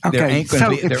 there ain't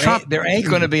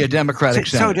going to be a Democratic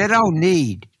Senate. So they don't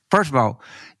need, first of all,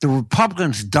 the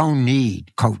Republicans don't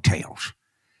need coattails.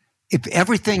 If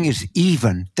everything is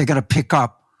even, they're going to pick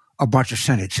up a bunch of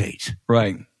Senate seats.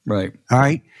 Right. All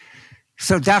right?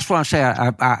 So that's what I'm saying.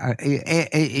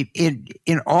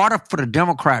 In order for the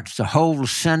Democrats to hold the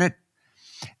Senate,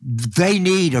 they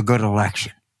need a good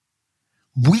election.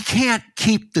 We can't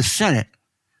keep the Senate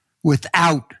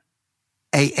without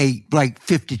a like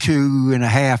 52.5%,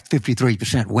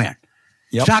 53% win.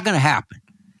 Yep. It's not going to happen.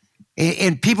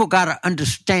 And people got to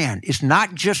understand, it's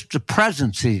not just the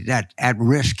presidency that's at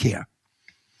risk here.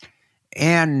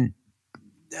 And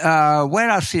where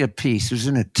did I see a piece? It was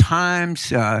in the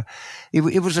Times.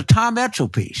 It was a Tom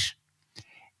Edsall piece.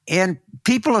 And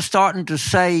people are starting to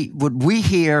say what we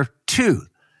hear too,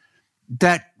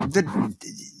 that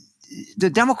the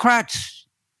Democrats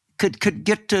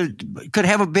could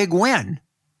have a big win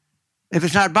if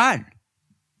it's not Biden.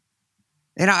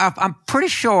 And I'm pretty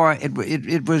sure it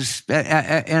was in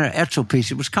an Edsall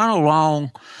piece. It was kind of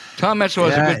long. Tom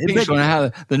Edsall has a good piece on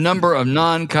how the number of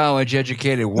non-college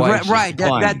educated whites right,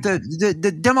 that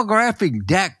the demographic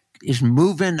deck is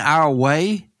moving our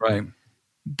way. Right.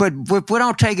 But if we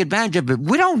don't take advantage of it,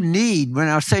 we don't need, when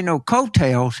I say no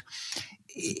coattails,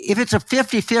 if it's a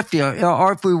 50-50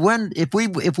 or if we win, if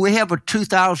we have a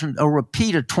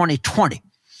repeat of 2020,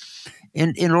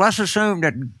 and let's assume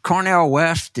that Cornel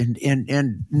West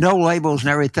and no labels and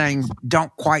everything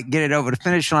don't quite get it over the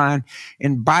finish line,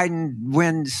 and Biden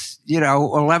wins,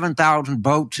 11,000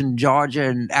 votes in Georgia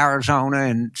and Arizona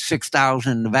and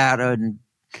 6,000 in Nevada and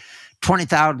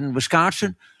 20,000 in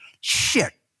Wisconsin.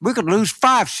 Shit, we could lose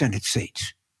 5 Senate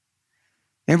seats.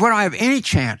 And we don't have any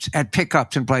chance at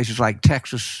pickups in places like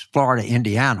Texas, Florida,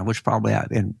 Indiana, which probably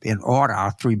in order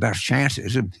are 3 best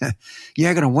chances.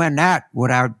 You're going to win that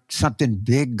without something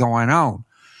big going on.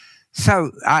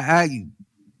 So I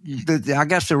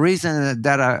guess the reason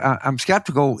that I'm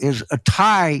skeptical is a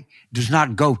tie does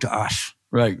not go to us.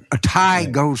 Right. A tie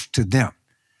goes to them.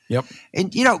 Yep.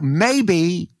 And,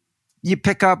 maybe you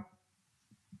pick up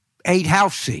 8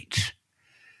 House seats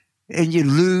and you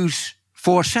lose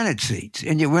 4 Senate seats,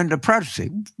 and you win the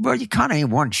presidency. Well, you kind of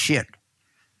ain't won shit.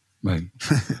 Right.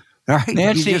 Right?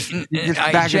 Nancy,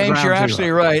 James, you're absolutely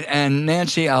right. And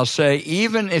Nancy, I'll say,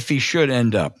 even if he should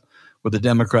end up with a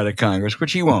Democratic Congress,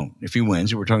 which he won't if he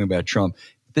wins, we're talking about Trump,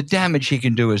 the damage he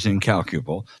can do is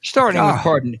incalculable, starting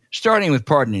with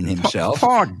pardoning himself,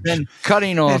 then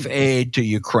cutting off aid to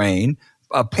Ukraine,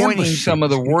 appointing some of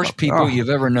the worst people you've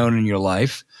ever known in your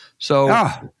life.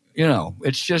 So,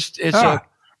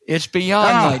 it's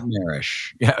beyond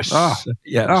nightmarish. Yes.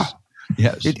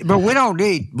 Yes. But we don't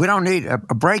need a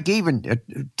break even. A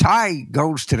tie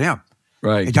goes to them.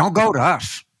 Right. It don't go to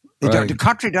us. Right. The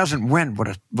country doesn't win with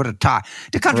a tie.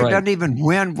 The country doesn't even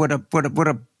win with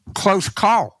a close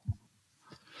call.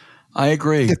 I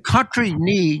agree. The country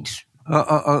needs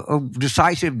a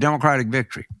decisive Democratic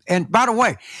victory. And by the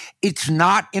way, it's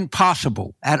not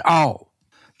impossible at all.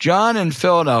 John in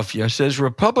Philadelphia says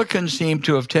Republicans seem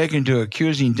to have taken to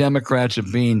accusing Democrats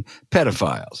of being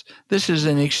pedophiles. This is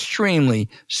an extremely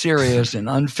serious and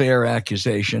unfair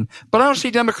accusation, but I don't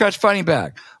see Democrats fighting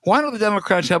back. Why don't the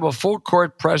Democrats have a full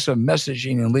court press of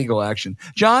messaging and legal action?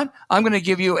 John, I'm going to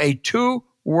give you a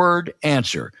 2-word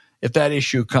answer if that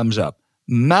issue comes up.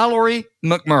 Mallory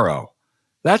McMurrow.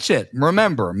 That's it.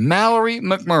 Remember, Mallory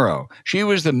McMurrow. She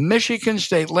was the Michigan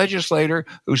state legislator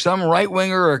who some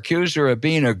right-winger accused her of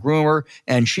being a groomer,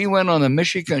 and she went on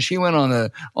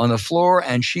the floor,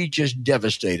 and she just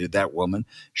devastated that woman.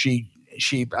 She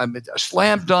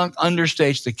slam dunk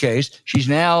understates the case. She's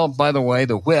now, by the way,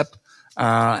 the whip,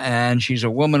 and she's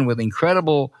a woman with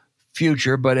incredible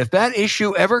future. But if that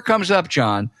issue ever comes up,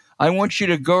 John, I want you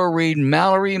to go read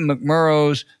Mallory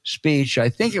McMurrow's speech. I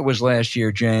think it was last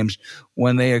year, James,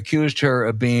 when they accused her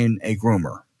of being a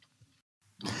groomer.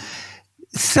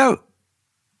 So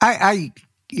I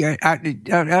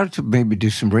have to maybe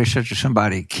do some research, or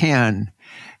somebody can.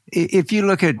 If you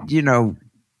look at,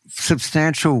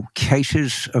 substantial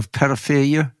cases of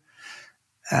pedophilia,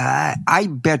 I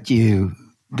bet you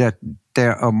that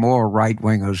there are more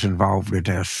right-wingers involved with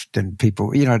this than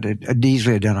people,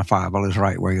 easily identifiable as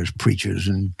right-wingers, preachers,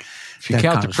 and if you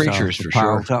count the preachers, for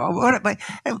sure.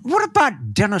 What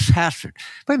about Dennis Hastert?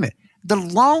 Wait a minute. The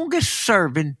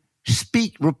longest-serving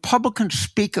Republican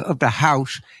Speaker of the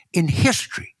House in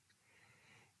history.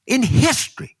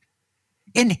 The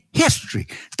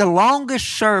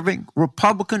longest-serving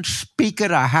Republican Speaker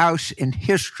of the House in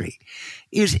history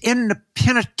is in the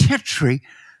penitentiary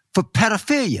for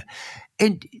pedophilia.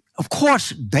 And of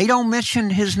course, they don't mention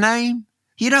his name.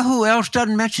 You know who else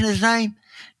doesn't mention his name?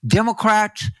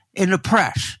 Democrats and the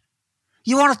press.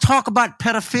 You want to talk about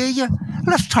pedophilia?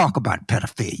 Let's talk about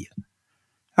pedophilia.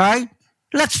 All right?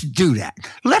 Let's do that.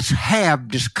 Let's have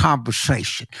this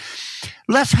conversation.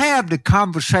 Let's have the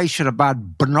conversation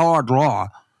about Bernard Law,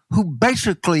 who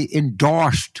basically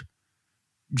endorsed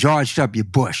George W.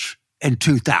 Bush in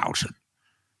 2000.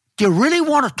 Do you really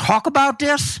want to talk about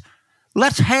this?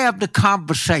 Let's have the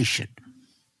conversation.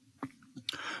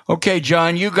 Okay,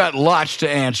 John, you got lots to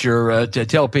answer, to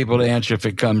tell people to answer if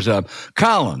it comes up.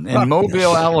 Colin in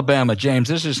Mobile, Alabama. James,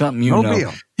 this is something you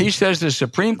know. He says the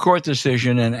Supreme Court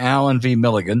decision in Allen v.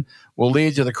 Milligan will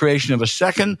lead to the creation of a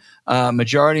second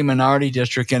majority-minority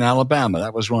district in Alabama.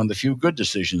 That was one of the few good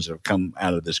decisions that have come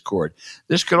out of this court.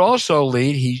 This could also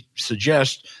lead, he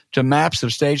suggests, to maps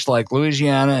of states like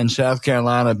Louisiana and South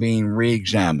Carolina being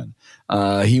re-examined.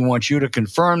 He wants you to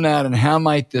confirm that, and how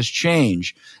might this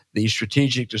change the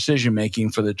strategic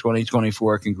decision-making for the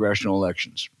 2024 congressional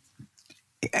elections?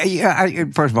 Yeah,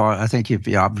 first of all, I think if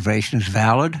the observation is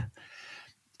valid,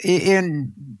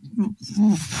 in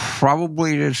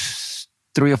probably there's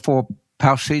 3 or 4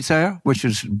 House seats there, which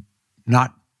is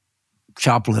not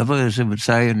chopped liver, as they would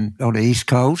say on the East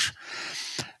Coast.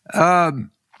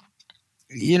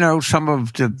 You know, some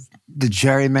of the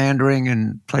gerrymandering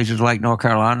in places like North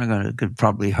Carolina could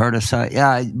probably hurt us.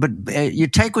 Yeah, but you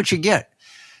take what you get.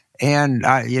 And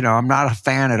I'm not a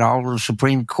fan at all of the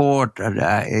Supreme Court.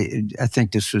 I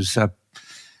think this was,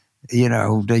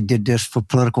 they did this for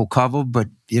political cover. But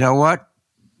you know what?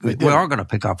 We are going to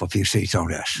pick up a few seats on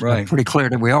this. Right. Pretty clear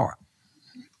that we are.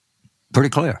 Pretty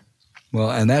clear.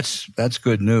 Well, and that's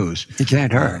good news. You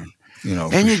can't hurt.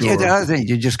 The other thing,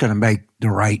 you're just going to make the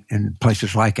right in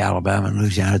places like Alabama and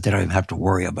Louisiana. They don't even have to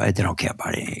worry about it. They don't care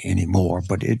about it anymore.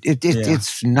 But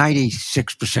it's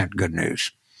 96% good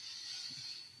news.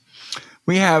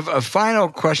 We have a final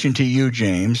question to you,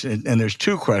 James, and there's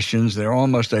 2 questions. They're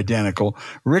almost identical.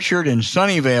 Richard in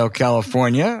Sunnyvale,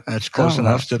 California. That's close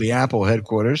enough to the Apple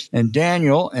headquarters. And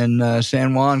Daniel in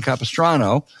San Juan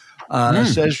Capistrano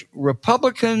says,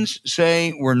 Republicans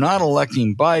say we're not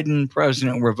electing Biden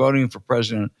president. We're voting for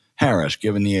President Harris,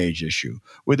 given the age issue.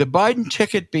 Would the Biden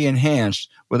ticket be enhanced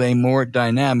with a more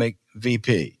dynamic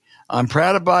VP? I'm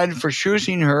proud of Biden for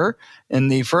choosing her in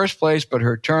the first place, but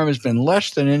her term has been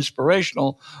less than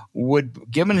inspirational.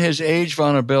 Given his age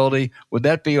vulnerability, would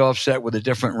that be offset with a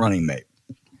different running mate?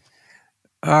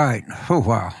 All right. Oh,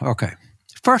 wow. Okay.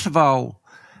 First of all,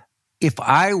 you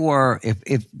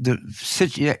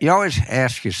always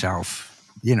ask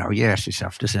yourself, you ask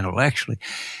yourself this intellectually,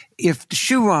 if the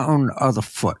shoe were on the other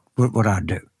foot, what would I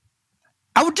do?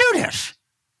 I would do this.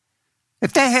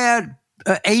 If they had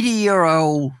an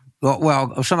 80-year-old,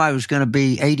 somebody was going to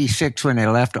be 86 when they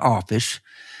left office,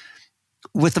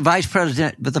 with the vice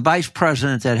president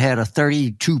that had a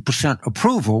 32%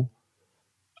 approval,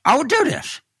 I would do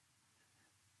this.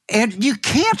 And you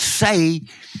can't say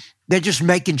they're just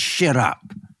making shit up.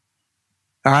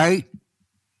 All right?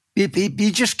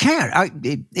 You just can't.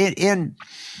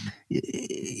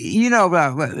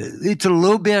 It's a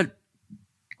little bit,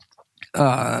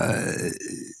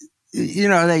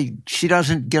 she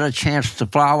doesn't get a chance to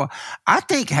flower. I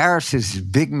think Harris's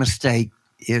big mistake,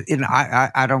 and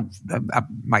I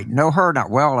might know her not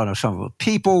well, I know some of the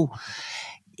people,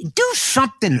 do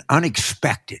something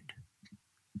unexpected.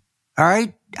 All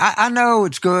right? I know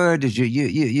it's good that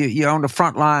you're on the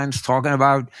front lines talking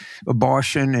about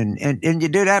abortion and you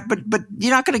do that, but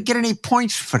you're not going to get any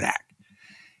points for that.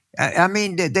 I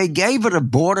mean, they gave it a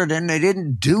border, then they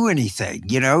didn't do anything,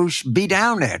 be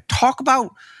down there. Talk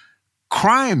about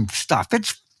crime stuff.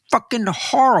 It's fucking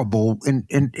horrible and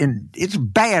it's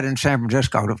bad in San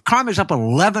Francisco. The crime is up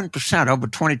 11% over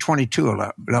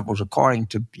 2022 levels, according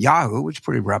to Yahoo, which is a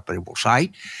pretty reputable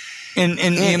site.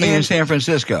 In San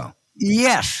Francisco?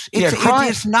 Yes.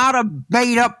 It's not a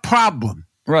made-up problem.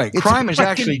 Right. Crime is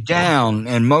actually down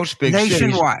in most big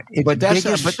nationwide.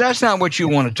 cities. But that's not what you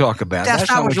want to talk about. That's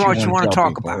not what you want to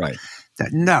talk about. Right.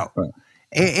 No. Right.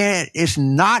 It's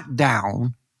not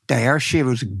down there. She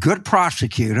was a good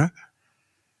prosecutor.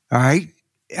 All right.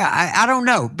 I don't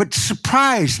know, but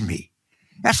surprised me.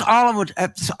 That's all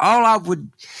I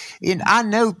would. And I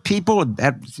know people.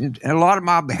 A lot of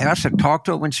my boss had talked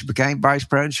to her when she became vice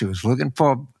president. She was looking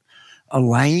for a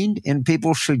lane, and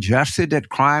people suggested that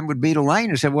crime would be the lane.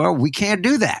 And said, "Well, we can't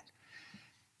do that."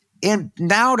 And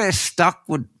now they're stuck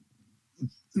with,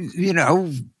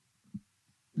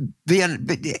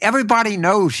 everybody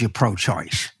knows you're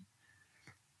pro-choice.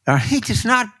 That's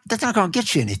not going to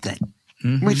get you anything. Mm-hmm.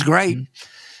 I mean, it's great,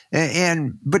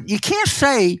 but you can't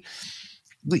say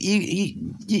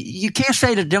you can't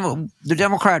say the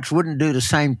Democrats wouldn't do the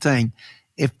same thing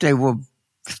if they were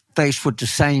faced with the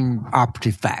same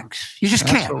operative facts. You just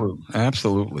can't.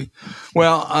 Absolutely.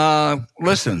 Well,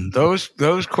 listen, those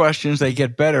questions, they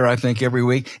get better, I think, every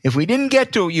week. If we didn't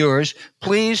get to yours,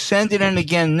 please send it in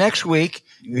again next week.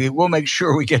 We'll make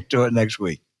sure we get to it next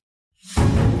week.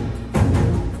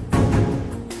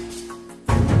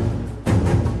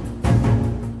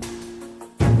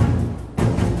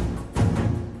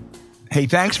 Hey,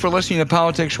 thanks for listening to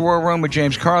Politics War Room with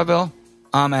James Carville.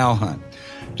 I'm Al Hunt.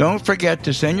 Don't forget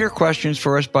to send your questions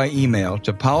for us by email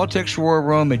to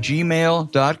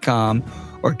politicswarroom@gmail.com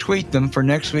or tweet them for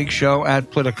next week's show at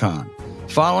Politicon.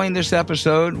 Following this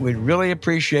episode, we'd really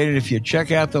appreciate it if you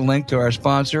check out the link to our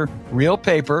sponsor, Real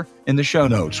Paper, in the show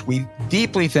notes. We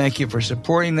deeply thank you for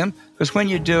supporting them, because when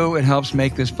you do, it helps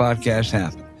make this podcast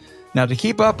happen. Now, to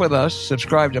keep up with us,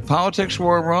 subscribe to Politics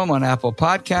War Room on Apple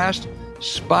Podcast,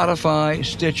 Spotify,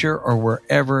 Stitcher, or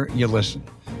wherever you listen.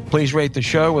 Please rate the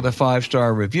show with a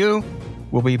 5-star review.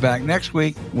 We'll be back next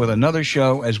week with another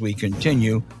show as we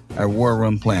continue our War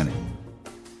Room planning.